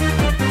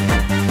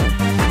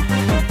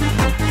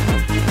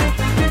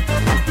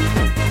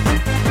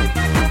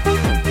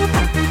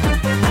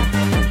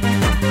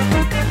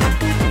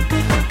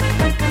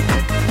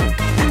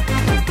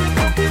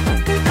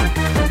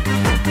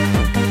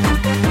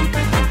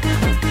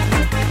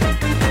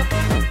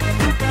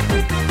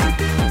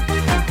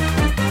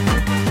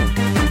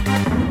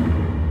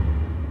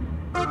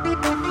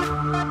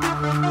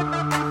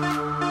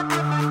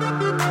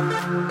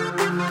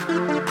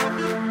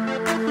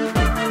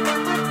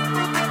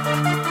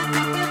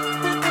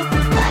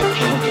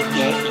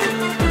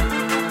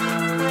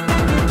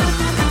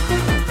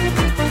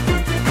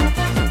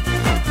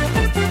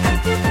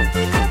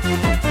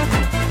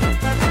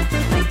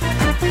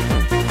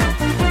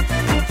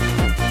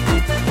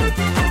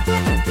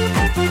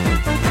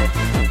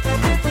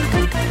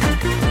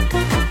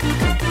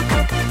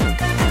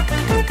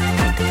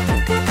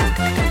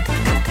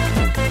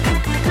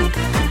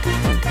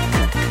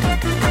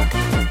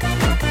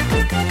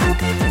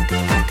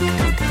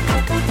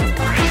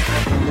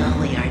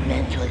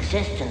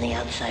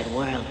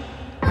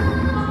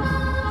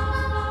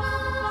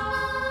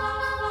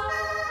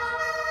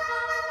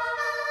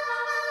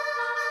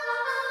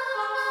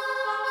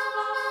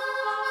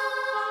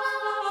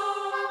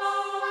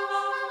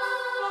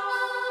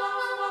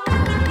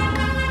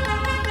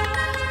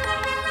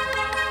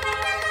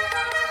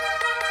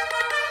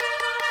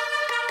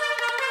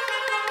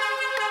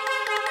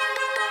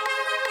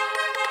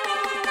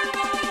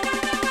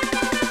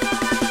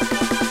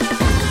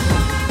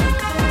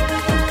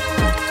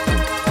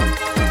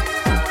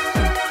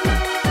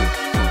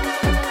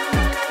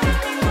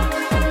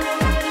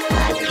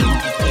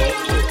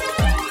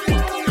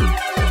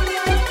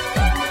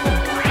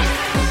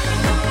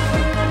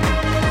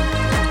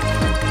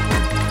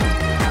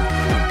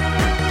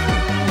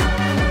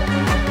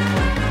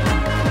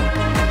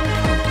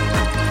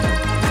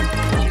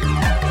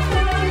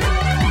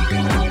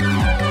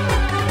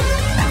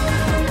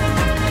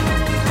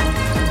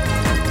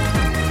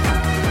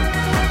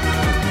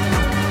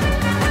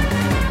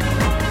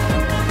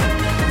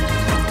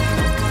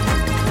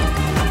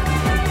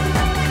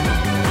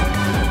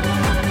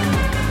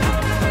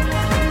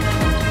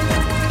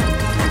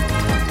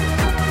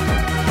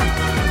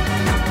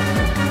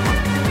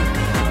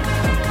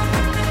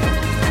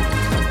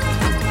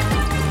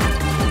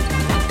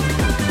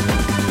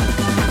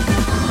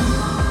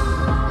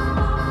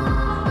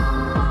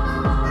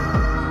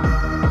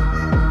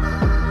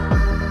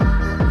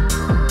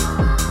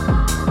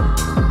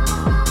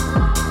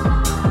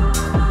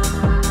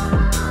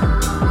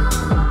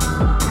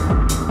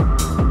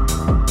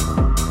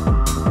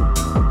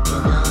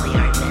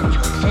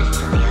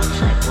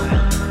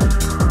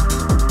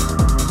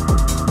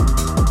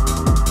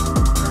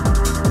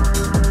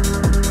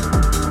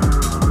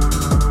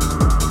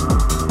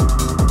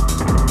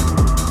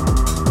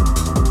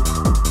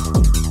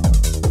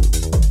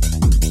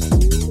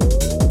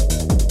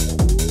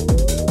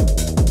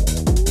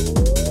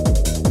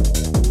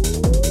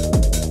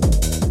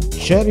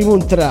 Cherry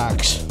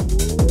Tracks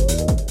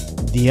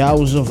The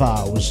House of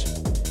House.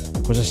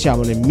 Cosa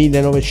siamo, nel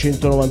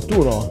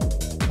 1991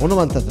 o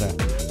 93?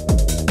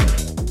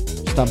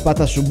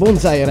 Stampata su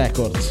Bonsai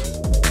Records.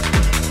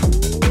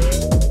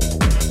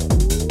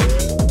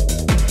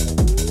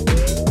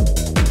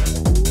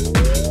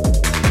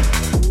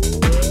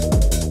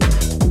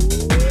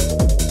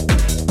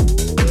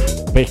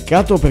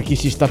 Peccato per chi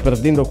si sta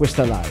perdendo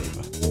questa live.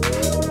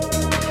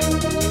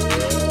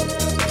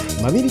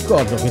 Ma vi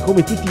ricordo che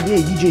come tutti i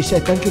miei DJ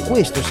set anche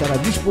questo sarà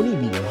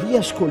disponibile,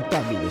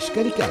 riascoltabile,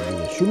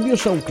 scaricabile sul mio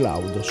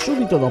SoundCloud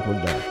subito dopo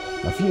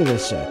la fine del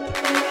set.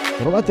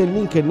 Trovate il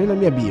link nella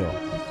mia bio.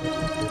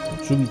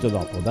 Subito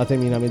dopo,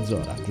 datemi una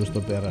mezz'ora, giusto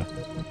per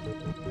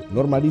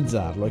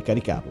normalizzarlo e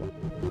caricarlo.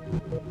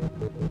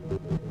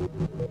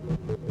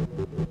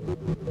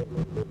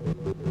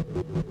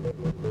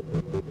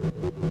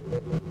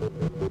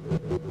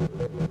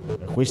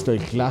 Questo è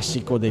il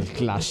classico del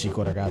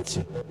classico,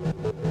 ragazzi.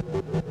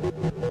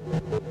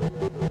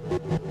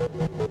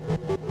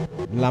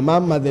 La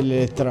mamma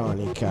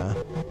dell'elettronica.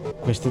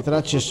 Queste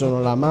tracce sono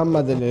la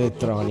mamma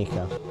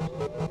dell'elettronica.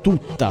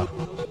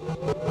 Tutta.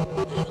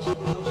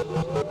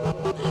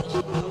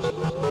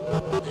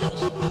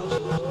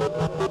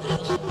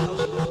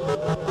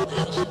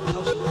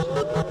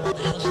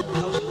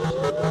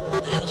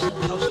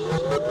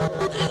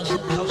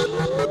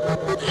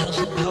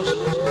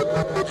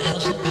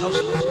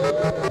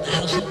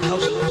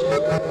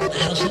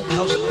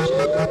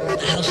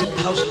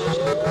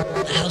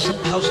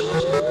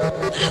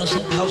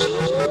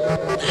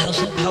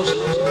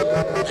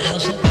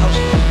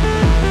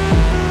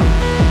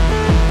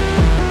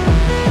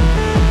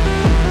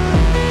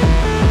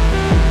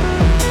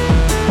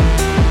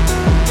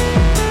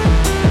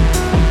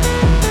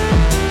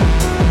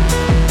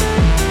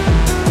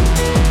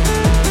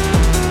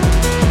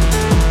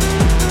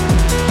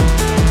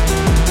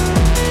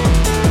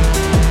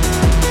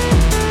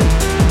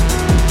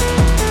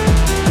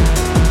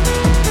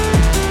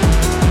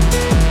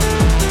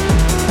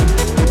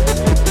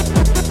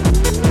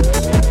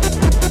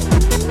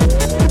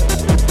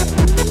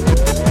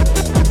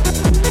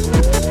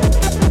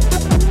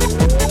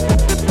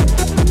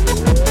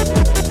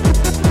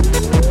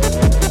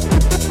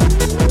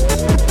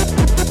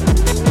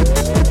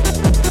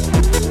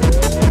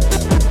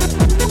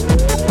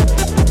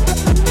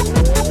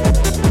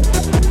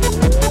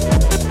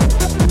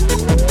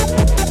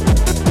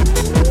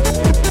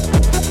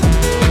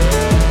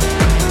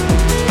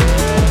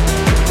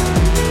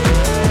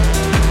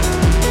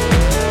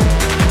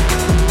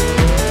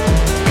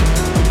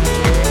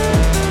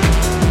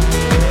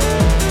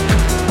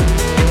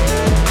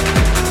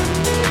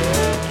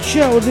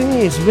 Ciao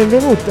Denise,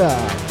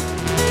 benvenuta.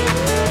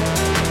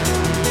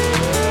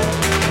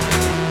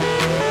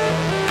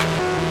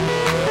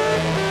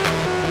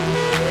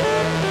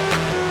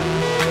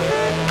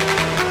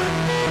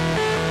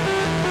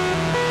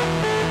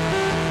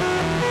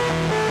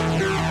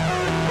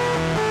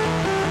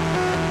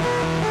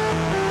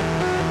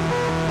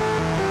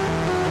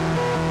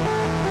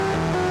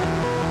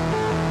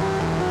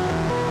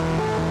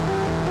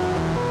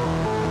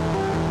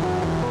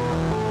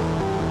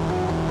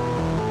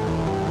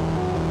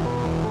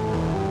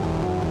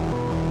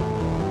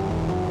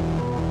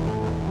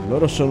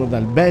 Loro sono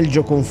dal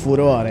Belgio con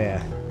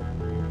furore.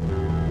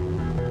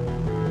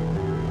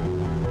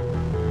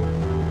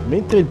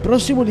 Mentre il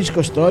prossimo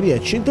disco Storia è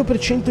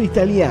 100%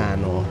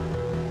 italiano,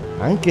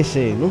 anche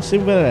se non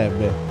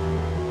sembrerebbe,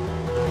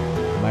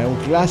 ma è un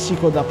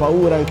classico da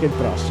paura anche il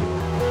prossimo.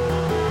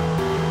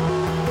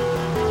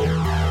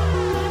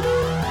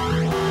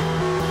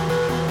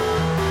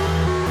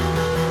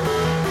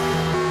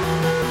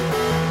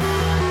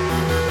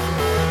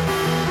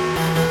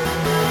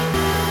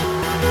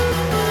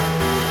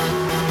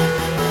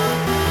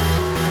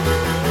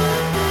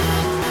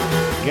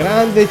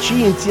 Grande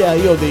Cinzia,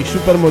 io ho dei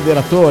super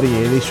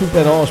moderatori e dei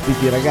super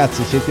ospiti,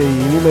 ragazzi, siete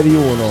i numeri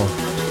uno,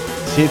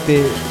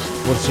 siete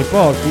forse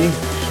pochi?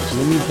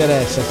 Non mi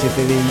interessa,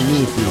 siete dei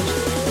miti.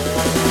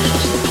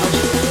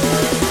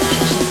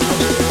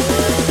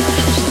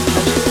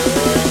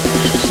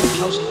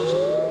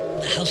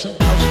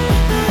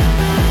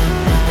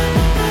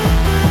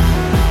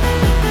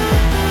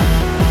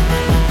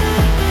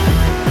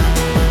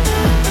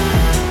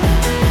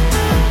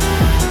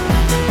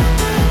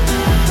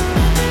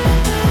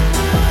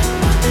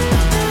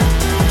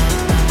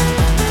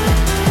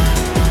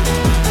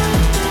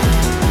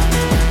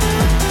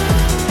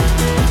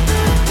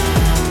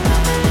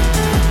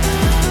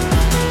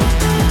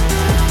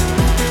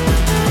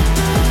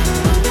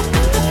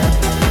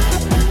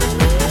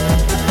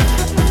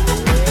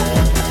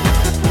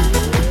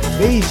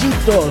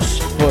 Besitos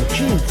for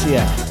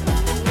Cinzia.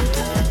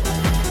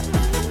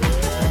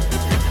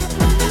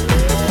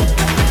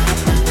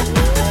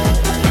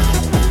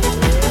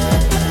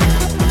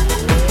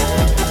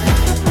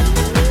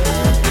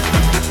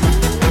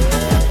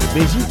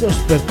 Besitos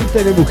per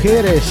tutte le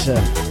mujeres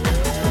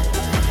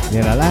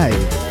nella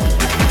live.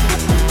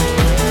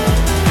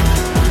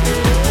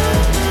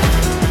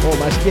 Oh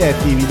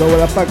maschietti, vi do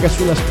la pacca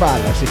sulla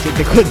spalla se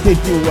siete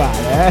contenti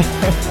uguale,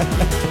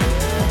 eh?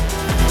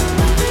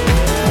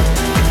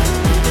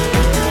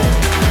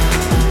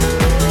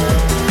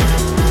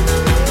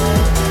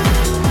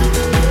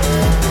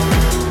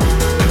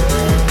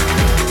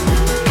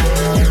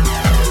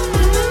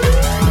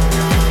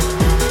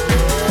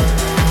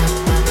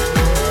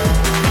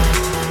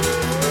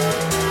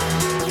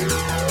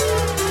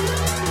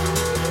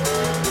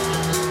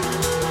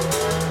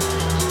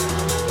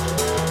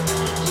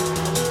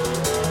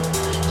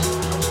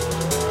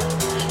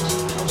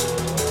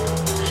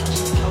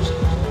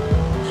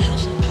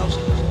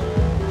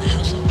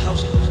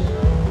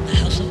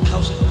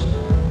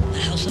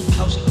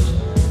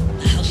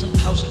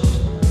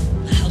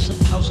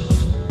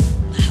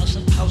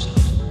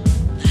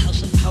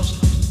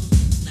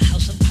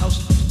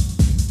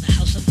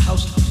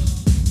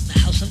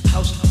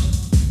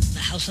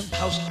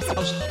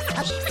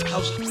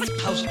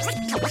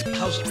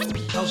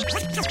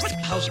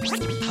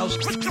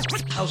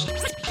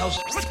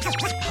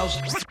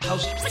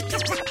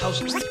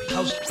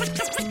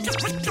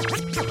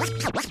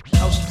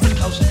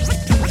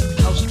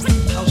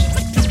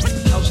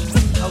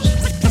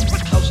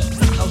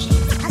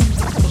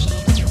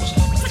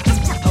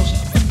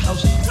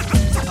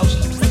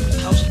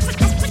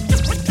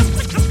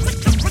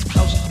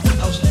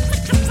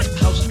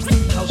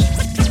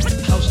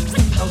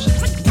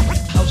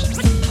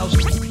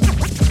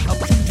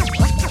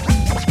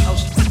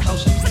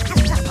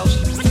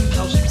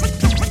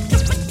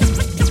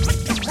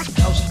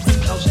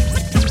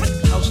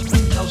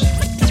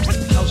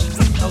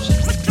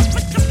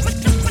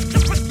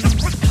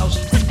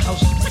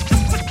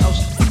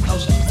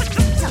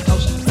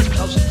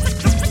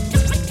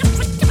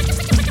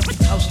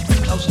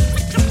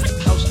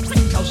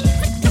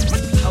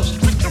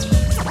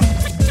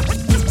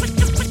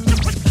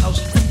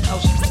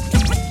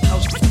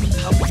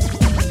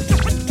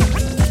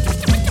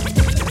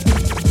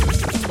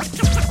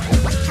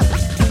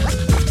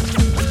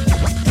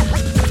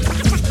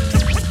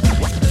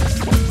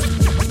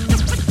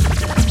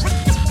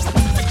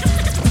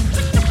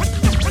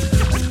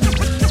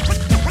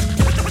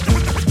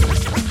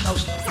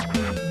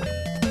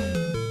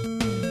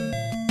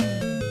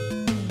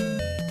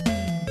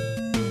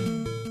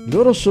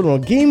 Loro sono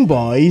Game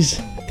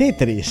Boys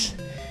Tetris.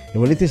 E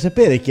volete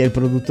sapere chi è il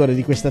produttore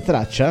di questa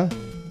traccia?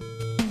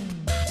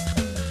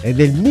 È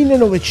del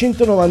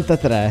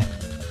 1993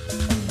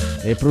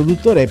 e il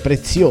produttore è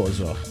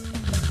Prezioso.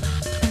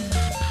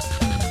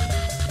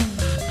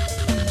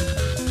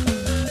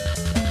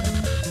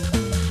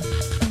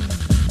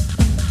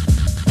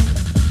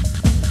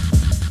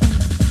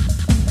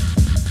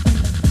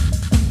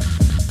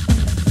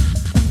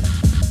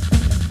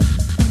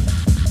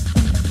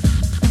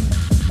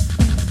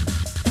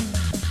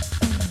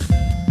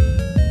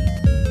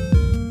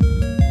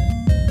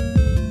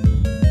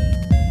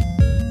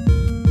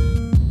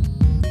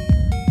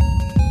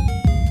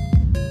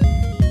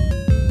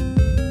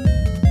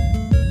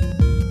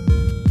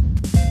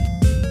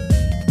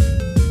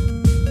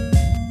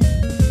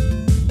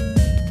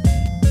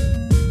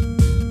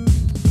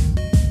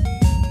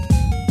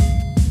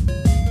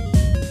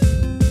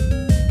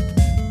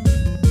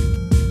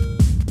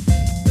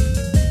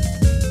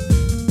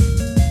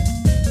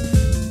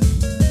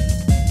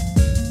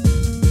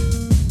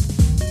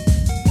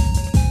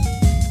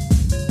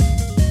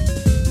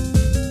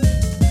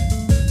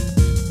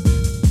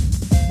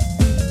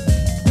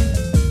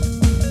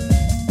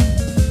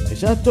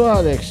 cominciato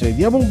Alex,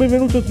 diamo un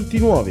benvenuto a tutti i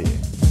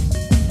nuovi.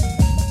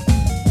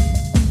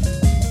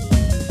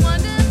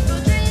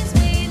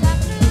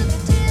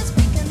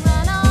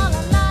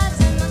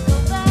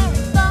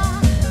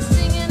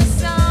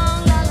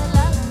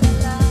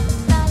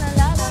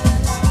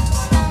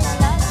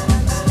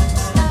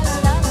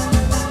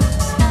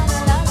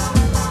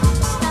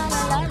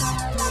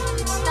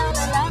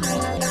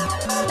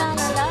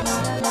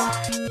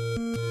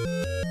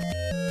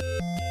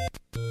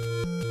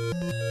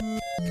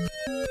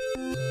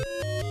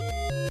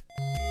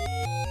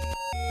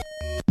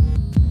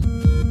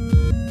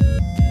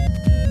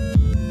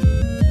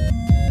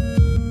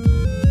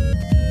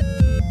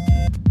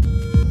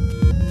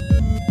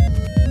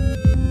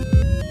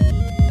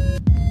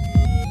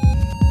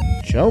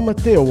 Ciao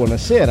Matteo,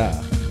 buonasera.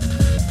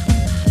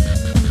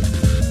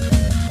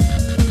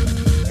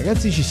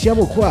 Ragazzi, ci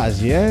siamo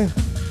quasi,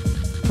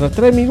 Tra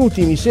 3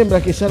 minuti mi sembra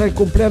che sarà il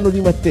compleanno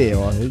di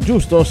Matteo,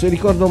 giusto? Se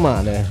ricordo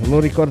male,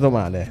 non ricordo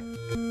male.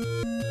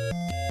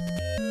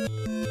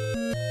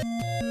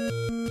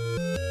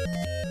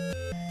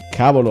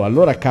 Cavolo,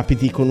 allora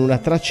capiti con una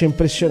traccia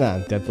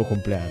impressionante al tuo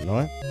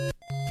compleanno,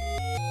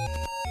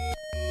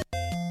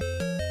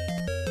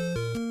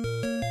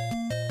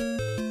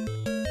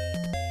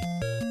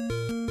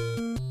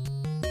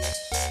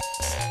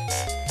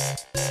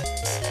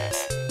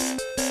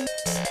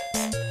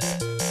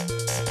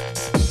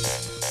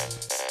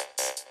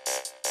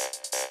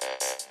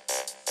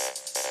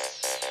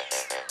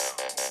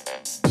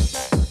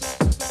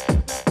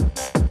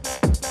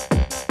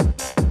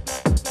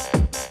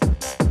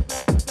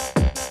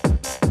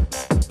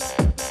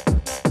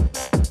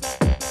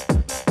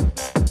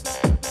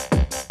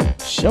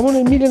 Siamo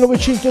nel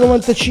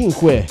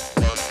 1995,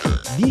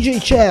 DJ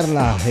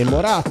Cerla e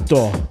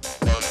Moratto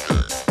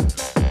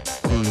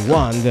con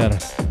Wonder.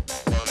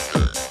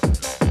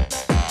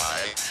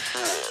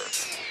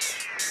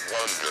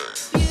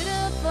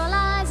 Beautiful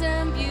eyes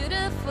and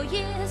beautiful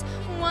years,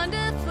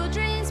 wonderful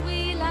dreams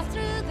we laugh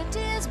through the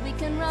tears. We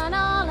can run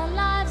all our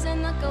lives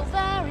and not go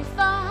very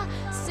far,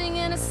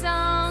 singing a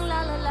song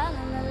la la la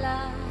la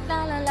la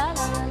la la la la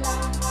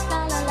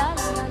la la la la la la.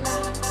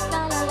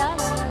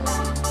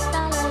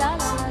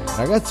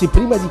 Ragazzi,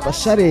 prima di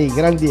passare ai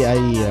grandi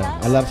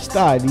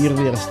all'hardstyle,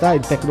 il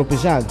techno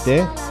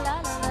pesante,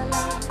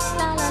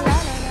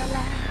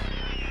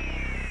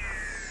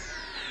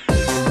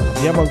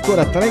 abbiamo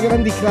ancora 3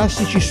 grandi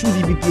classici su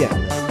di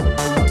BPM.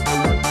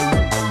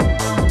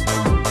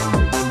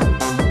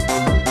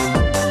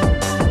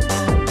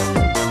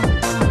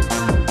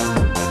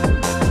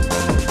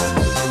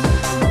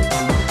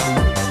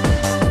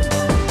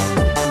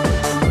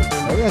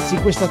 Ragazzi,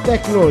 questa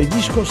techno è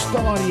disco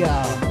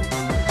Storia.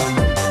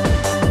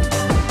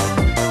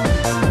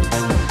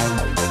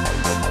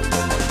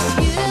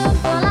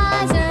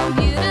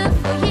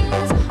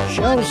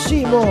 Ciao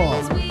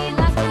Simo!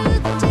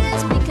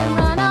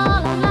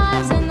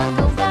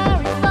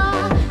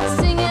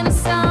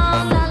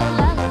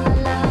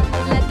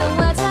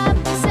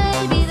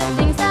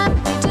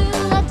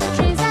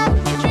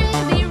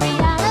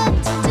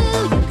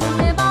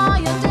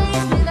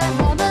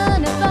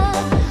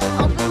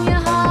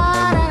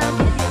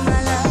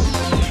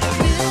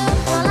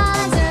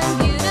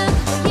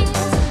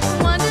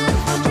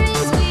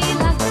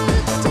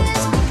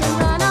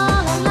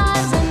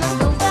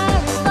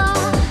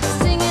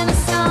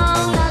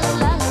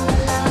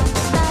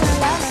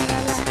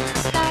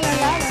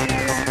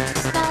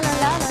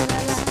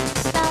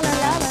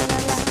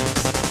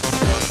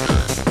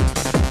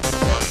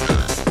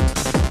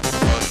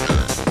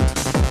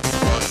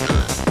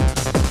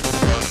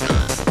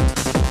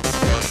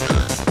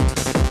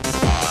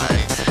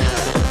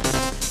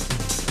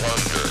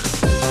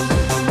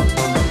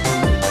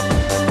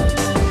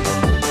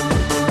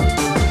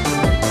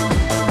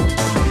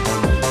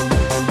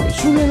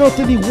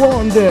 Notte di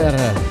Wonder,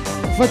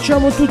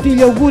 facciamo tutti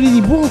gli auguri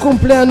di buon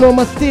compleanno a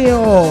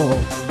Matteo,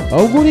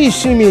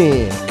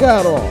 augurissimi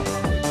caro.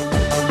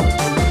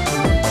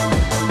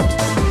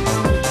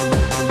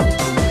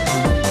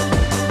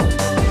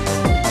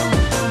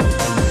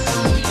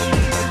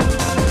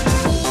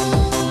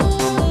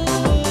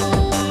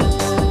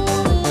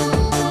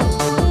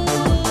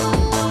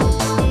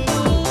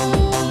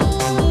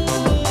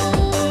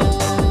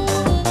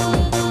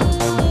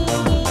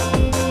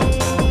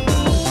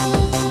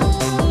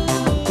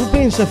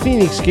 Pensa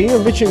Phoenix che io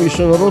invece mi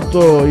sono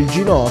rotto il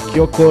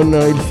ginocchio con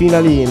il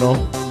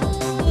finalino.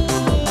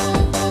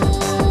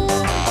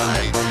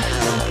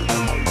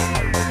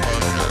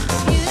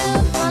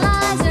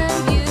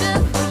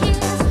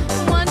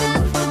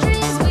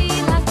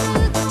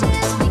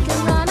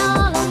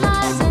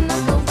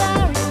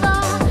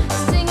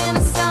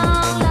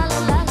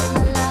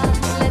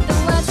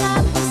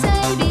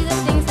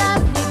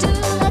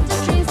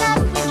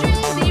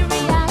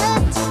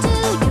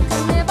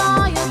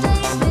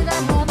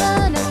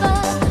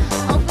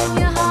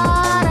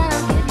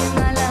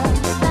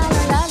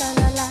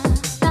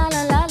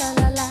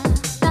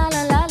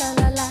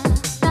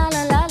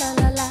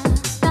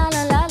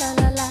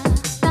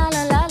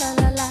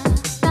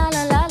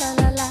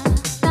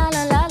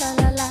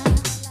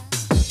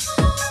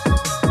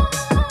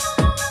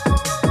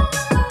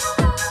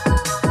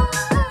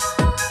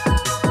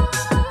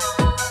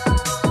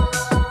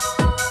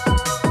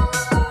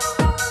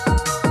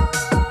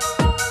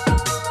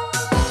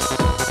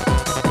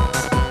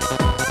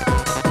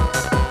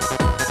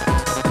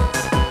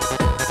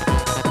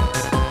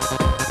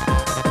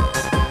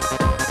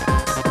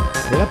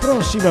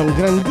 prossima un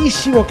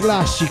grandissimo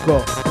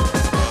classico,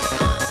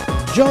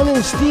 John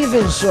and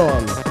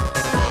Stevenson,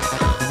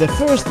 The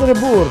First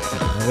Rebirth,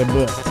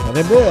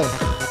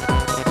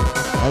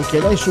 anche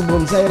lei su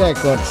Bonsai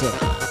Records.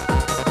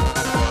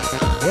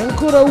 E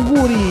ancora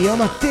auguri a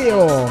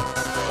Matteo,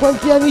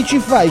 quanti anni ci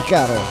fai,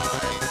 caro?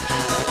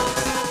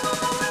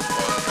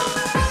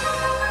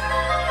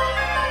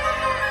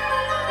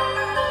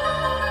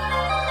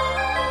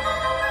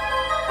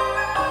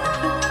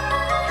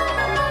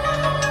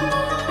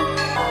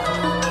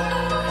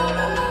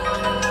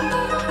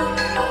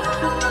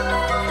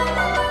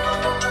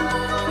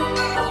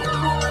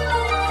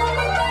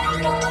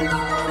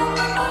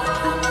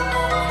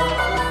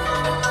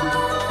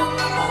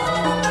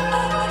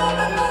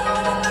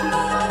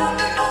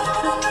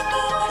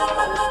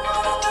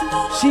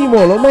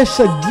 Simo, l'ho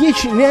messa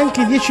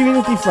neanche 10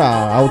 minuti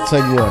fa,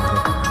 Outside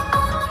World.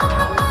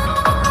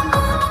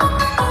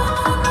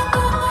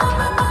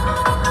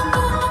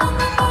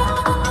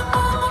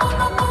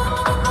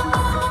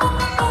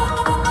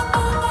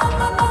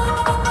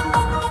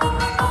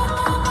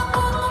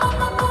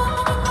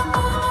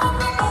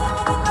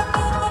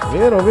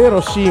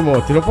 Vero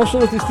Simo, te lo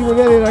possono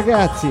testimoniare i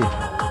ragazzi.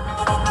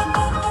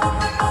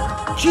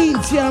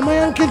 Cinzia, ma è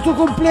anche il tuo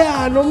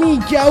compleanno,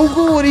 minchia,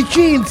 auguri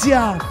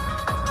Cinzia!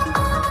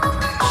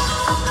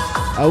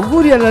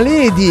 Auguri alla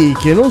Lady,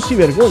 che non si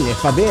vergogna e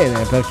fa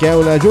bene, perché è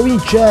una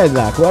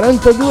giovincella,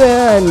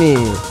 42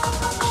 anni.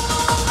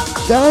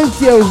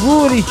 Tanti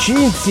auguri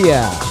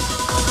Cinzia.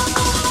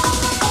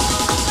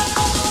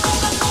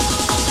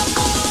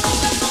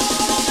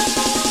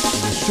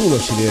 Nessuno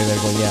si deve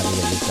vergognare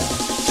dell'età,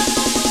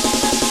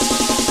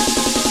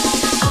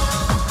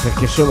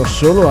 perché sono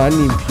solo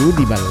anni in più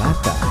di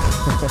ballata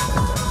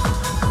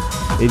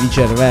e di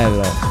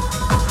cervello.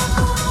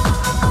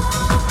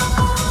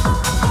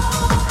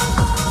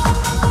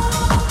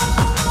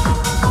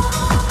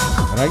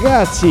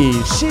 Ragazzi,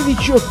 il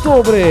 16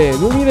 ottobre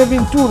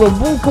 2021,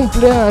 buon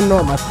compleanno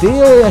a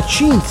Matteo e a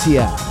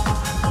Cinzia.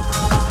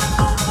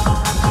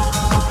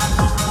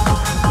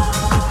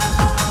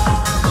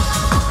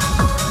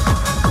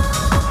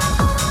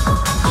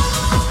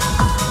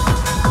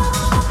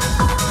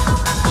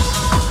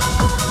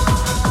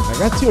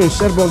 Ragazzi, io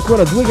inserbo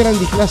ancora 2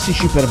 grandi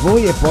classici per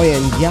voi e poi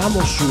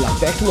andiamo sulla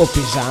techno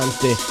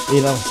pesante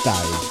e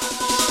l'hardstyle.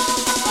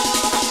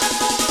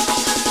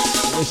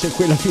 Come se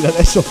quella fino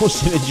adesso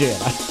fosse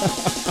leggera.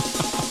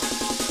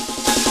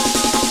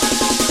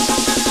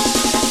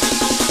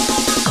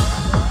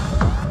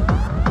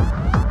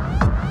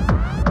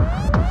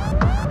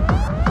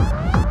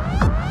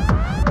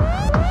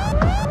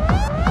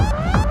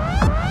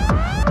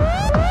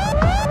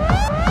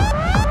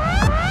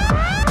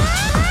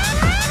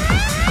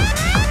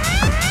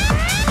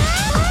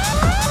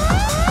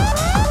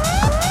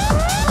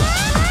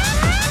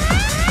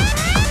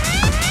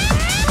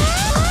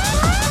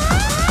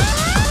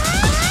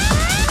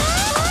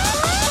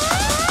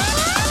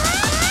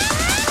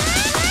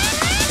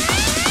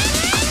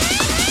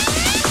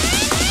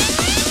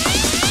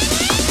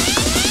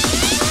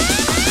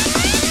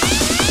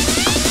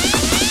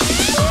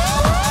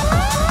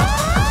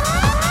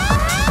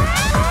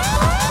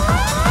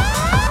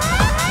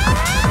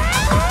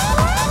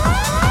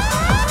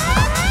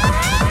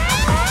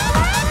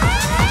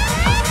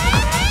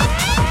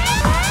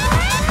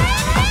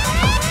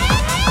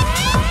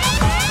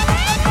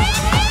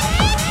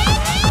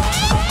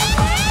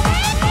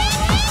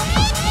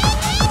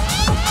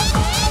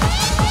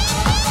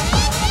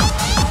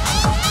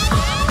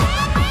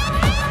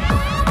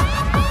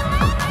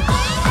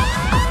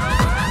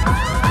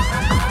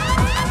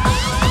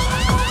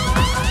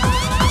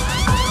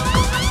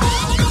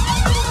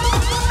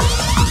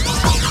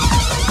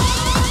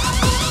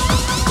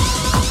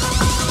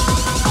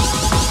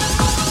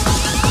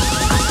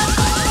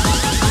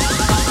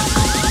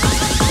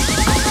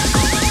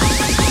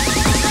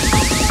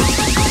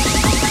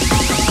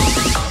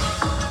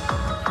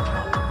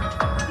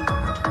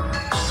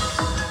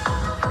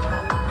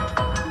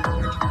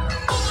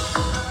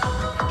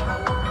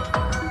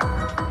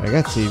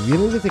 Ragazzi, vi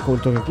rendete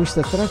conto che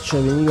questa traccia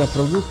veniva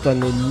prodotta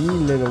nel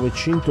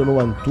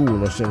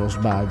 1991, se non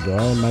sbaglio,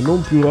 ma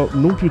non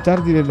più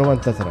tardi del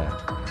 93.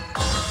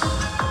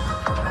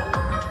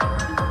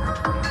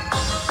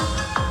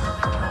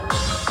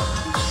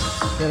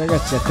 Cioè,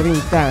 ragazzi, ha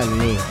 30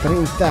 anni.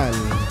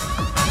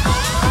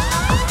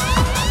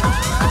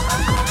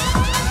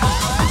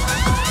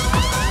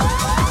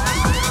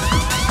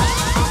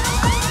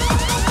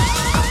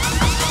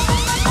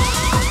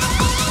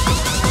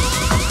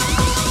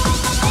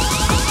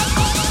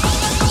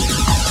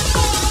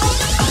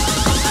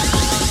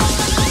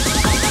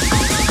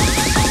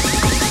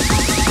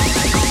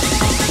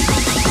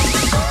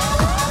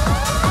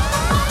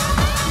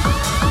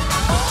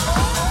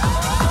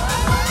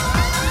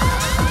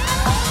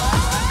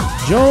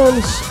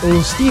 Jones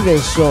and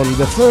Stevenson,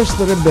 The First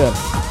Rebirth,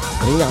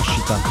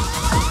 rinascita.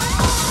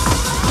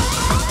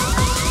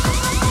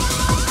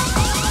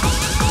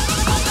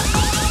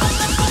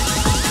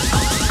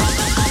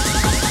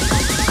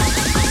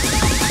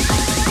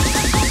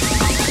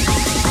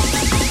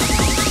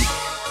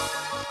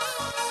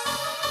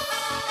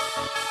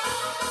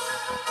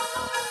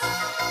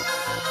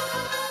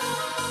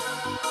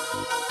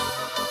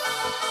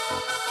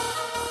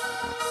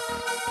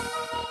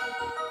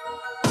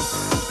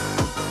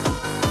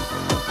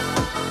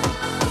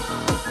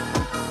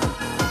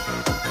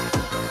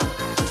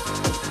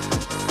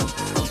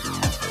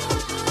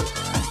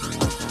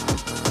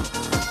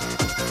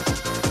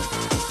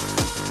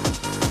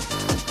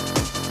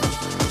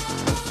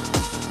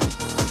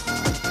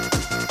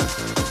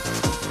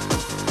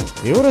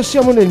 E ora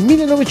siamo nel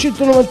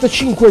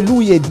 1995,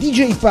 lui è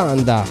DJ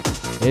Panda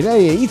e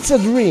lei è It's a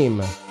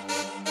Dream.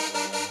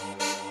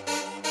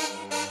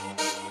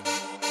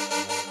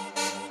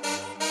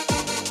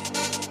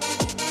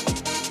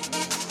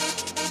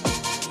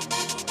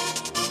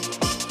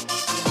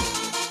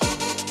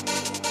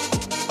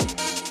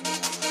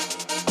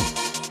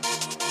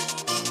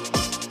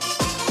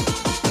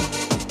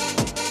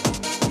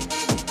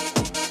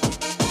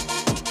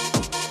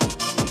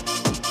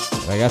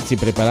 Ragazzi,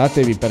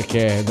 preparatevi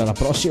perché dalla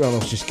prossima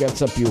non si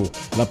scherza più.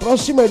 La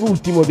prossima è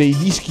l'ultimo dei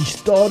dischi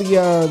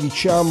Storia,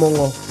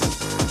 diciamo,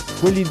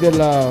 quelli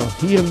della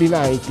early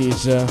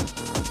 90s.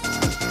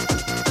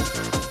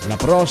 La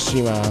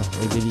prossima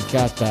è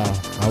dedicata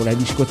a una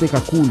discoteca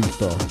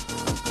culto.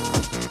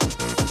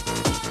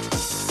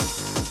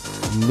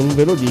 Non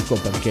ve lo dico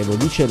perché lo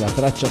dice la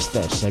traccia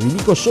stessa, vi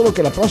dico solo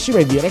che la prossima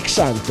è di Rex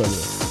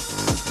Anthony.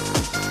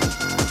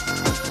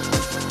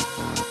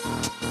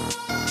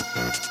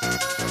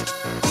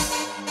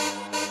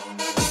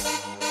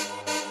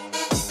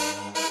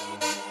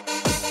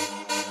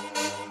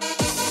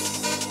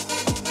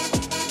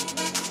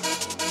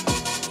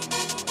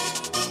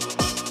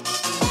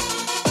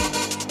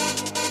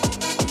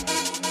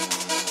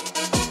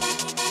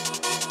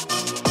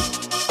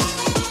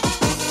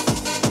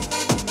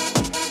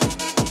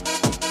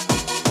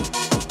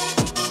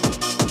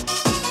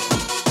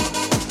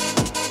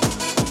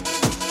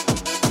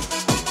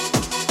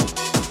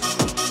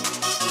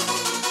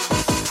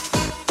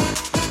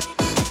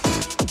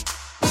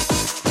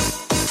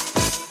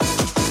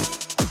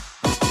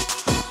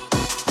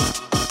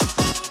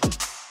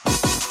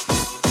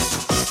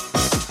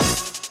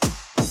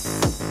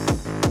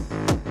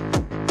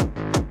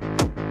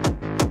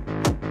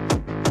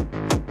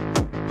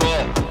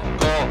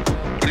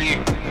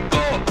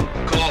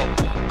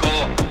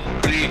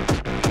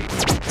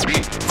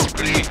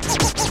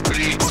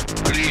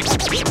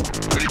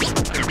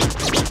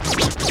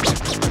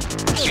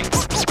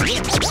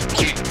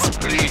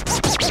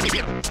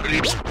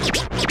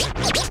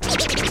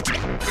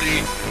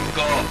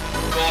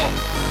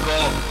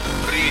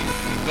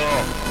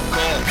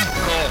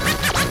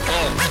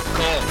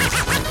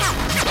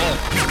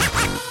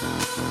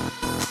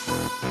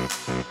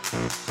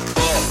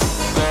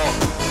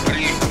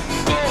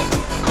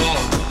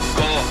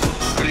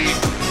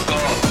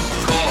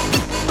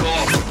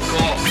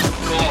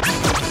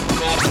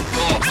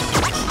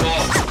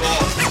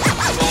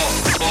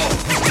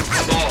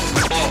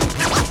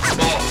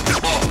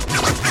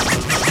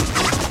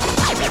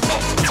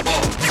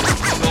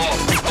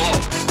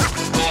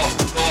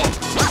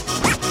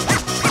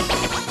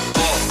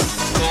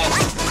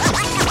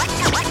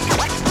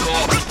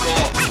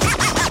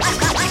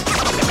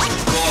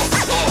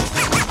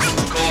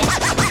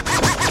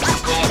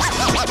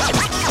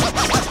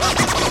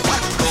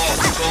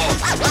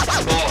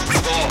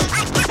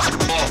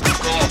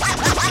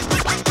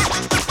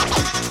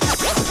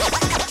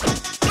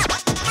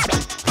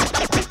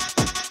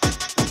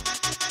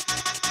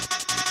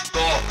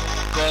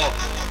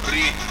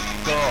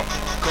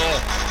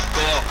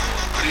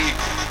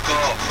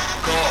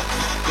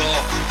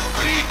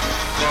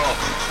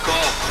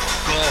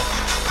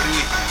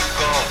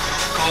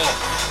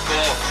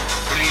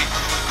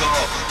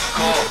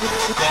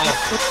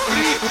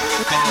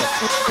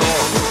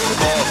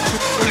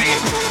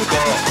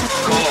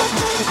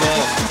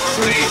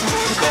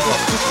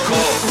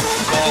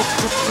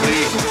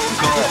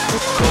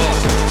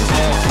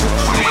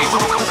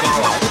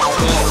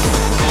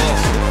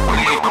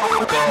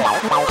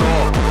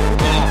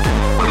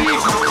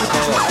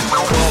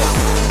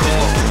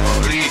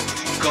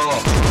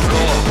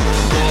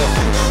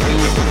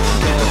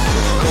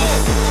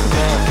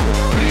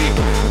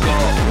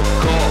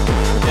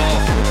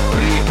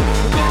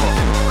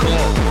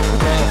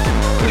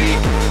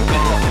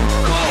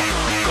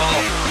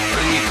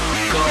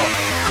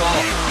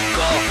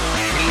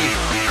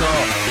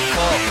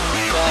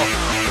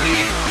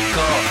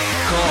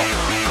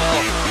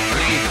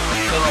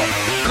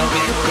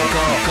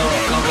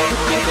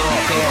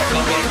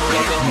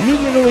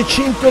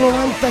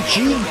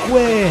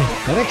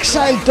 Rex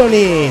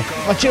Anthony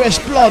faceva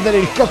esplodere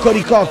il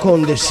Cocorico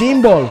con The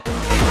Symbol.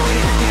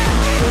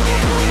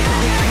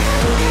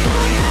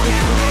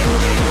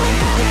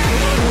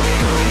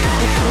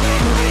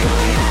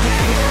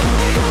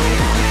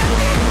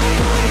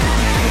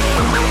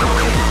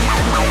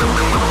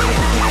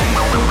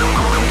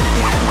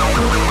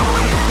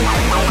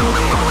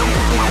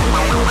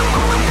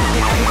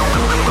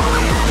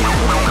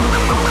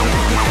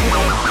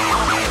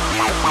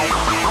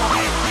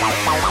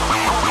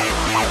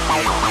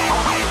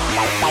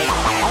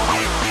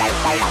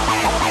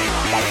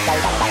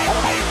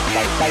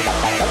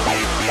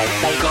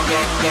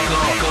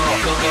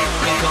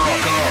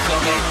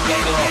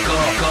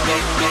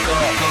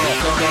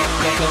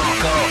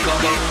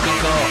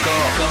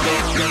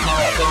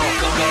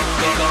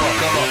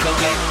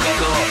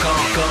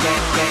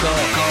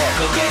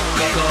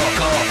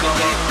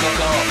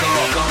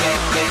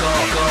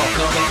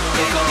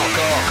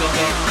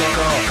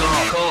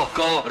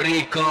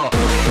 Rico.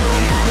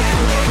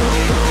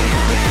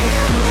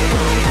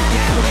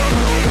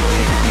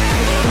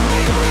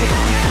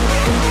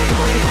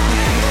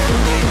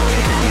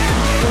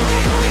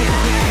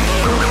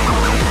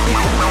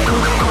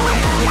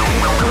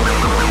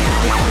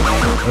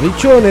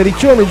 Riccione,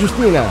 Riccione,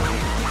 Giustina.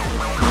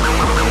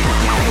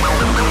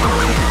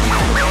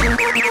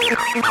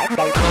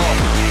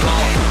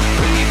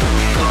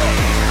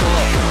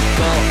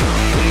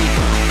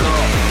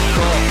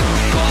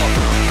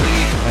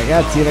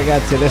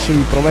 Ragazzi, adesso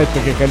vi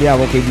prometto che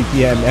caliamo quei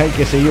BPM,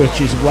 anche se io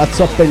ci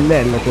sguazzo a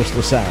pennello con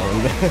sto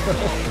sound.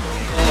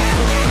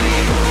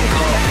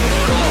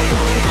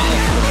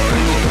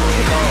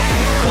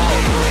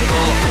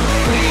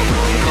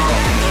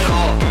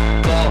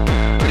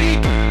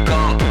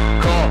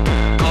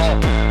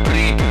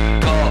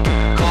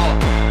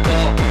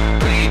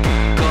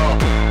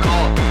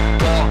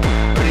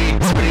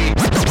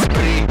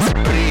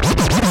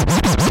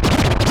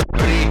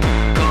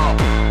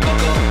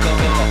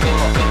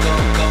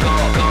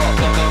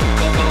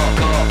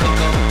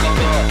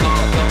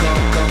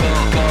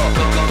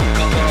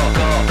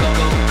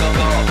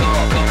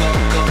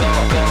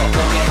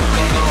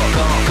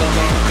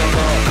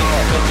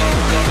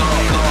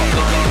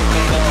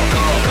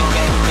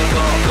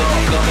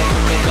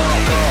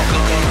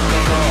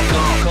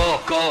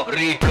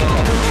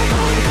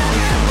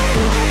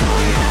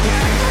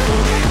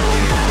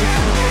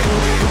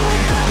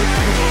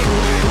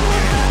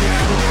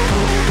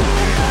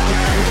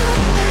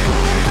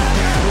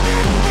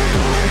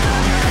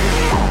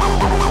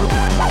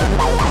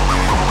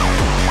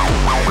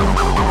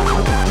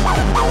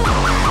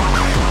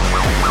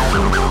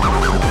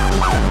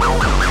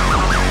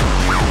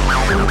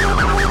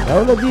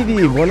 Ciao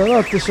Didi,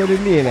 buonanotte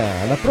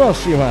sorellina, alla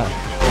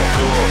prossima!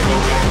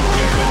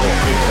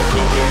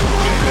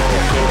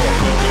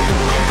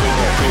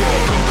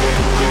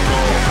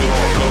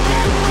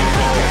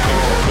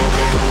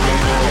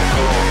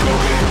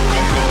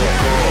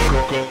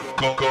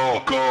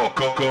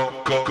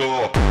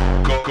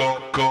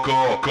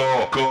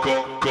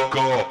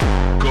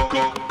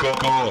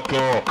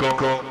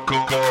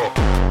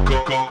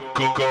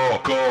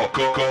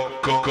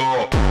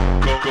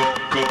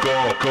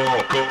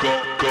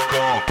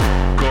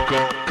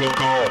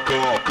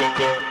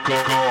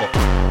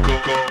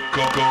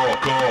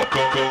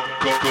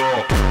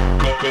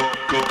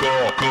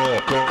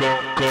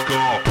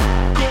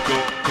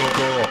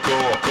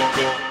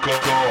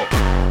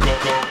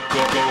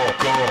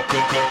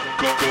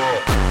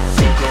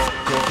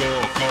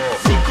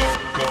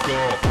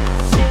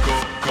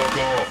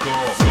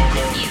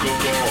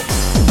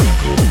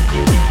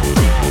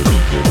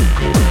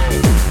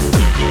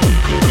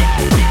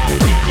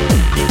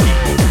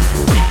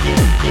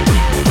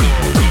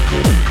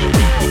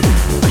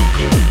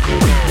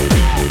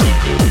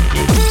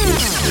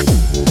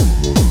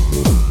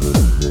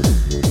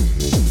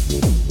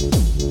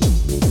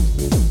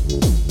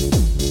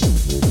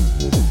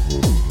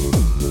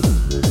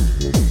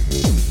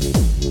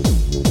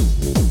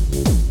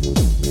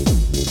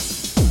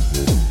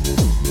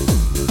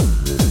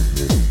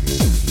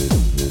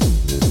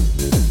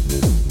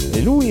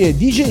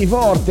 DJ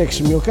Vortex,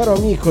 mio caro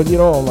amico di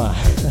Roma,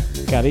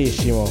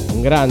 carissimo,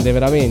 un grande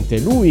veramente,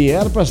 lui è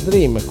Arpas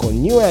Dream con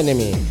New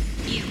Enemy.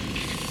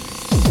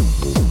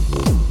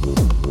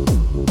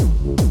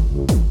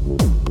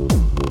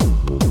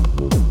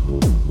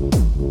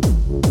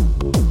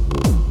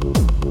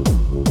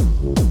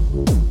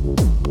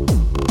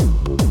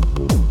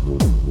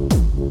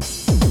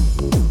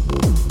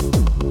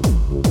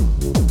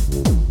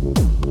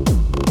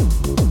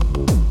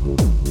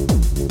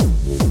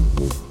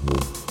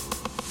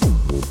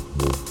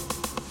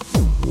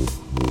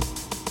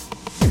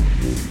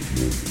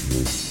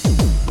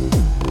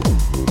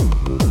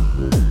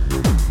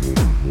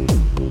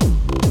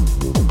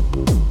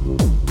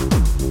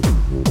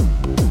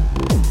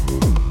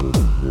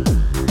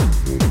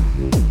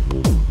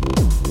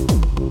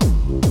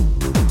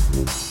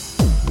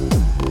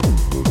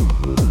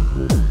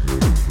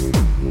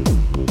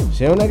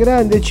 Sei una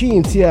grande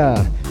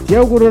Cinzia, ti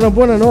auguro una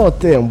buona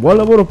notte, un buon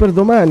lavoro per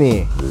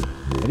domani.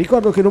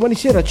 Ricordo che domani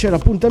sera c'è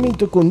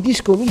l'appuntamento con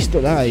Disco Misto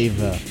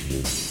Live,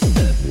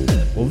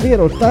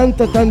 ovvero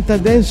tanta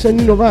dance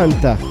anni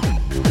 90,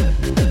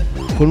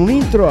 con un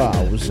intro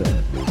house,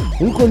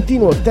 un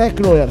continuo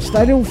techno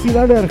hardstyle e un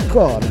finale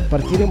hardcore.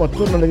 Partiremo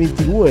attorno alle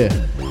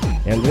 22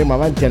 e andremo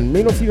avanti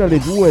almeno fino alle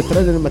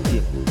 2-3 del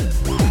mattino.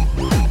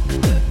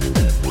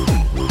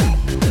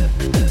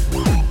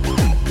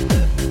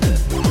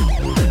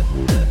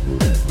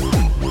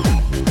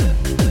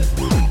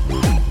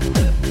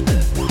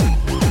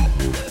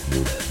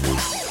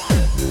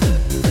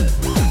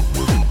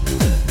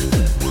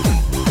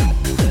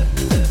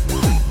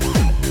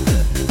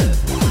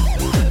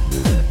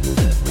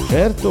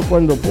 Certo,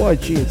 quando puoi,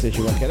 Cinzia,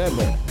 ci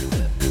mancherebbe.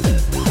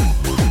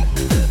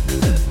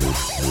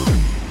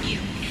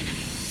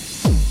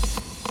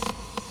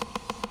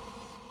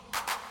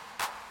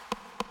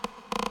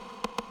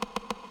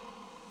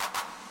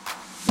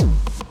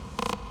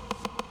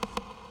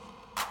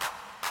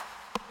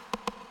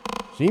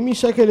 Sì, mi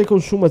sa che le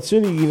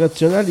consumazioni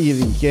nazionali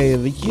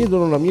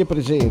richiedono la mia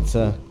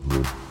presenza.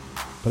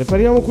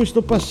 Prepariamo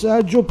questo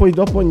passaggio, poi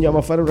dopo andiamo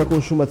a fare una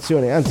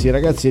consumazione. Anzi,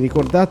 ragazzi,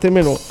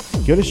 ricordatemelo.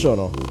 Che ore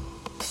sono?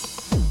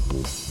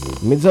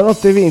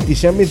 Mezzanotte e 20.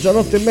 Se a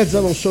mezzanotte e mezza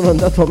non sono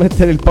andato a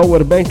mettere il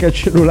power bank al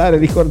cellulare,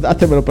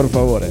 ricordatemelo per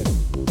favore.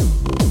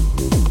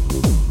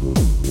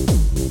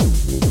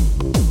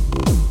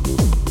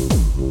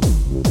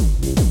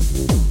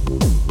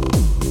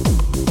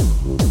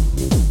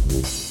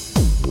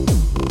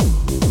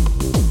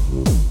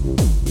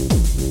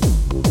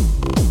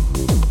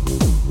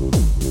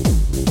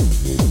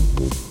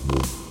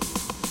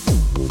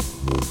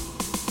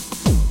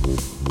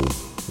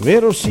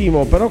 Vero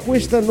Simo, però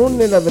questa non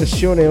nella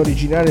versione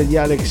originale di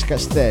Alex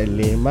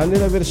Castelli, ma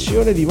nella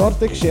versione di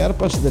Vortex e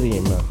Harpa's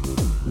Dream.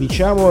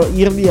 Diciamo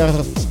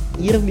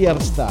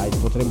earlier style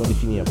potremmo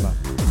definirla.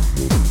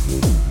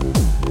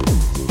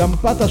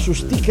 Stampata su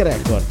Stick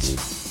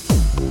Records.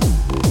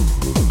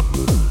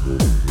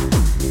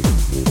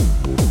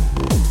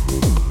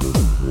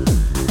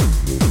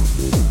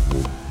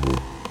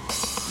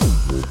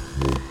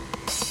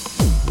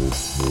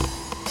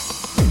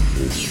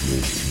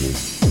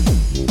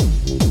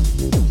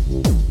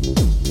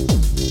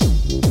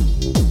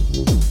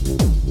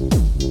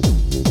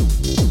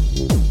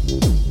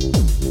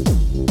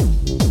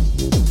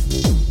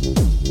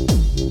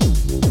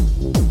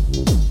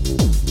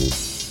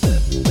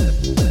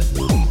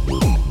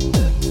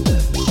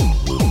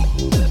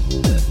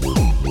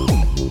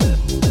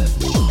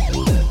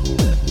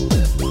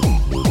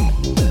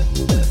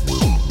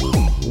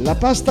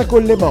 Pasta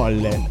con le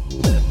molle.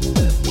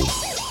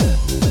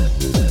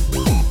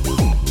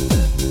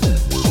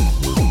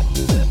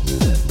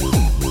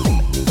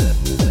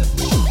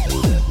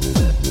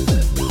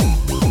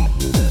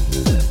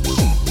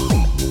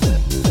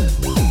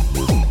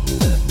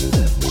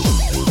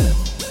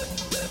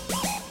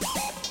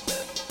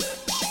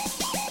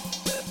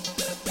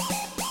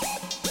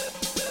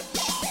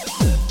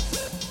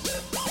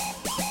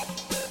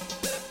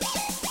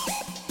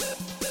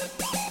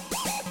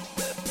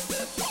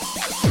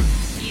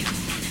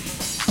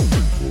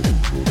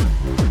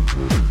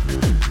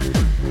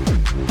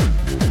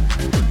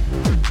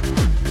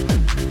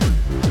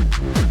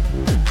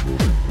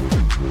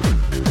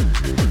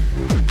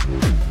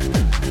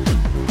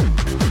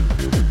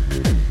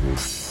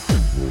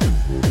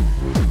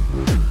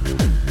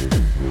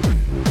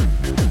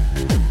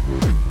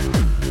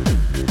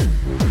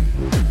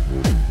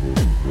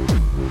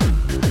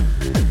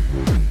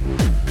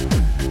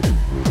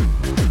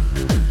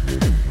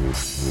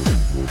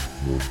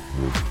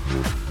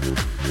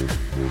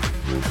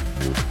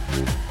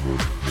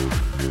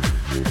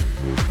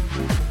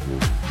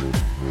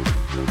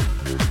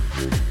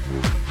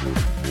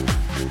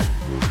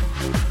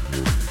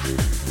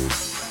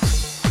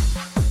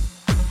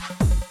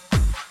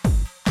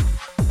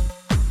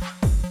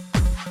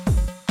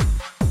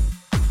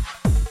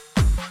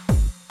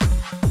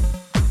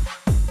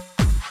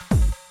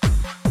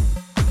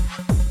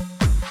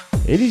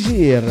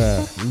 Elisir,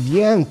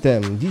 The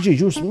Anthem, DJ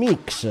Juice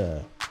Mix.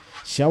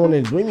 Siamo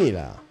nel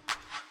 2000.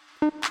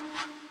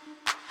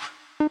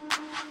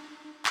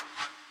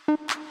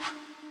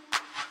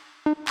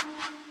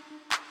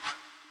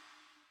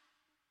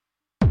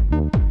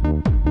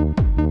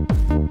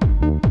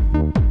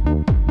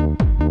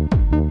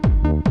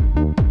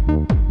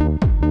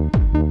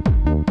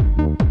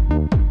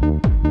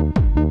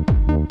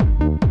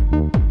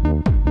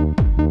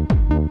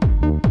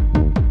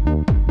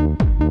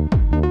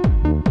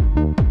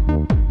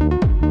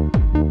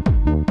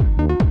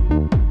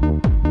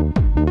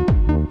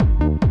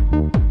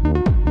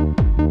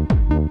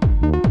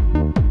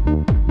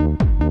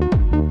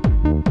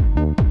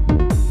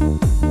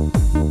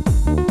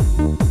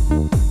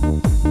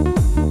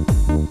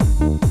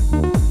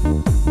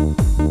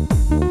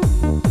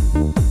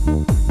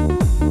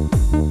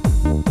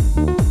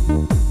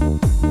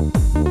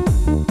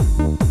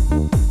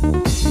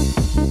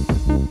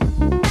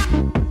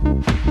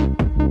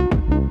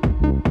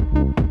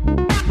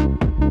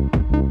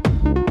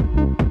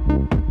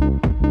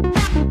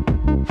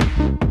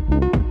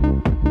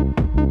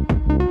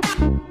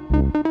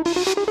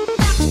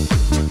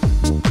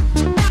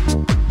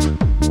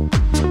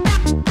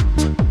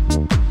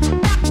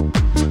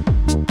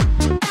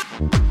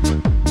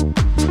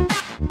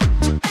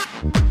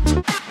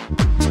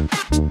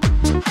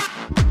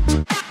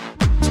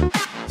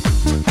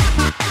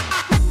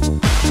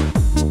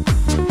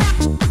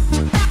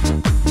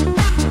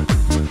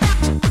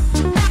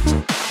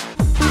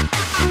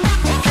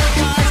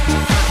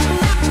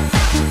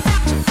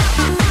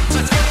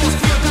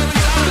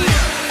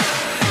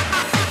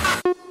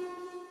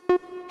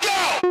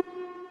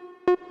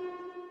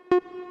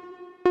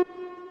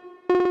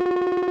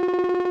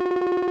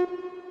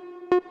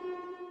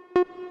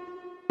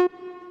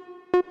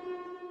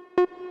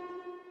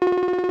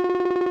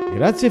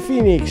 Grazie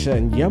Phoenix,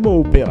 andiamo a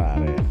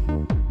operare.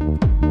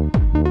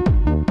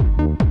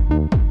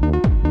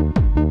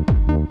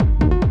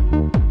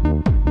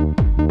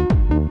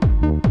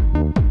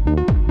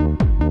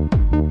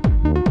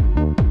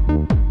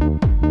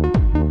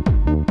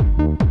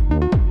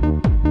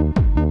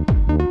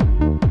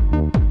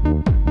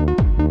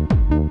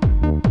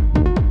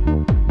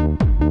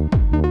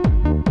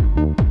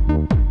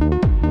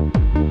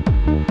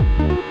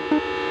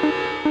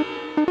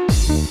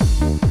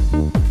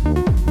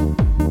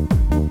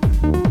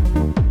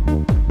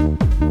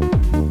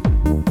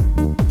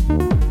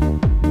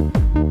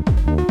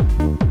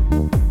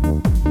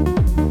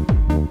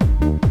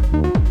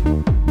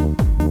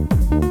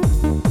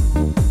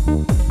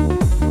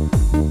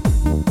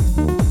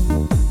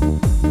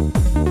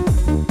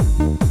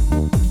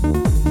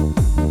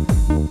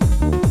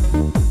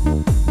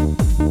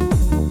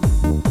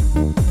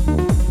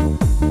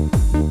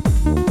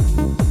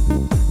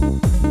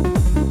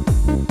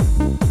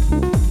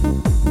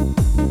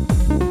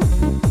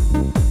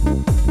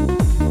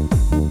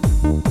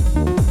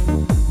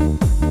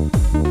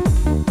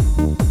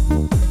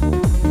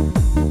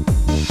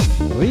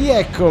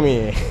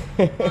 Eccomi.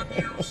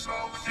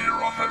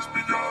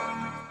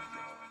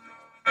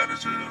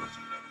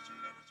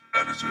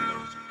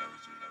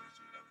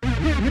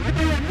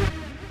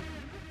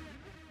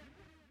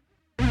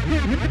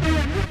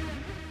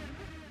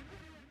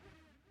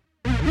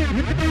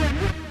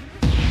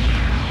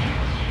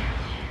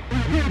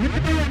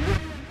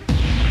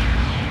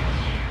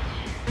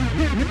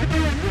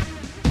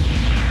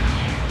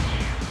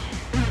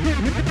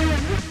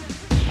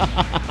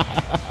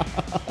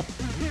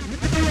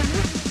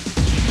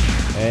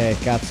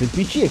 Cazzo, il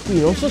PC è qui,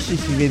 non so se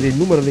si vede il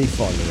numero dei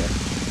follower.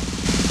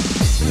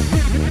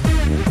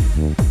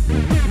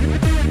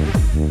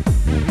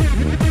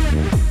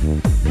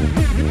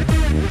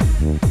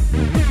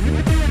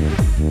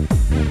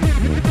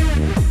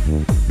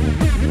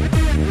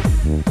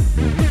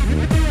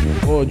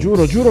 Oh,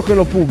 giuro che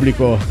lo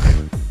pubblico.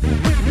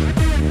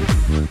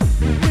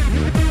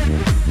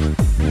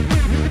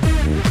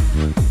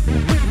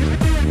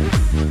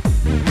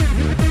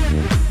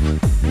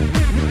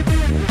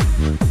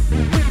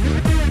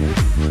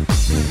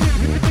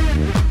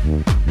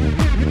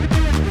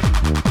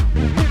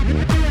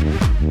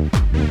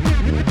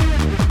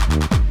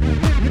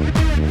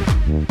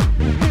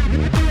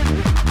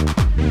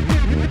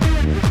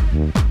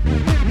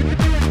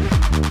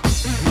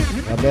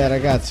 Vabbè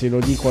ragazzi, lo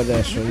dico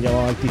adesso,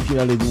 andiamo avanti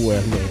fino alle 2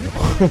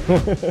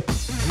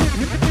 almeno.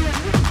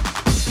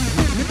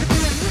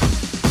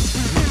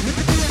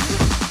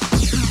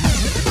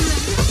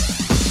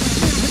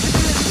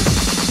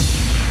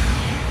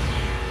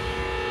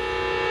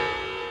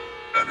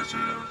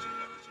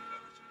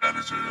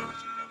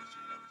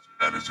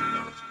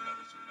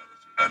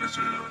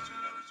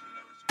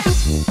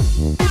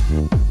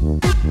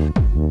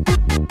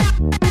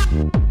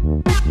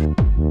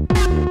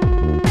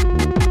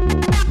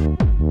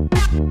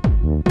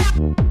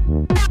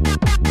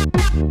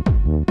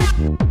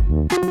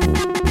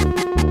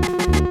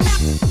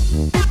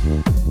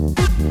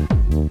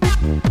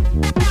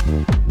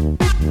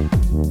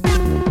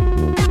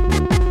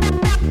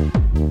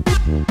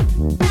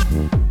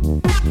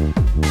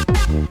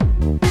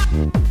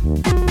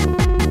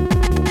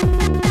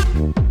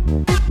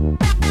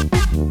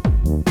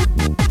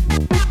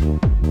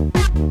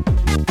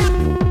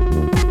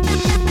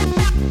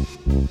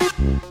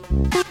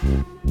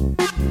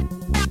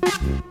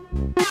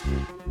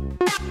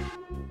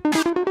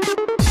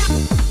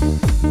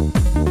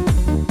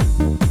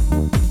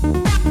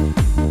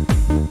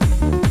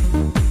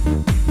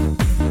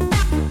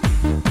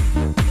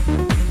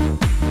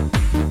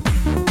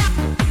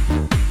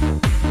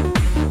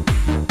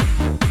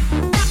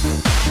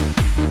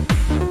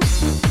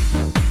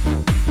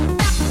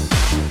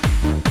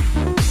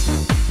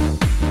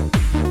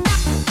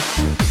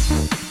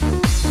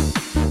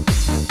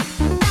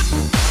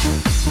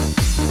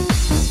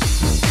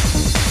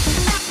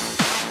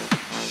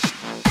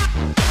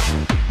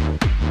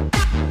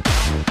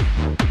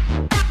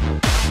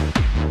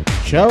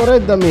 Ciao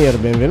Red Amir,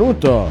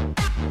 benvenuto.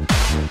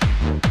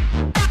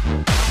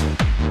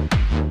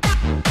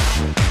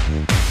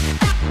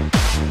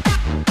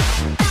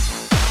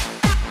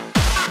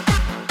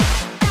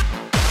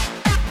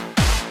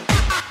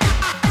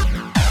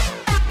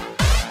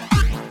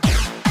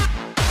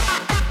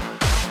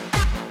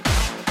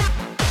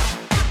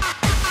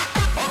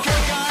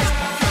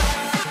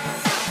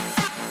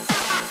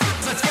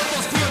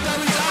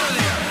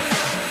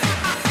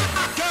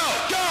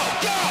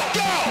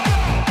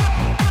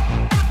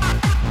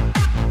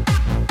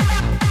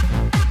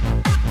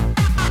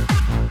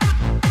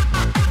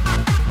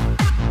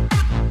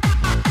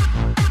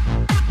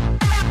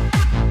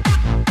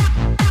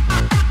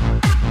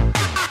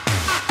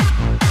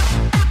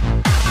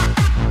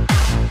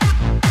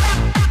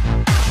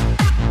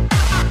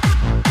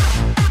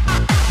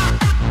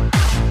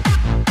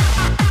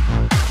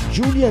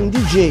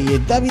 DJ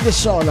e Davide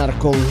Sonar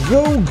con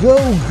Go Go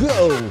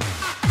Go.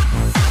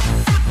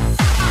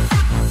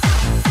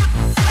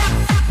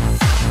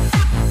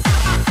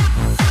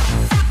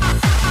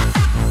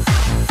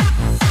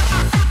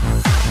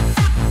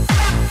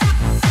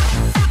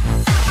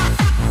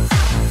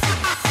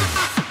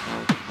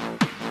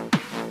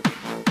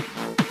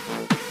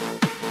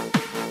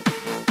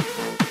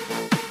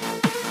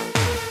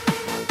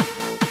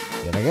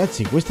 E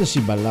ragazzi, questa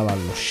si ballava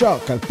allo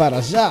Shock, al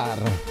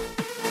Parasar,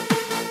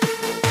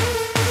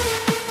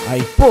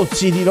 ai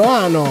Pozzi di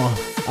Loano,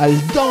 al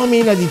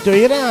Domina di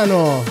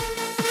Toirano.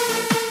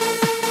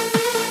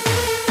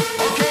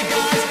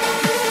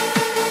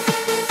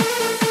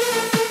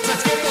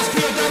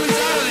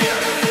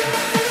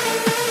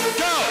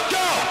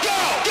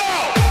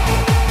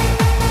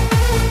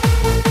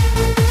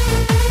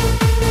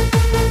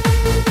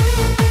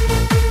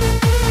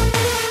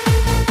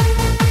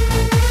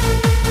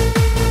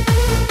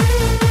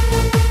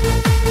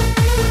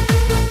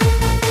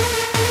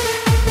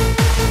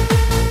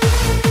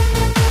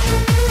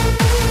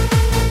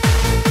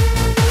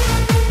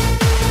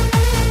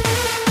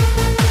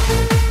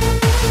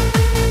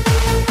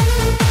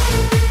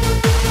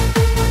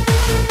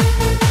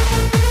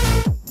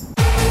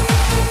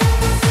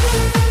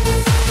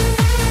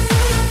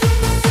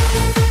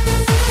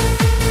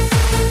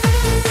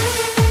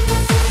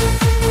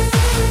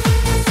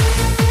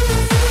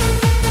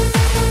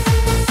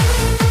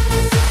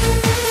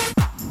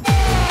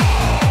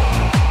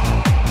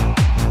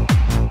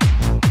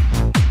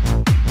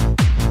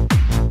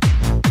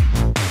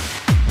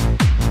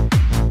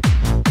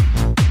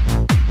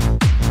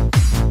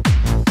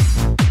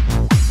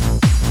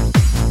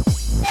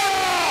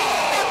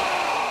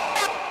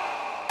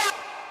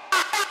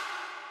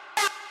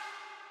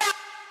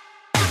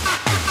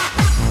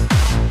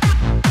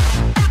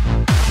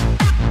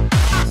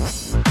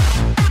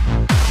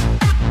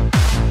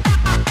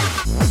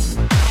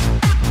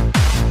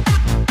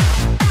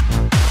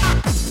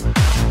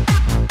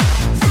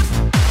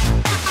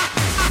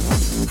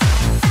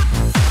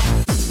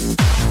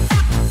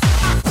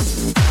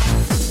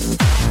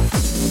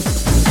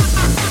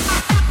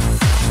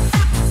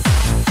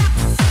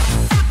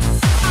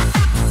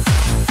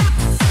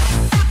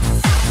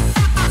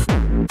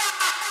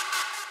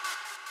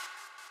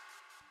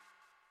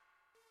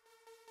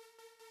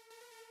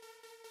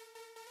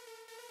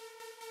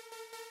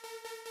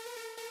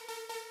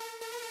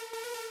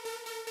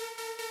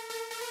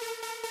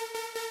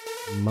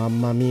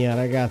 Mamma mia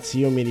ragazzi,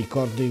 io mi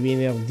ricordo i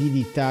venerdì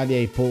d'Italia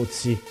ai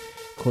Pozzi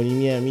con i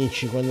miei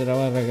amici quando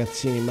eravamo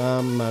ragazzini,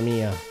 mamma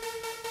mia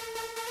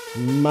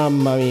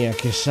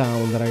che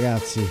sound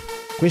ragazzi,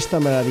 questa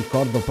me la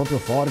ricordo proprio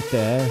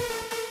forte.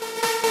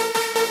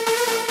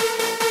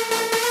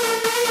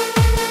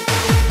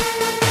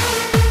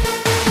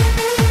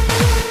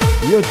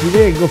 Io ti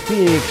leggo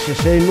Phoenix,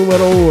 sei il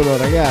numero 1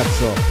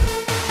 ragazzo.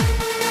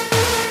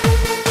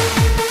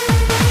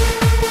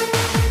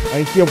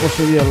 Anch'io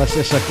posso dire la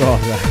stessa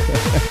cosa.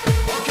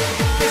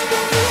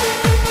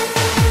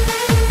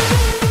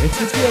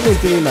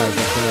 Effettivamente mi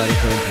manca suonare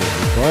con il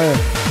pubblico,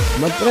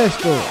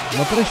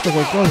 ma presto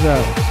qualcosa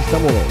si sta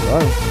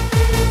muovendo,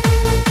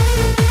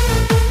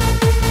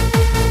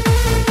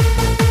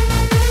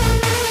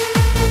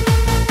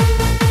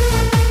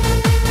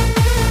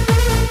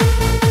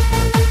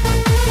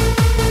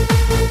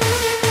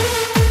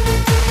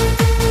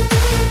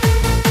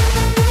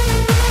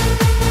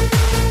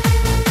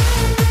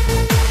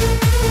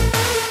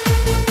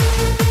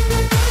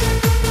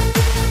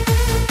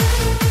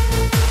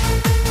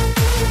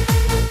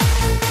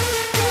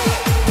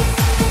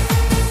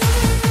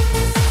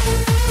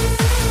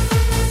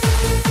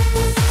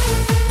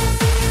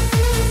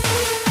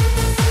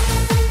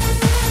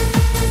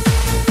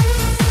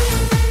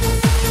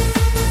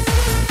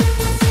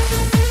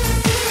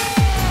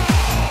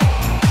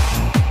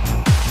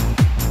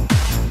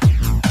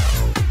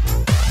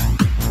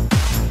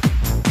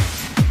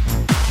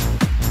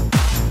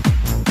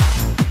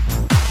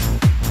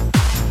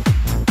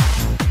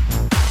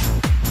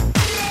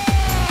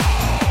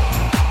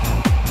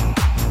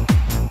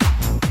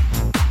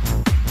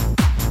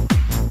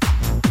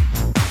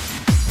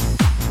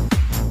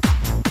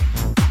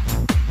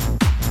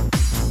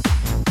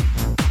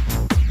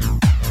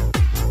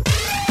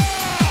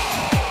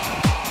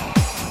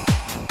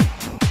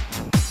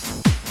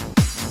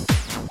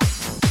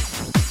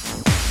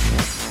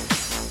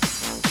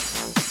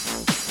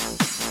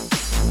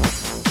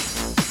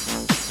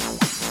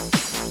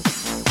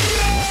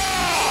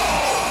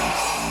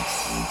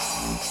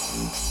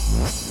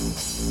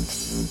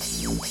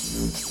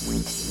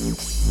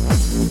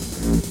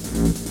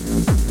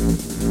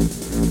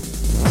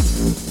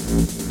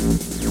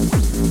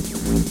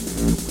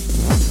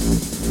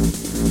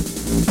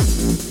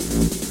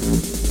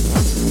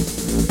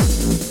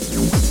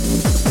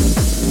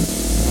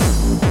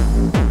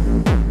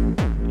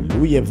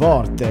 Lui è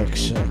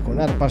Vortex con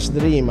Harpa's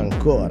Dream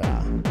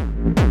ancora.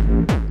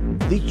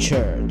 The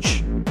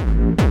Church.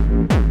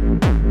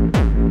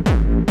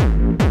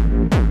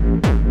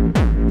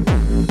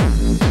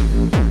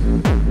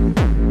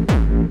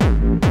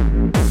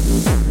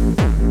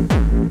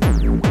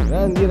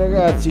 Grandi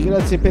ragazzi,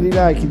 grazie per i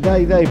like,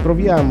 dai,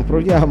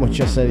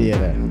 proviamoci a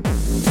salire.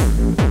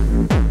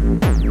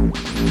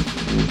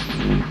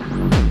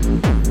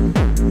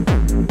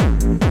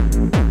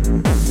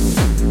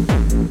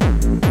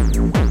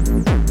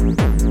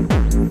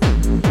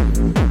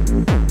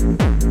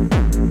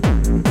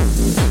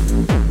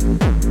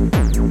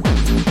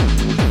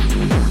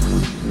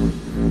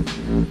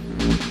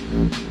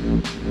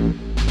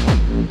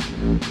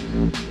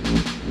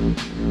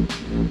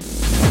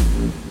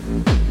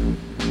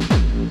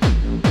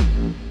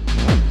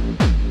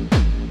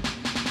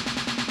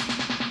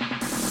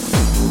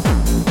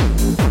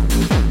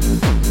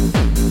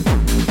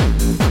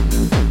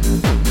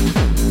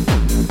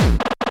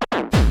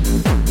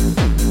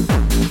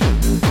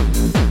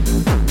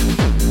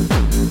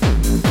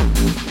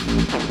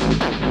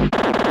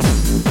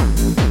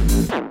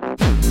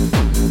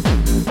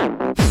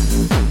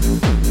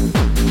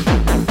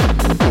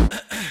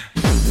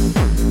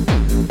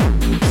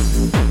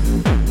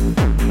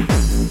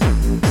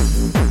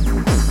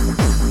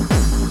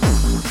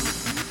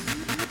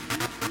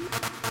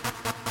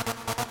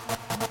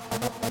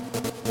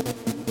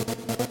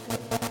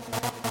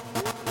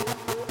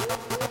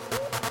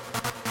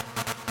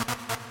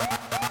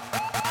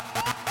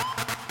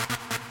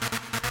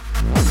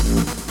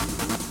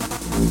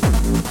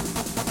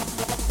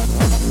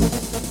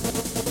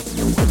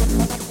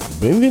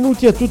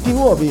 Benvenuti a tutti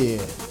nuovi.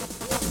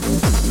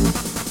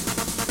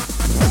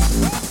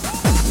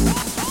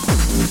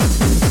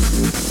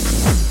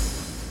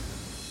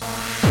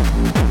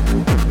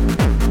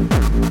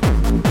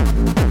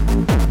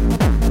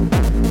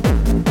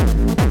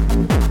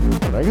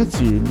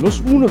 Ragazzi,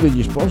 uno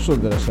degli sponsor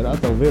della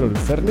serata, ovvero il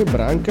Fernet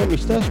Branca, mi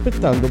sta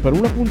aspettando per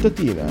una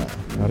puntatina.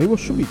 Arrivo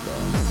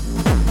subito.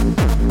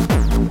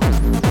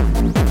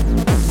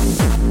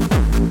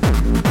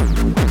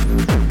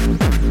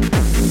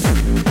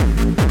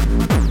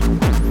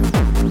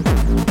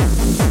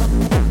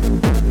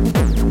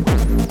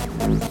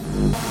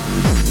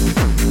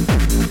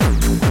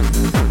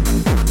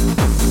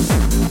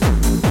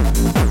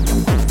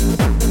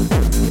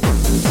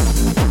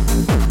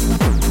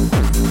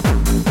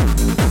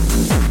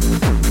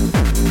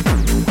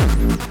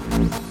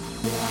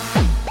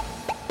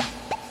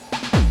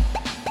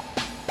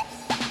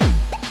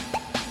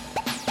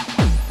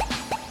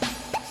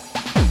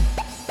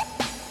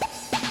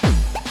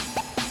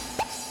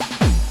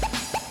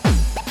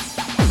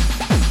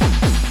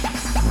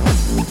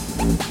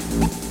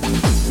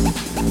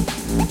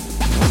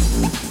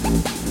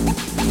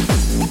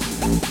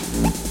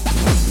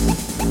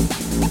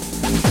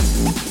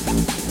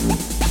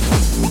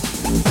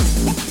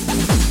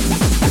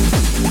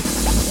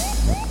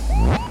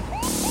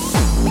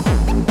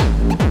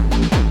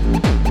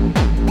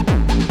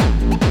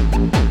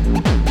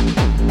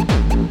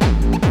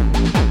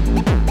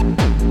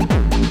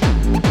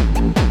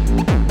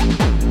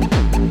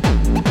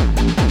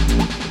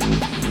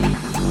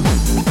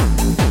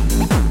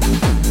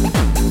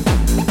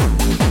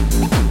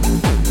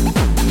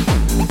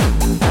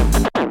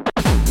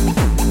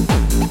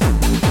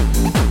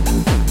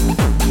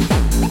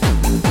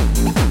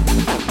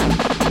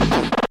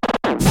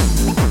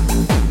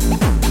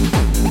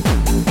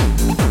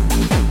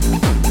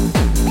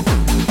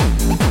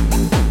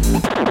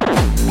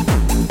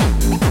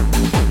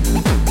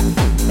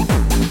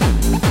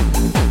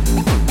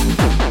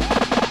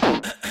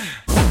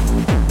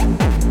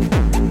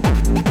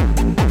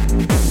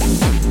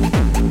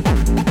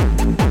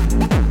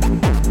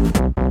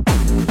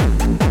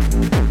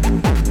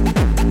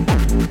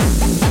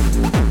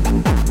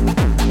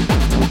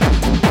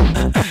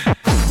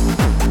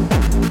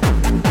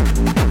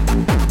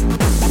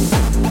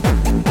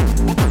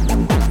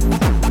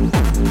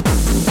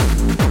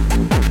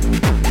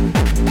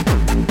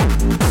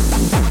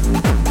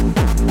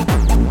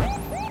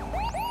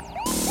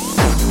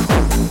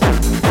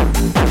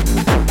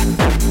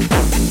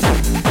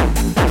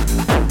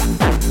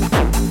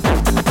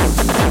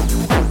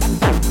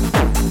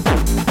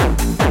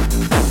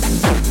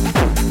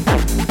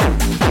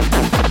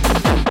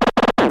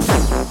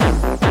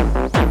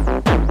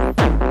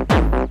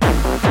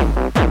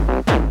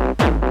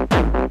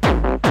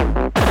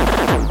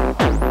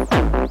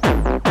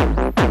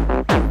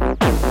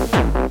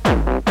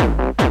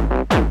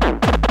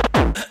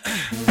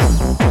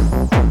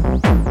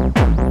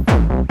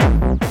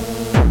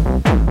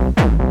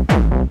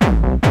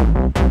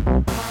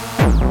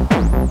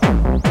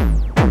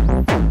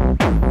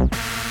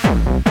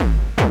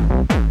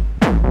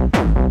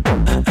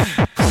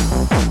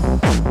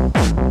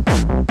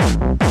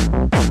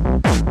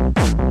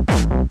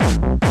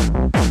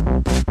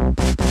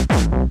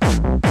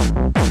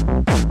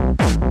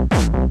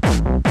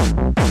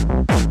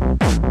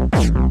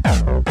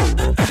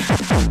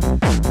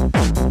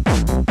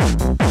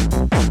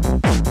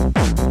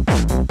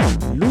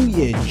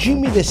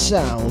 the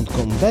Sound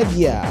con Bad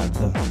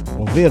Yard,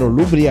 ovvero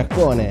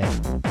l'ubriacone.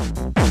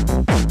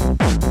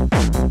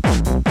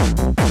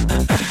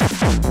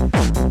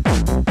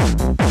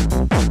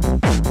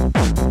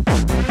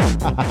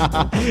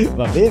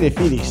 Va bene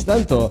Felix,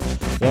 tanto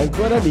è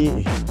ancora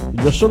lì.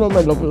 L'ho solo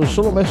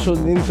messo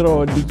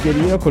dentro il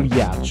bicchierino col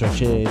ghiaccio,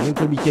 cioè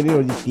dentro il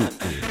bicchierino di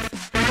Titti.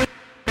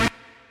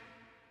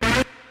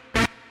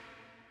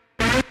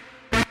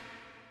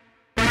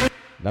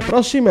 La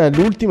prossima è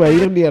l'ultima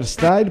Early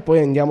Hardstyle,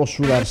 poi andiamo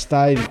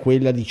sull'Hardstyle,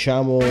 quella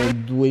diciamo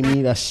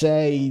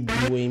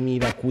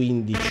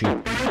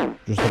 2006-2015,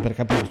 giusto per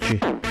capirci.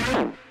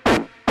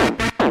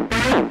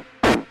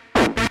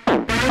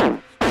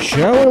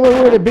 Ciao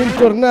Emanuele,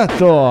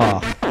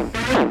 bentornato!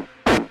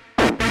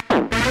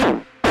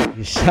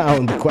 Il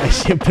sound qua è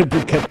sempre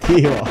più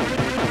cattivo.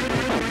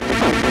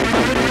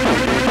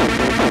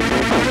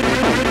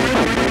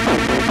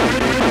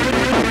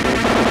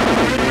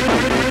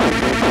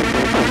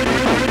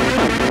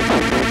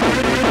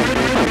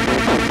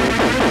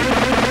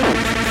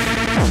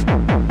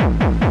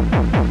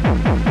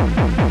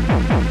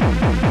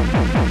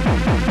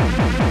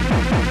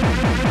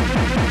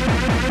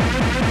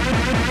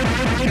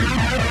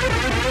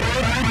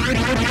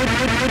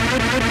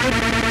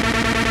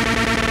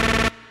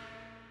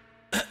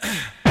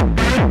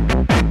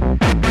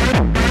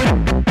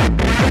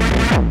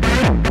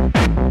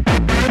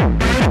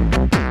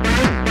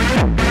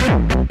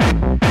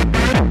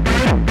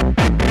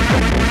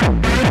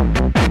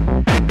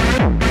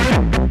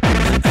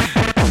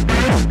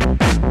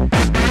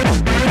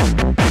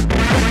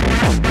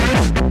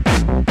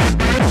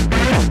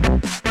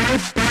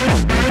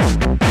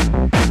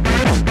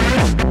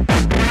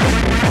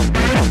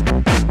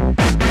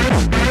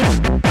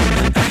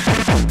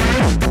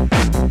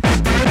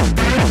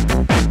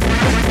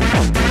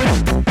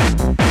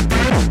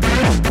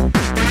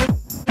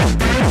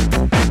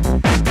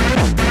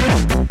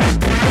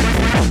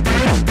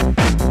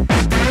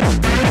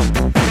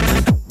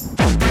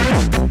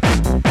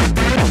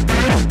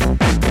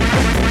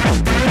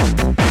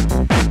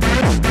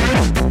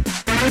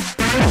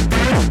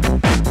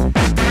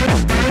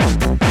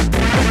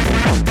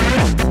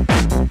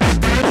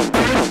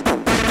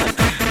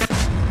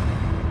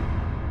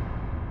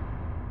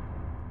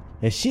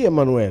 Eh sì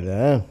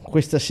Emanuele,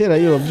 questa sera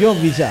io vi ho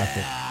avvisato.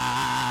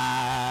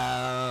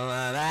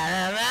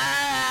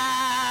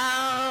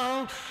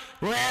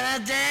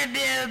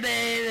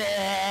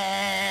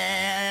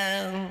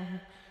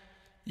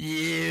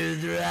 You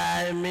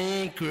drive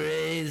me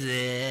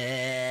crazy.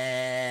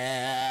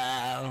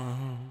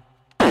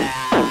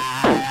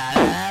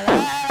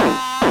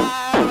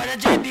 When I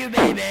trip you,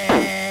 baby,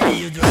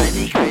 you drive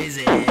me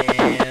crazy. When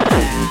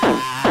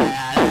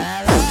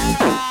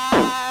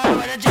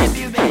I trip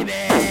you, baby,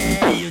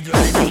 you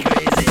drive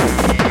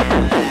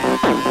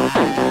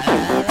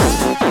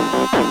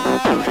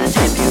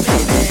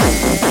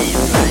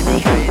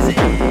me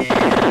crazy.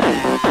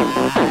 When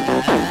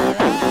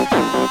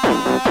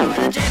I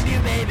trip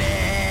you,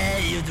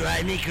 baby, you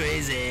drive me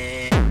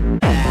crazy.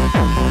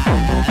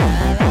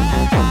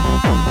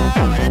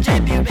 When I trip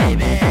you,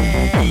 baby,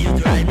 you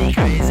drive me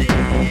crazy.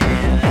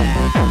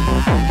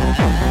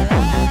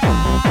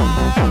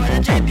 When I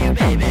trip you,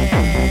 baby,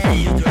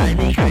 you drive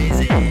me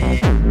crazy.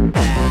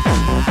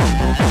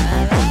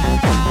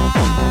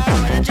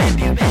 When I trip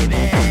you,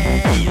 baby,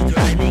 you drive me crazy. When I trip you, baby, you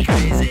drive me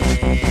crazy.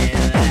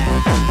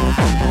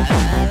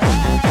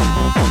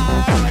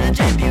 When I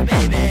trip you,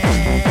 baby,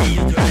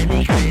 you drive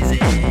me crazy.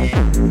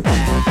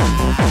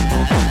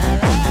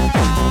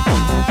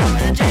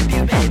 When I trip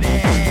you,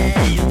 baby,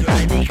 you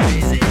drive me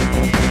crazy.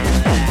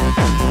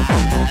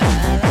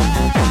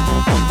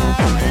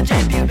 When I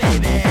trip you,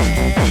 baby,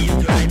 you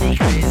drive me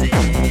crazy.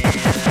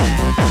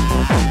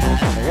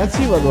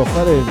 Ragazzi, vado a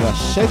fare la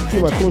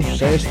settima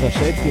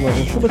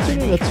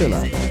consumazione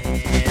nazionale.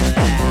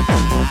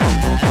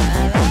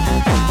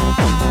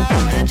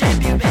 When I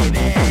trip you,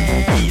 baby,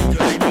 you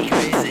drive me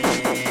crazy.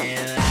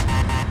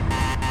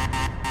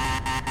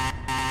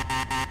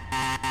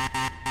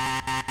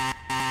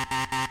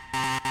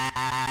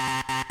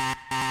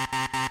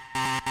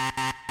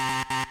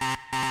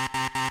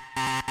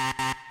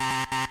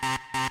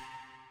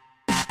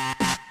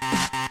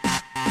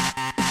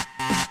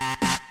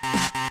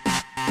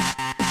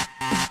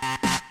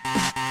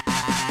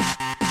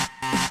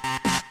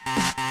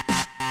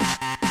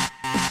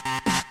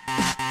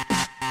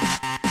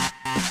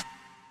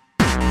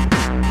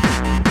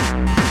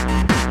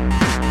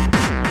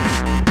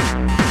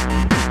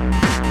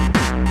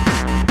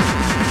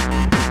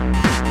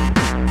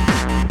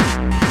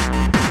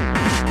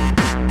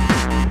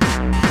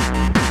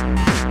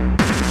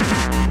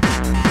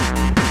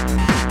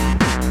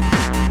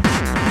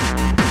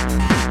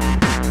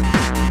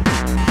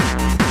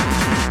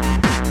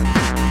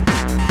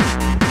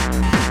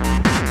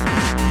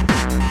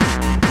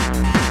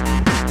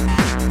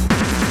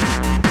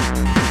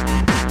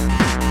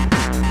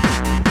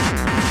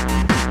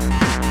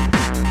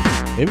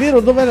 È vero,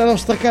 dov'è la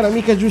nostra cara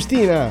amica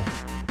Giustina?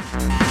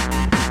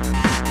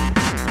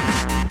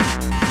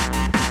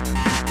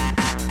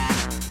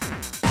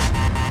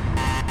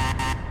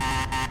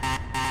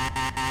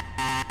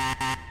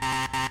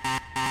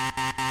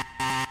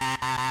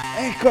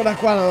 Eccola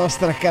qua la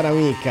nostra cara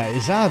amica,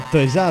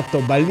 esatto,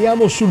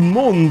 balliamo sul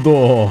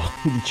mondo,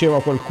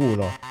 diceva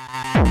qualcuno.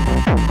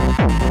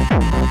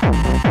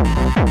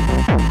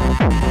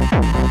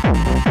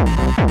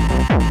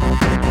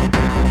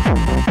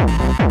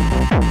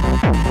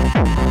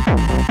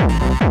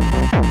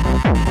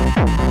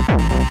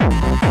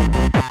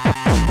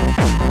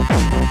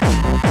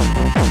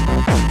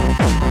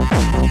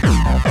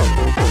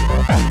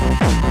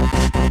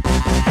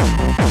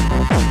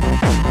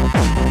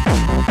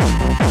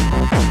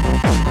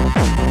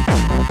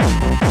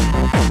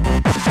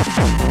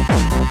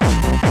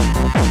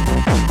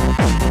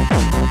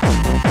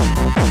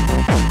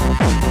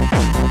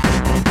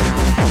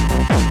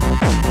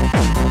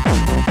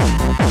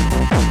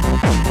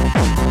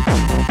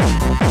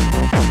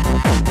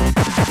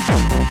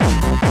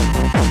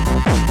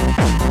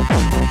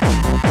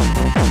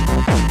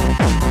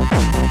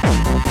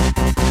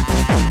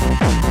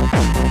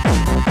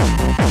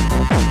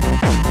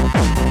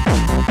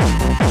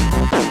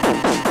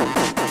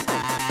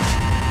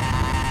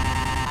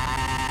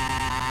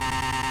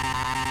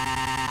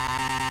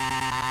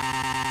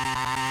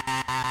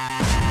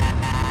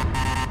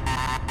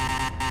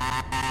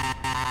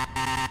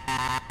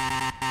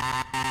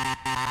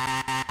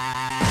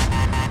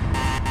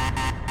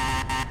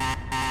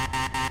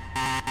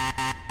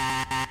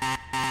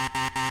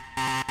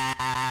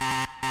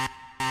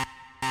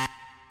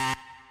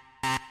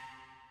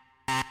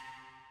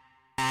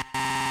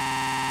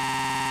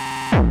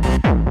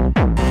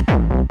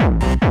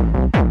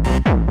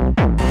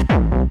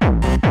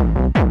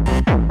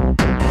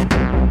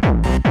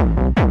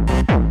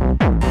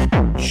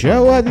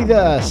 Ciao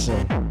Adidas!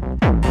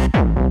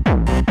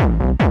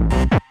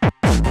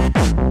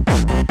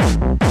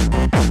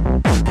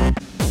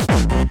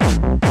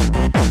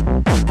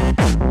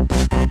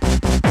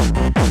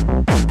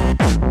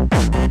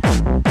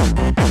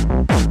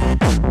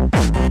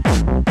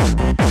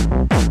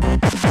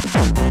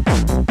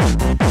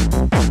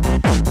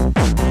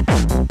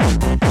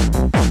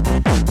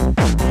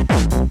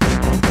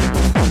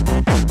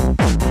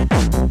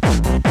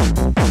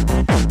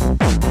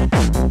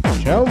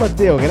 Ciao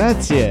Matteo,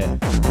 grazie!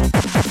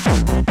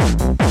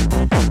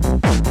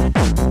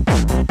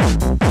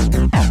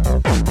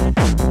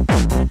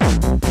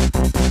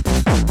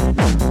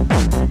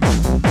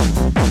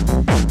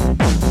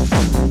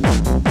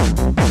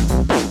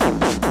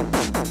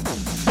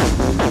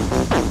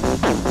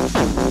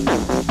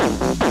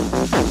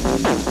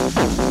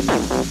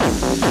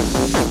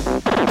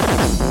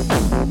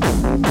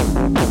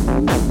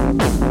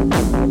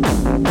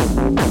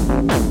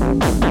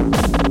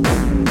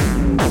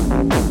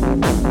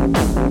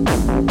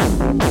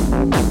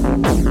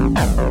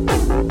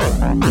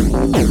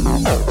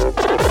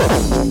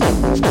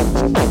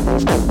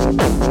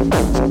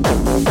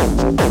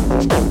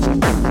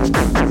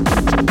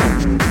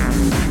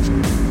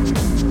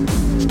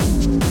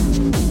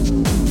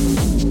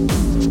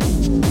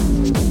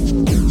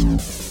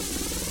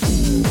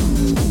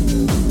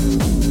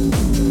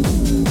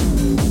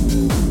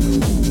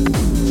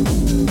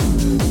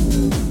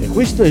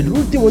 Questo è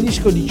l'ultimo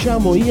disco,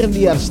 diciamo,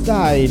 early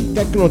hardstyle,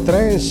 Techno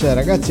Trance.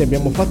 Ragazzi,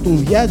 abbiamo fatto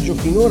un viaggio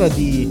finora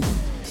di...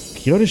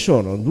 che ore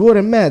sono? 2 ore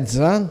e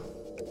mezza?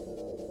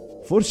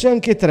 Forse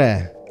anche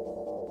 3.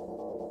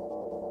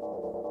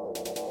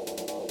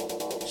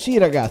 Sì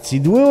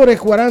ragazzi, 2 ore e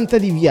 40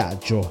 di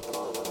viaggio.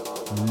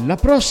 La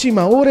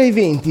prossima ora e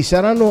 20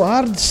 saranno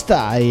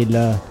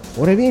hardstyle.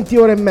 Ore 20,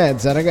 ore e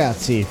mezza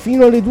ragazzi,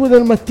 fino alle 2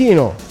 del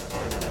mattino.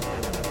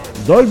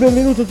 Do il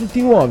benvenuto a tutti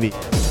i nuovi.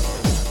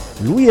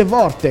 Lui è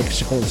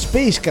Vortex con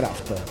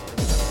Spacecraft.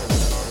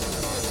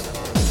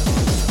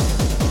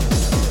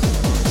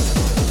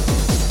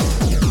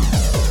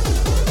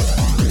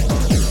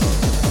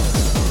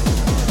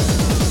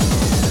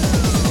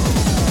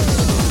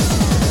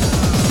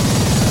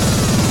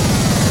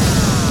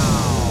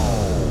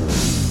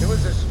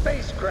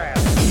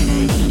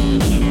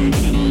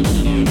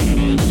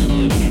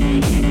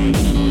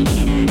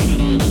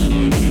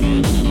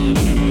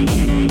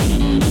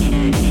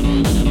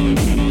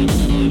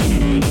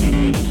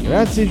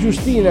 Grazie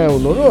Giustina, è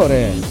un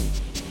onore.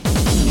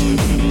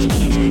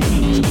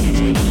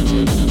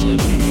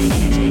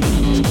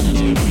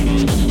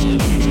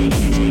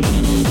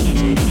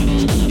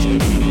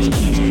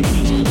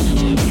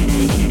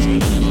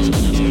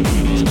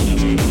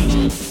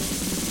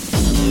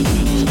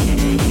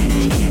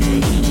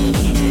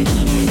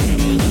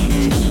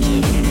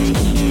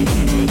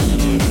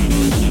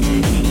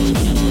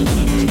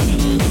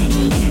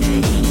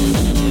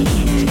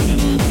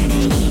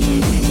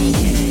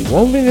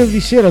 Buon venerdì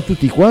sera a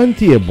tutti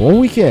quanti e buon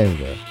weekend.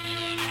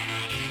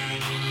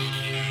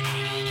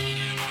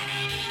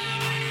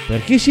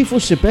 Per chi si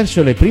fosse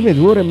perso le prime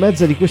 2 ore e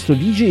mezza di questo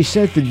DJ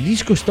set di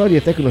disco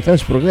Storia Techno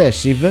Trance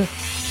Progressive,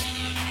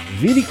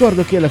 vi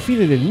ricordo che alla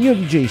fine del mio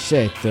DJ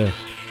set,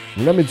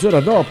 una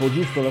mezz'ora dopo,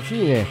 giusto alla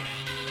fine,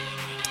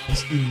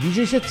 il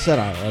DJ set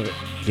sarà,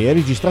 che è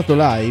registrato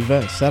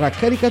live, sarà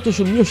caricato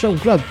sul mio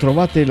SoundCloud.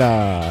 Trovate il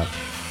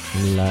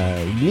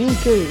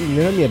link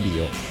nella mia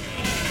bio.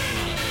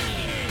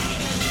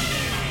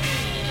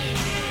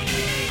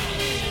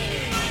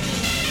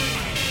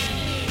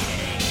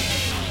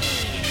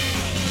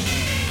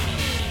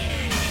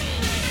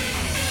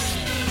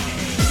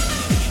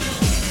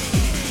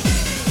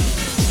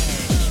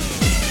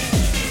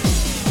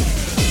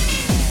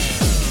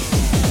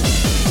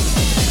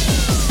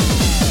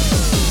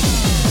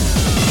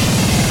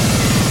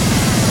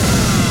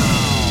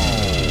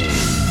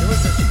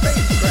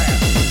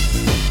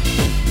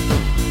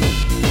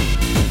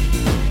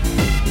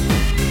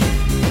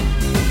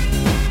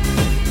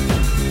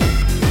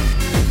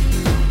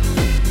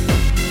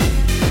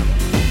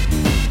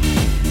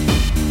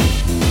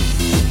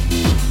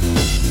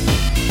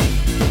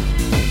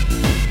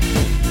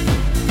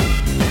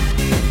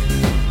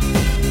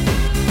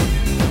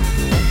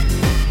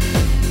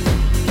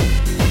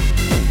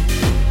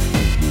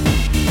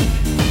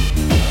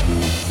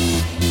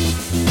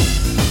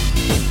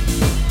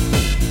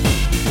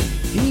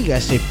 mica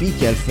se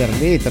picchia il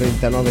Fernet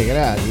 39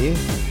 gradi.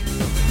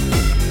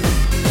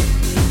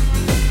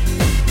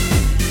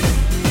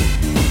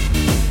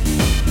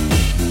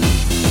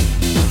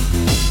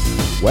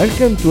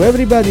 Welcome to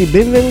everybody,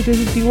 benvenuti a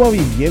tutti nuovi,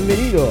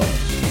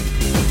 bienvenidos.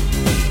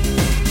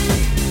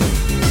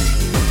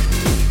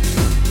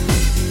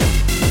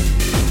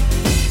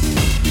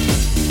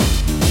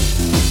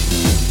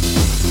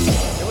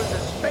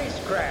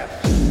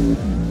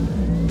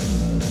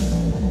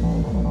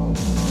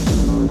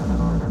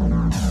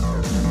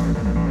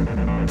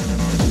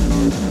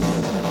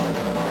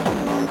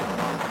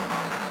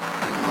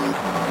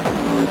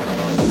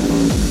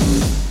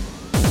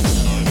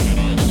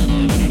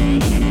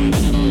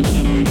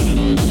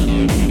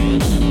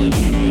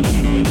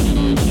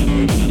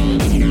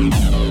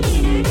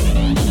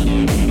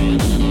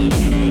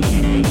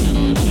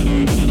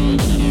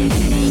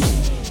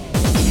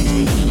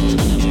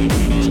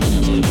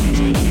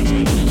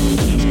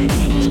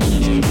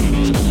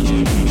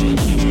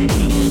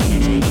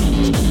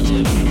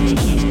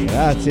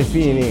 Grazie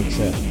Phoenix,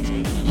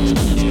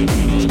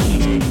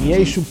 i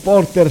miei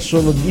supporter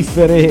sono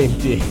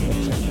differenti.